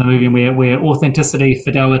replicating what's in the movie, and where authenticity,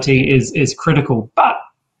 fidelity is critical. But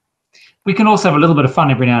we can also have a little bit of fun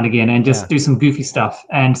every now and again and just do some goofy stuff.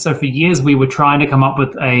 And so for years, we were trying to come up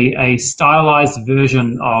with a stylized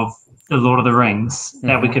version of the Lord of the Rings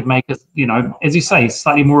that we could make, as you say,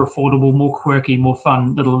 slightly more affordable, more quirky, more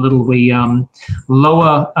fun, little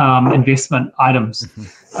lower investment items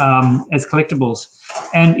as collectibles.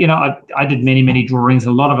 And I did many drawings.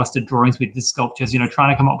 A lot of us did drawings. We did sculptures.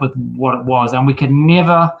 Trying to come up with what it was, and we could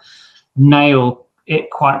never nail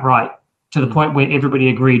it quite right to the point where everybody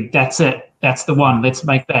agreed, that's it, that's the one, let's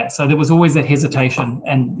make that. So there was always that hesitation.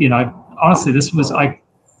 And honestly,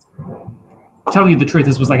 tell you the truth,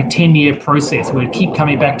 this was like a 10-year process. We'd keep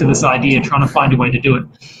coming back to this idea, trying to find a way to do it.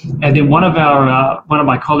 And then one of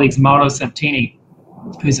my colleagues, Mauro Santini,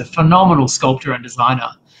 who's a phenomenal sculptor and designer,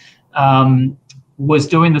 was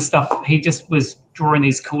doing the stuff. He just was drawing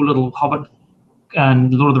these cool little Hobbit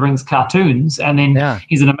and Lord of the Rings cartoons, and then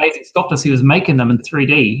he's an amazing sculptor, so he was making them in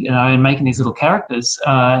 3D, and making these little characters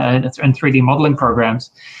in 3D modeling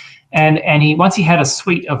programs. And once he had a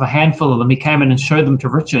suite of a handful of them, he came in and showed them to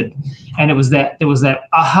Richard, and there was that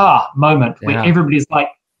aha moment where everybody's like,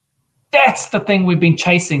 that's the thing we've been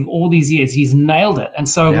chasing all these years. He's nailed it. And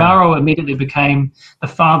so Mauro immediately became the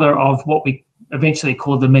father of what we eventually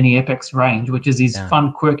called the mini epics range, which is these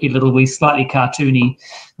fun, quirky, little wee, slightly cartoony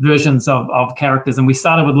versions of characters. And we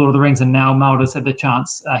started with Lord of the Rings, and now Mauro's had the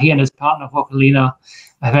chance, he and his partner Hokulina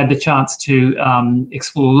have had the chance to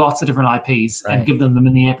explore lots of different IPs and give them the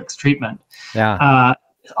mini epics treatment. I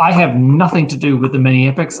have nothing to do with the mini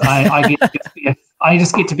epics. I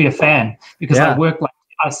just get to be a fan, because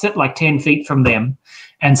I sit like 10 feet from them,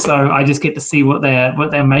 and so I just get to see what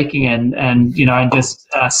they're making, and you know, and just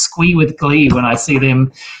squee with glee when I see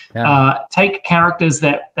them take characters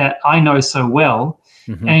that I know so well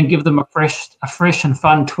and give them a fresh and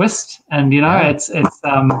fun twist. And you know, it's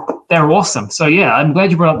they're awesome. So yeah, I'm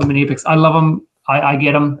glad you brought up the mini epics. I love them. I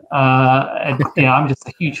get them. I'm just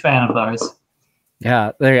a huge fan of those.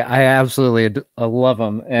 Yeah, I absolutely love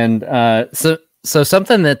them. And so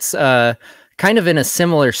something that's kind of in a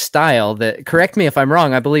similar style, that, correct me if I'm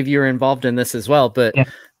wrong, I believe you were involved in this as well, but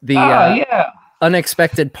the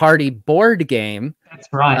Unexpected Party board game. That's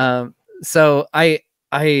right. So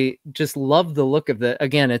I just love the look of the,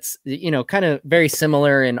 again, it's, you know, kind of very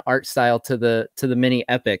similar in art style to the mini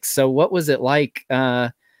epics. So what was it like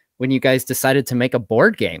when you guys decided to make a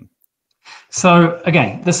board game? So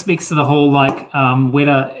again, this speaks to the whole, like,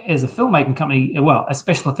 Wētā is a filmmaking company, well, a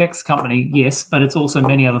special effects company, yes, but it's also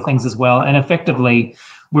many other things as well. And effectively,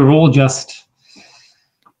 we're all just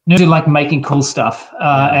nerdy, like making cool stuff.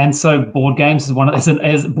 And so board games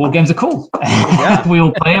is board games are cool. We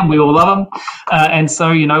all play them, we all love them. And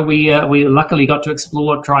so, you know, we luckily got to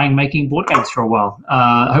explore trying making board games for a while.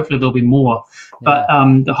 Hopefully there'll be more. But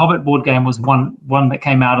the Hobbit board game was one that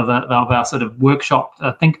came out of our sort of workshop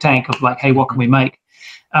think tank of like, hey, what can we make?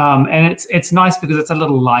 And it's nice because it's a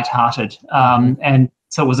little lighthearted. And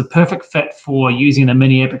so it was a perfect fit for using the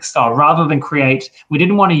mini epic style rather than we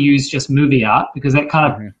didn't want to use just movie art, because that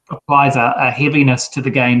kind of applies a heaviness to the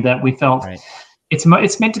game that we felt it's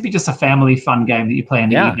meant to be just a family fun game that you play in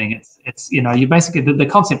the evening. It's you know, you basically, the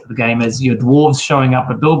concept of the game is your dwarves showing up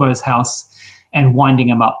at Bilbo's house and winding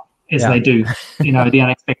him up, as they do, you know, the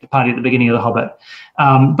unexpected party at the beginning of The Hobbit.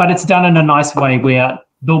 But it's done in a nice way where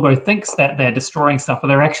Bilbo thinks that they're destroying stuff, but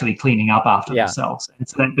they're actually cleaning up after themselves. And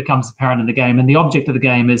so that becomes apparent in the game. And the object of the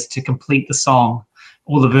game is to complete the song,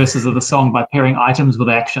 all the verses of the song, by pairing items with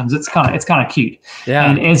actions. It's kind of cute.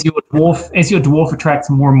 And as your dwarf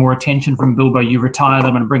attracts more and more attention from Bilbo, you retire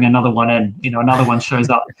them and bring another one in. You know, another one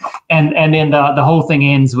shows up, and then the whole thing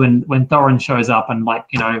ends when Thorin shows up and, like,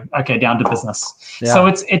 you know, okay, down to business. So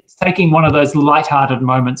it's taking one of those lighthearted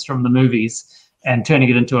moments from the movies and turning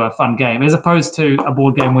it into a fun game, as opposed to a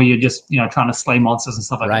board game where you're just, you know, trying to slay monsters and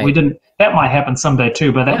stuff like that. That might happen someday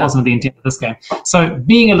too, but that wasn't the intent of this game. So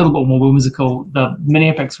being a little bit more whimsical, the mini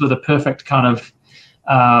epics were the perfect kind of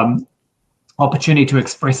opportunity to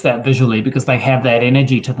express that visually, because they have that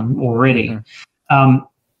energy to them already.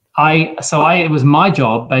 It was my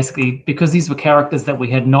job, basically, because these were characters that we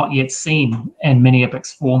had not yet seen in mini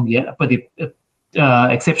epics form yet, with the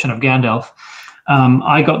exception of Gandalf.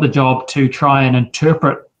 I got the job to try and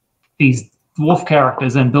interpret these dwarf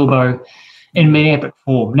characters and Bilbo in mini epic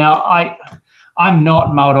form. Now, I'm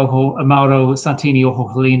not Mauro Santini or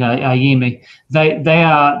Hokulina Ayemi. They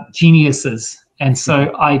are geniuses, and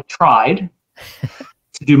so I tried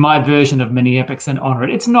to do my version of mini epics and honor it.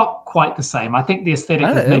 It's not quite the same. I think the aesthetic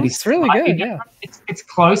is maybe really good. Different. It's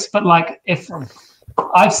close, but like, if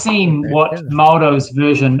I've seen what Mauro's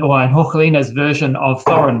version or Hokulina's version of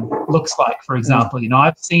Thorin looks like, for example. You know,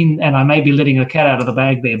 I've seen, and I may be letting the cat out of the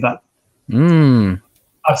bag there, but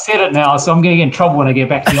I've said it now, so I'm going to get in trouble when I get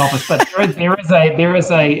back to the office. But there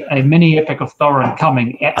is a mini epic of Thorin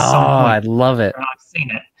coming at some point. I love it. And I've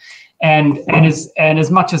seen it. And as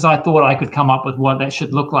much as I thought I could come up with what that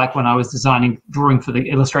should look like when I was drawing for the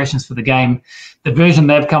illustrations for the game, the version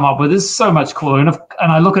they've come up with is so much cooler. And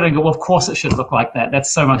I look at it and go, well, of course it should look like that.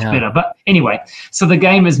 That's so much better. But anyway, so the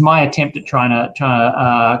game is my attempt at trying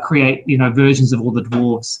to create, you know, versions of all the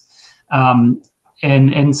dwarves.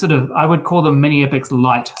 And sort of, I would call them mini epics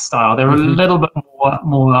light style. They're a little bit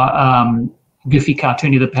more goofy,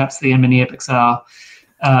 cartoony than perhaps the mini epics are.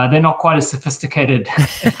 They're not quite as sophisticated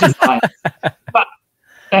design, but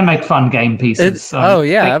they make fun game pieces. So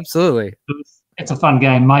absolutely. It's a fun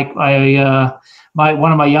game. One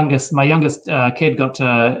of my youngest kid got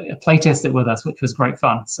to play test it with us, which was great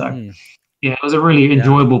fun. So it was a really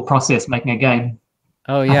enjoyable process making a game.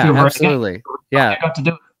 Oh yeah, absolutely. I got to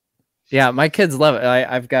do it. Yeah, my kids love it.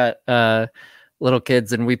 I've got little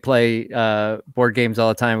kids, and we play board games all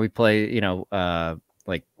the time. We play, you know,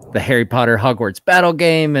 like the Harry Potter Hogwarts battle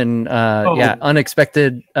game, and yeah,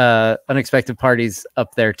 unexpected parties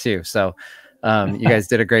up there too. So you guys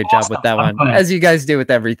did a great job with that one, as you guys do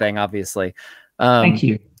with everything, obviously. Thank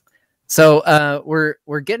you. So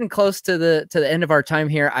we're getting close to the end of our time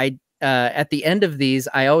here. At the end of these,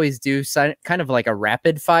 I always do kind of like a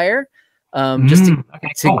rapid fire, just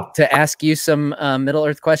to ask you some Middle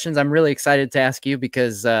Earth questions. I'm really excited to ask you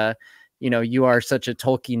because you are such a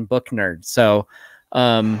Tolkien book nerd. So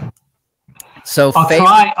I'll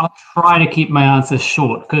try to keep my answers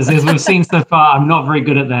short, because as we've seen so far, I'm not very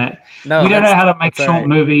good at that. We don't know how to make short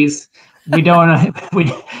movies. We don't know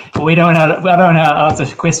how to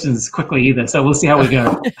answer questions quickly either. So we'll see how we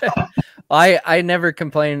go. I never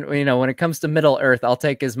complain. When it comes to Middle Earth, I'll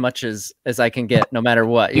take as much as I can get, no matter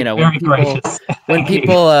what. When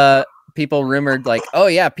people rumored like, oh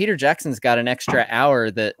yeah, Peter Jackson's got an extra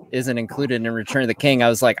hour that isn't included in Return of the King, I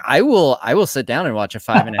was like, I will sit down and watch a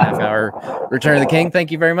 5.5 hour Return of the King.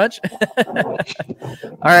 Thank you very much.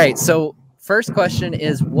 All right, so first question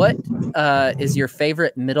is, what is your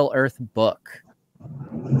favorite Middle Earth book?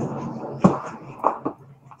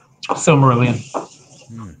 Silmarillion.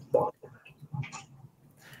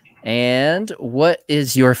 And what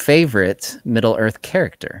is your favorite Middle Earth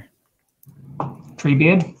character?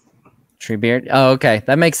 Treebeard. Treebeard. Oh, okay,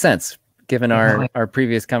 that makes sense given our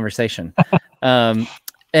previous conversation. And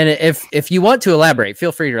if you want to elaborate,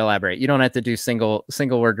 feel free to elaborate. You don't have to do single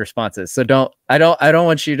word responses. So I don't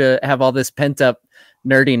want you to have all this pent up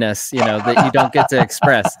nerdiness, that you don't get to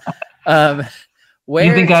express. You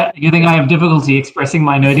think I have difficulty expressing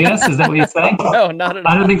my nerdiness? Is that what you're saying? No, not at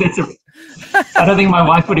all. I don't think my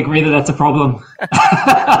wife would agree that that's a problem.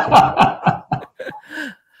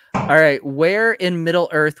 All right, where in Middle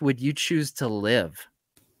Earth would you choose to live?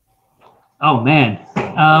 Oh man,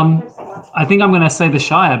 I think I'm going to say the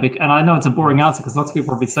Shire, and I know it's a boring answer because lots of people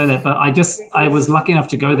probably say that, but I was lucky enough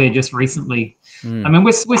to go there just recently. I mean,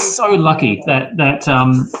 we're so lucky that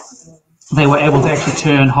they were able to actually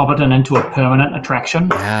turn Hobbiton into a permanent attraction,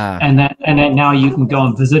 and that now you can go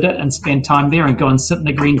and visit it and spend time there and go and sit in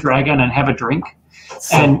the Green Dragon and have a drink.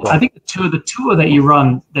 Cool. I think the tour that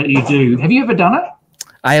you do. Have you ever done it?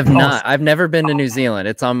 I have not. I've never been to New Zealand.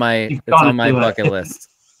 It's on my bucket list.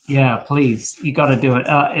 Yeah, please. You got to do it.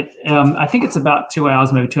 I think it's about 2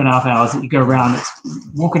 hours, maybe 2.5 hours that you go around. It's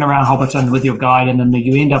walking around Hobbiton with your guide, and then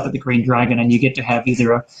you end up at the Green Dragon, and you get to have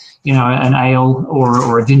either an ale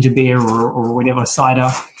or a ginger beer or whatever,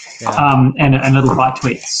 cider, and a little bite to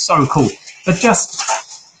eat. So cool. But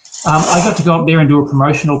I got to go up there and do a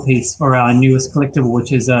promotional piece for our newest collectible,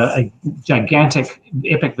 which is a gigantic,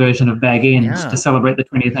 epic version of Bag End to celebrate the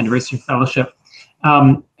 20th anniversary of Fellowship.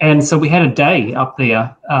 And so we had a day up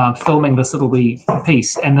there filming this little wee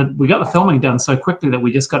piece, and we got the filming done so quickly that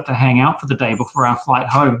we just got to hang out for the day before our flight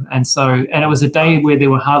home. And it was a day where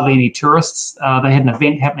there were hardly any tourists. They had an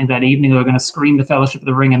event happening that evening. They were going to screen the Fellowship of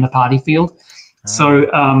the Ring in the party field. So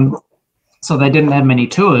they didn't have many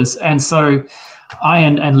tours. And so I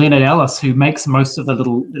and Leonard Ellis, who makes most of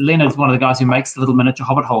Leonard's one of the guys who makes the little miniature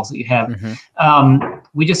Hobbit holes that you have.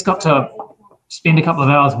 We just got to spend a couple of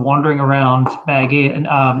hours wandering around Bag End,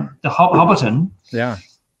 the Hobbiton,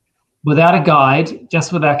 without a guide,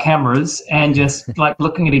 just with our cameras, and just like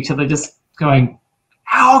looking at each other, just going,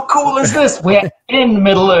 how cool is this? We're in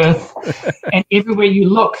Middle Earth, and everywhere you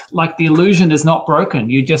look, like the illusion is not broken.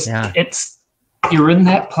 You just, you're in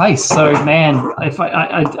that place. So man, if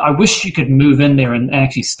I wish you could move in there and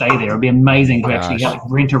actually stay there. It'd be amazing to actually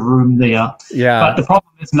rent a room there. Yeah. But the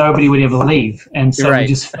problem is nobody would ever leave, and so we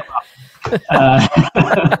just fill up.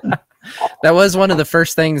 That was one of the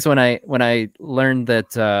first things when I learned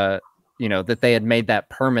that that they had made that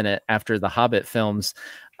permanent after the Hobbit films.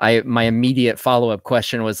 My immediate follow-up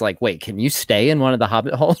question was like, wait, can you stay in one of the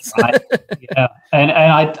Hobbit holes? Yeah, and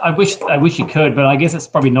I wish you could, but I guess it's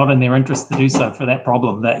probably not in their interest to do so for that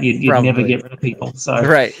problem that you'd never get rid of people. So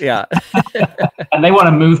and they want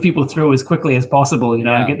to move people through as quickly as possible, and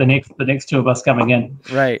get the next tour bus coming in.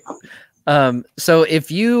 Right. So if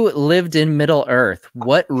you lived in Middle Earth,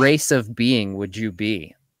 what race of being would you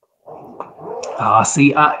be?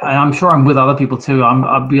 See, I'm sure I'm with other people too.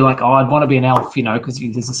 I'd be like, I'd want to be an elf, because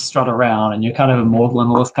you just strut around and you're kind of immortal and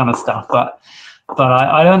all this kind of stuff. But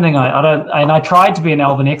I don't think I don't. And I tried to be an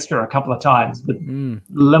elven extra a couple of times with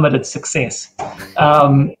limited success.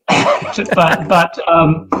 I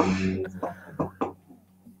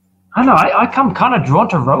don't know. I come kind of drawn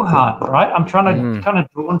to Rohan, right? I'm trying to kind of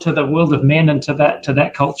drawn to the world of men and to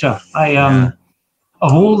that culture.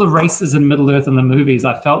 Of all the races in Middle Earth in the movies,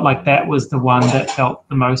 I felt like that was the one that felt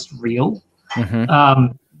the most real.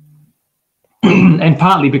 and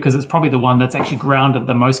partly because it's probably the one that's actually grounded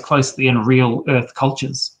the most closely in real Earth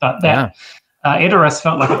cultures. But that Edoras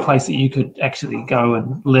felt like a place that you could actually go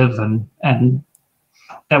and live, and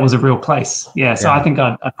that was a real place. Yeah, so I think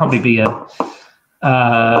I'd probably be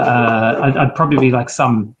I'd probably be like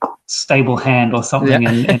some stable hand or something,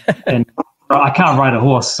 and I can't ride a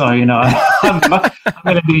horse, so I'm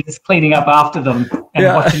going to be just cleaning up after them and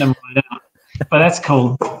watching them ride out. But that's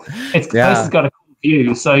cool. The place has got a cool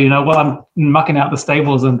view, so while I'm mucking out the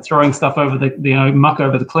stables and throwing stuff over the muck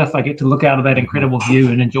over the cliff, I get to look out of that incredible view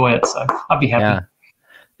and enjoy it. So I'd be happy.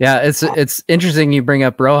 Yeah, it's interesting you bring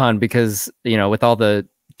up Rohan, because with all the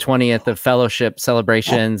 20th of Fellowship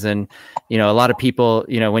celebrations, and a lot of people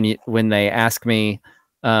when they ask me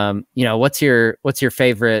what's your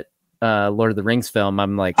favorite Lord of the Rings film,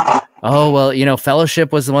 I'm like, oh well,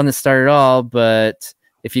 Fellowship was the one that started all, but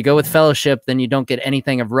if you go with Fellowship, then you don't get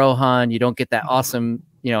anything of Rohan, you don't get that awesome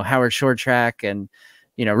Howard Shore track, and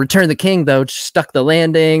Return of the King though stuck the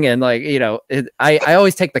landing, and I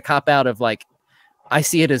always take the cop out of like, I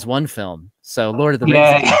see it as one film. So Lord of the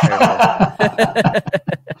Rings.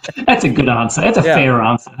 That's a good answer. That's a fair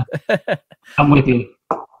answer. I'm with you.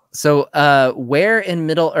 So where in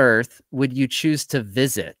Middle Earth would you choose to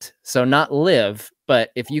visit? So not live,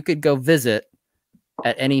 but if you could go visit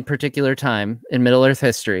at any particular time in Middle Earth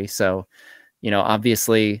history. So,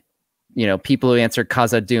 obviously, people who answer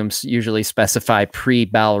Khazad-dûm usually specify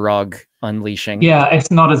pre-Balrog unleashing. Yeah, it's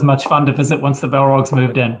not as much fun to visit once the Balrogs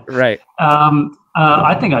moved in. Right.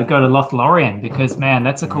 I think I'd go to Lothlorien, because man,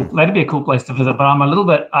 that'd be a cool place to visit. But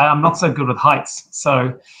I'm not so good with heights.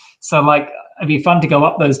 So like, it'd be fun to go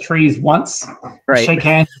up those trees once, shake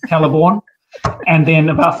hands with Celeborn, and then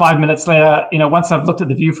about 5 minutes later, once I've looked at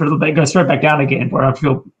the view for a little bit, go straight back down again, where I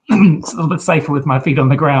feel it's a little bit safer with my feet on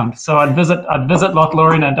the ground. So I'd visit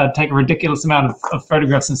Lothlorien, and I'd take a ridiculous amount of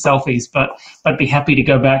photographs and selfies, but I'd be happy to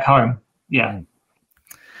go back home. Yeah.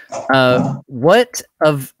 So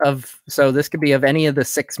this could be of any of the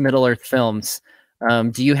 6 Middle Earth films.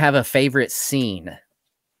 Do you have a favorite scene?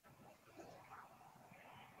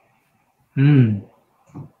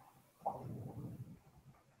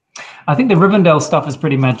 I think the Rivendell stuff is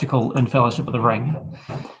pretty magical in Fellowship of the Ring.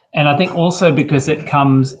 And I think also because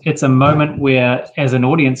it's a moment where, as an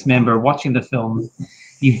audience member watching the film,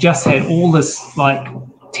 you've just had all this like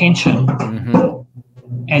tension,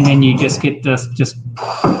 and then you just get this, just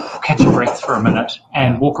catch your breath for a minute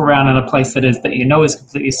and walk around in a place that is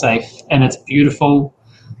completely safe, and it's beautiful,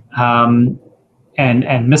 and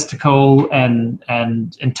mystical and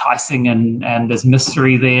enticing, and there's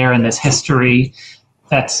mystery there, and there's history.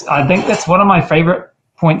 I think that's one of my favorite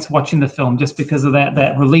points watching the film, just because of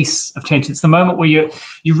that release of tension. It's the moment where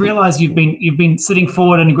you realize you've been sitting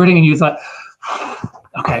forward and gritting, and you're like,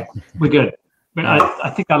 okay, we're good. But I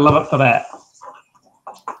think I love it for that.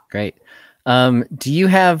 Great. Do you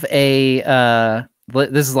have this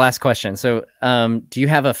is the last question. So do you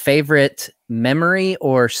have a favorite memory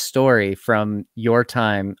or story from your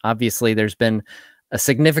time? Obviously, there's been a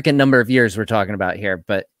significant number of years we're talking about here,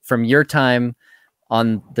 but from your time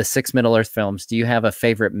on the 6 Middle Earth films, do you have a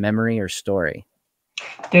favorite memory or story?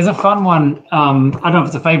 There's a fun one. I don't know if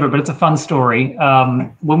it's a favorite, but it's a fun story.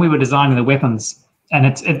 When we were designing the weapons,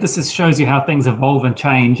 and this shows you how things evolve and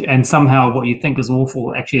change, and somehow what you think is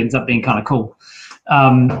awful actually ends up being kind of cool.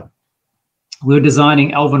 We were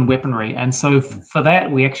designing elven weaponry, and so for that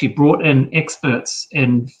we actually brought in experts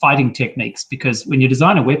in fighting techniques, because when you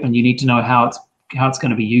design a weapon, you need to know how it's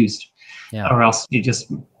going to be used, or else you just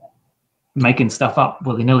making stuff up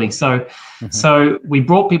willy-nilly. So we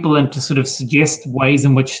brought people in to sort of suggest ways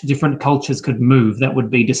in which different cultures could move that would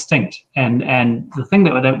be distinct. And the thing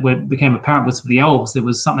that became apparent was, for the elves, there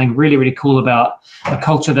was something really, really cool about a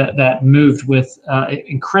culture that moved with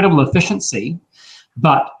incredible efficiency,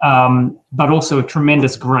 but also a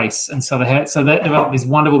tremendous grace. And so that developed these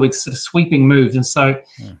wonderful big sort of sweeping moves. And so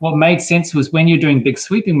what made sense was, when you're doing big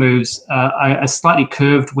sweeping moves, a slightly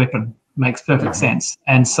curved weapon makes perfect sense.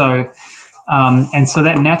 And so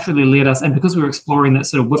that naturally led us, and because we were exploring that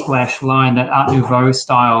sort of whiplash line, that Art Nouveau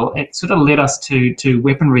style, it sort of led us to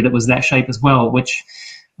weaponry that was that shape as well, which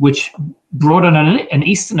brought in an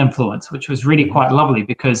Eastern influence, which was really quite lovely,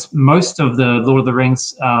 because most of the Lord of the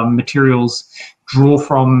Rings materials draw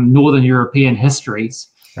from Northern European histories.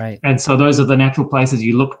 Right. And so those are the natural places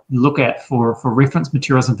you look at for reference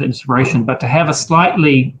materials and for inspiration. But to have a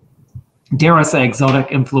slightly, dare I say,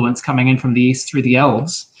 exotic influence coming in from the East through the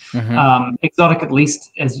elves, exotic at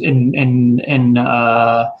least as in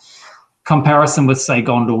comparison with, say,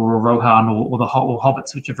 Gondor or Rohan or the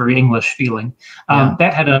Hobbits, which are very English feeling.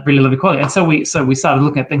 That had a really lovely quality. And so we started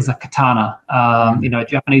looking at things like katana,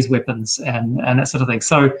 Japanese weapons and that sort of thing.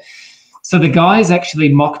 So the guys actually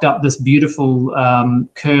mocked up this beautiful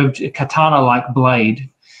curved katana-like blade,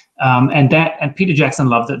 and Peter Jackson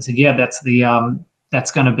loved it and said, "Yeah,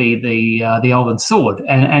 that's going to be the Elven sword,"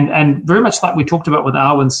 and very much like we talked about with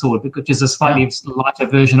Arwen's sword, which is a slightly lighter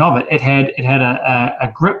version of it. It had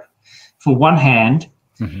a grip for one hand,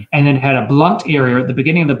 and then it had a blunt area at the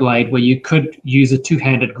beginning of the blade where you could use a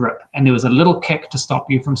two-handed grip, and there was a little kick to stop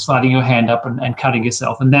you from sliding your hand up and cutting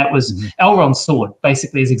yourself. And that was Elrond's sword.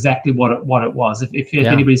 Basically, is exactly what it was. If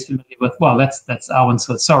anybody's familiar with, well, that's Arwen's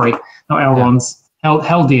sword. Sorry, not Elrond's.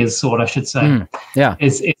 Haldir's sword, I should say.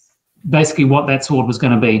 It's basically what that sword was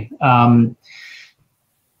going to be.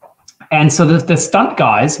 And so the stunt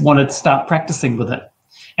guys wanted to start practicing with it.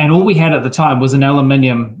 And all we had at the time was an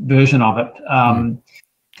aluminium version of it.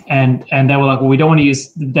 And they were like, well, we don't want to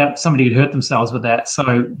use that. Somebody would hurt themselves with that.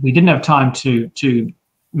 So we didn't have time to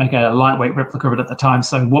make a lightweight replica of it at the time.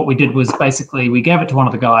 So what we did was basically we gave it to one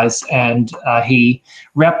of the guys, and he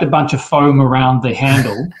wrapped a bunch of foam around the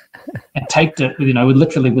handle and taped it, with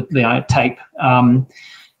tape.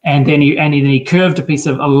 And then he curved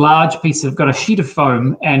a large piece of, got a sheet of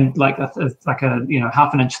foam and like a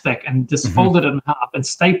half an inch thick, and just folded it in half and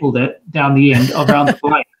stapled it down the end around the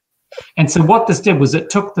blade. And so what this did was it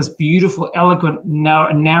took this beautiful, elegant,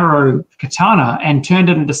 narrow katana and turned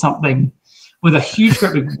it into something with a huge,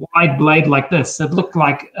 great wide blade like this. It looked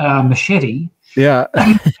like a machete. Yeah.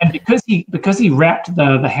 And because he wrapped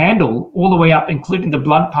the handle all the way up, including the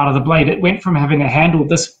blunt part of the blade, it went from having a handle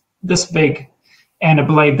this big and a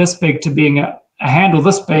blade this big to being a handle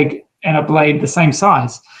this big and a blade the same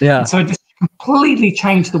size. Yeah. And so it just completely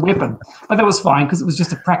changed the weapon. But that was fine because it was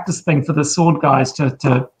just a practice thing for the sword guys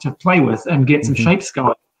to play with and get some shapes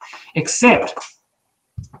going. Except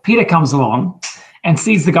Peter comes along and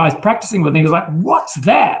sees the guys practicing with it. He was like, "What's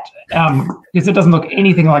that?" Because it doesn't look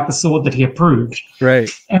anything like the sword that he approved. Right.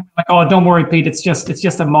 And we're like, "Oh, don't worry, Pete. It's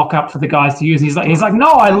just a mock-up for the guys to use." And he's like,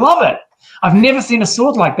 "No, I love it. I've never seen a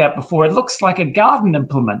sword like that before. It looks like a garden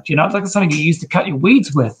implement. It's like something you use to cut your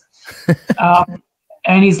weeds with."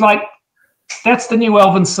 And he's like, "That's the new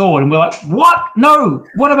elven sword." And we're like, "What? No.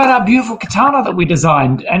 What about our beautiful katana that we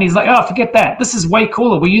designed?" And he's like, "Oh, forget that. This is way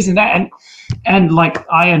cooler. We're using that." And like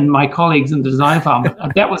I and my colleagues in the design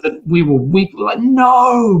department, that was it. We were weak. Like,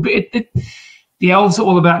 no, but the elves are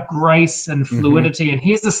all about grace and fluidity. And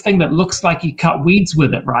here's this thing that looks like you cut weeds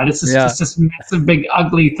with it, right? It's just this massive, big,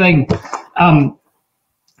 ugly thing.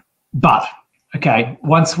 But okay,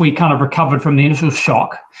 once we kind of recovered from the initial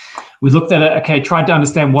shock, we looked at it, tried to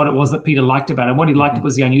understand what it was that Peter liked about it. What he liked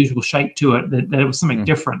was the unusual shape to it, that it was something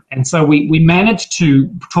different. And so we managed to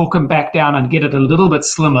talk him back down and get it a little bit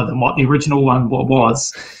slimmer than what the original one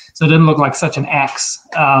was. So it didn't look like such an axe.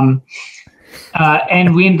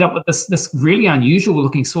 And we ended up with this really unusual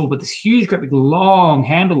looking sword with this huge, great big long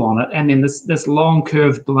handle on it, and then this long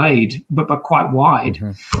curved blade, but quite wide.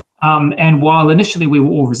 And while initially we were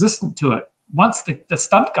all resistant to it, once the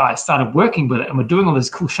stunt guys started working with it and were doing all those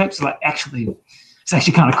cool shapes, it's actually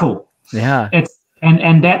kind of cool. Yeah.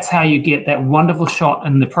 And that's how you get that wonderful shot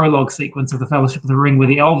in the prologue sequence of the Fellowship of the Ring, where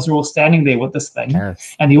the elves are all standing there with this thing,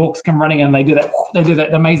 and the orcs come running and they do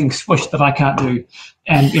that amazing swish that I can't do,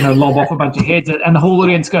 and lob off a bunch of heads, and the whole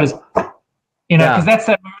audience goes, because that's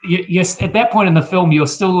that moment. You're at that point in the film, you're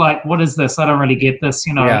still like, what is this? I don't really get this,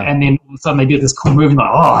 and then all of a sudden they do this cool move, and like,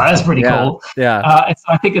 oh, that's pretty cool. Yeah. And so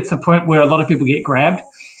I think it's the point where a lot of people get grabbed.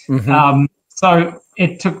 So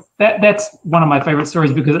it took that's one of my favorite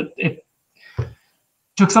stories, because it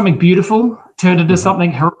took something beautiful, turned into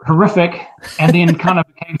something horrific, and then kind of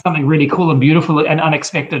became something really cool and beautiful and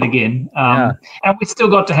unexpected again. And we still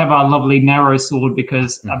got to have our lovely narrow sword,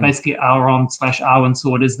 because basically Arwen/Arwen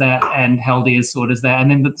sword is that, and Haldir's sword is that,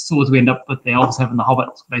 and then the swords we end up with the elves have in the Hobbit,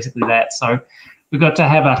 basically that. So we got to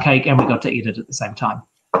have our cake and we got to eat it at the same time.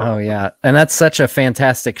 Oh yeah, and that's such a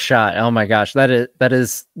fantastic shot. Oh my gosh, that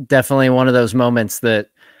is definitely one of those moments that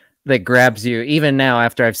grabs you. Even now,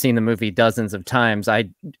 after I've seen the movie dozens of times, I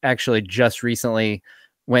actually just recently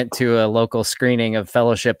went to a local screening of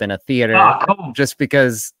Fellowship in a theater, just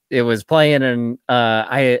because it was playing, and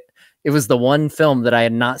it was the one film that I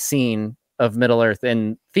had not seen of Middle Earth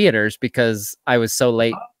in theaters because I was so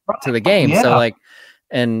late to the game. So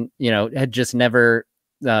had just never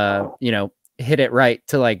hit it right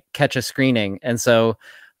to catch a screening. And so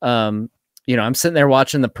I'm sitting there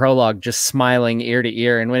watching the prologue, just smiling ear to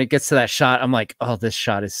ear. And when it gets to that shot, I'm like, oh, this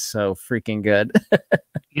shot is so freaking good.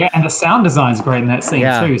 Yeah, and the sound design is great in that scene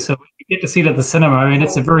too. So get to see it at the cinema, I mean,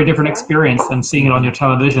 it's a very different experience than seeing it on your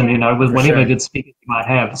television, you know, with whatever good speakers you might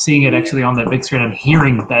have. Seeing it actually on that big screen and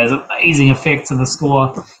hearing those amazing effects and the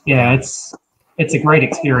score, yeah, it's a great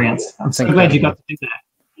experience. I'm so glad you got to do that.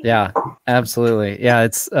 Yeah, absolutely. Yeah,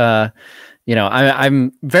 it's you know,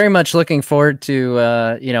 I'm very much looking forward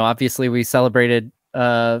to you know, obviously we celebrated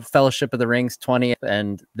Fellowship of the Rings 20th,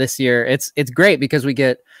 and this year it's great because we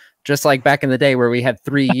get, just like back in the day where we had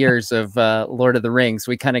 3 years of Lord of the Rings,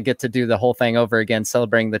 we kind of get to do the whole thing over again,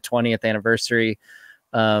 celebrating the 20th anniversary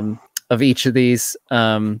of each of these.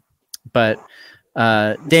 But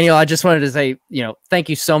Daniel, I just wanted to say, you know, thank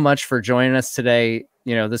you so much for joining us today.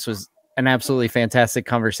 You know, this was an absolutely fantastic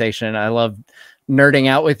conversation. I love nerding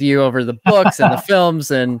out with you over the books and the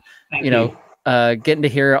films, and you know, getting to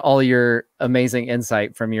hear all your amazing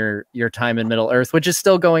insight from your time in Middle Earth, which is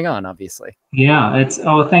still going on, obviously. Yeah, it's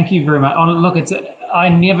thank you very much. Oh, look, I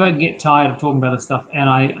never get tired of talking about this stuff, and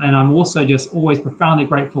I'm also just always profoundly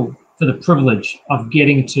grateful for the privilege of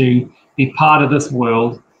getting to be part of this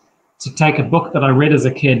world, to take a book that I read as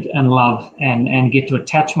a kid and love, and get to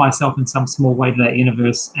attach myself in some small way to that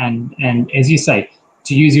universe, and as you say,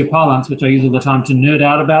 to use your parlance, which I use all the time, to nerd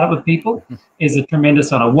out about it with people is a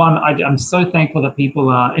tremendous honor. One, I'm so thankful that people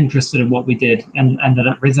are interested in what we did and that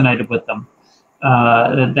it resonated with them.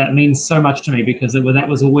 That means so much to me, because that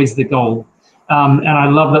was always the goal. And I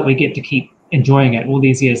love that we get to keep enjoying it all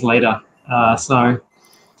these years later. So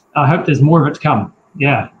I hope there's more of it to come.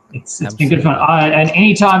 Yeah, it's been good fun. And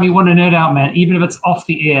anytime you want to nerd out, man, even if it's off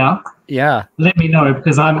the air, yeah, let me know,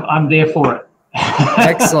 because I'm there for it.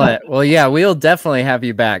 Excellent. Well, yeah, we'll definitely have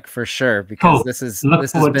you back for sure, because this has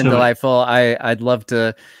been delightful. I'd love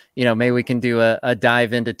to, you know, maybe we can do a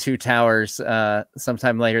dive into Two Towers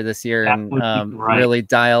sometime later this year, and really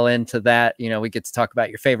dial into that. You know, we get to talk about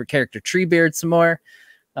your favorite character, Treebeard, some more.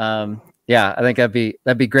 Yeah, I think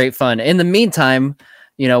that'd be great fun. In the meantime,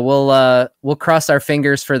 you know, we'll cross our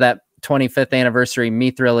fingers for that 25th anniversary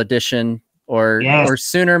Mithril edition, or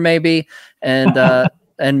sooner maybe, and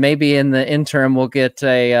and maybe in the interim we'll get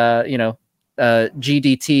a you know,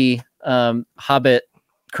 GDT Hobbit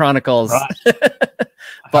Chronicles,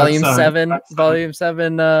 volume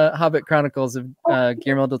 7 Hobbit Chronicles of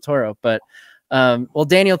Guillermo del Toro. But well,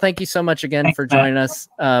 Daniel, thank you so much again for joining us.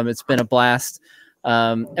 It's been a blast.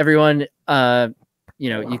 Everyone, you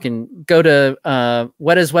know, you can go to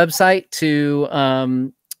Wētā's website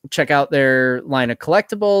to check out their line of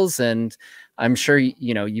collectibles, and I'm sure,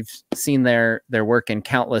 you know, you've seen their work in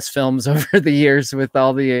countless films over the years with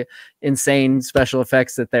all the insane special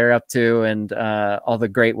effects that they're up to, and all the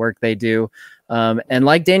great work they do. And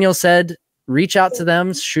like Daniel said, reach out to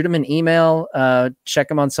them, shoot them an email, check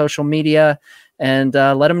them on social media, and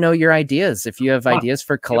let them know your ideas. If you have ideas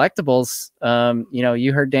for collectibles, you know,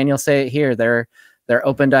 you heard Daniel say it here, they're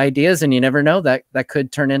open to ideas, and you never know, that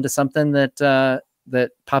could turn into something that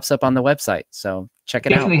that pops up on the website. So check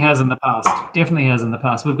it out. Definitely has in the past. Definitely has in the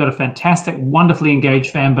past. We've got a fantastic, wonderfully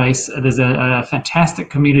engaged fan base. There's a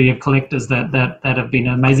fantastic community of collectors that have been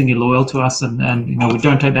amazingly loyal to us, and you know, we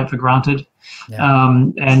don't take that for granted. Yeah.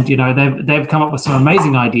 And you know, they've come up with some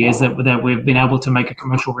amazing ideas that we've been able to make a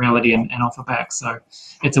commercial reality and offer back. So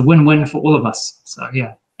it's a win-win for all of us. So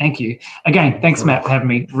yeah, thank you again. Thanks, Matt, for having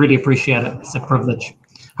me. Really appreciate it. It's a privilege.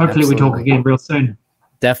 Hopefully we talk again real soon.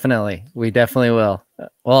 Definitely. We definitely will.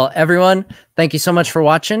 Well, everyone, thank you so much for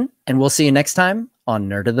watching, and we'll see you next time on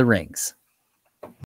Nerd of the Rings.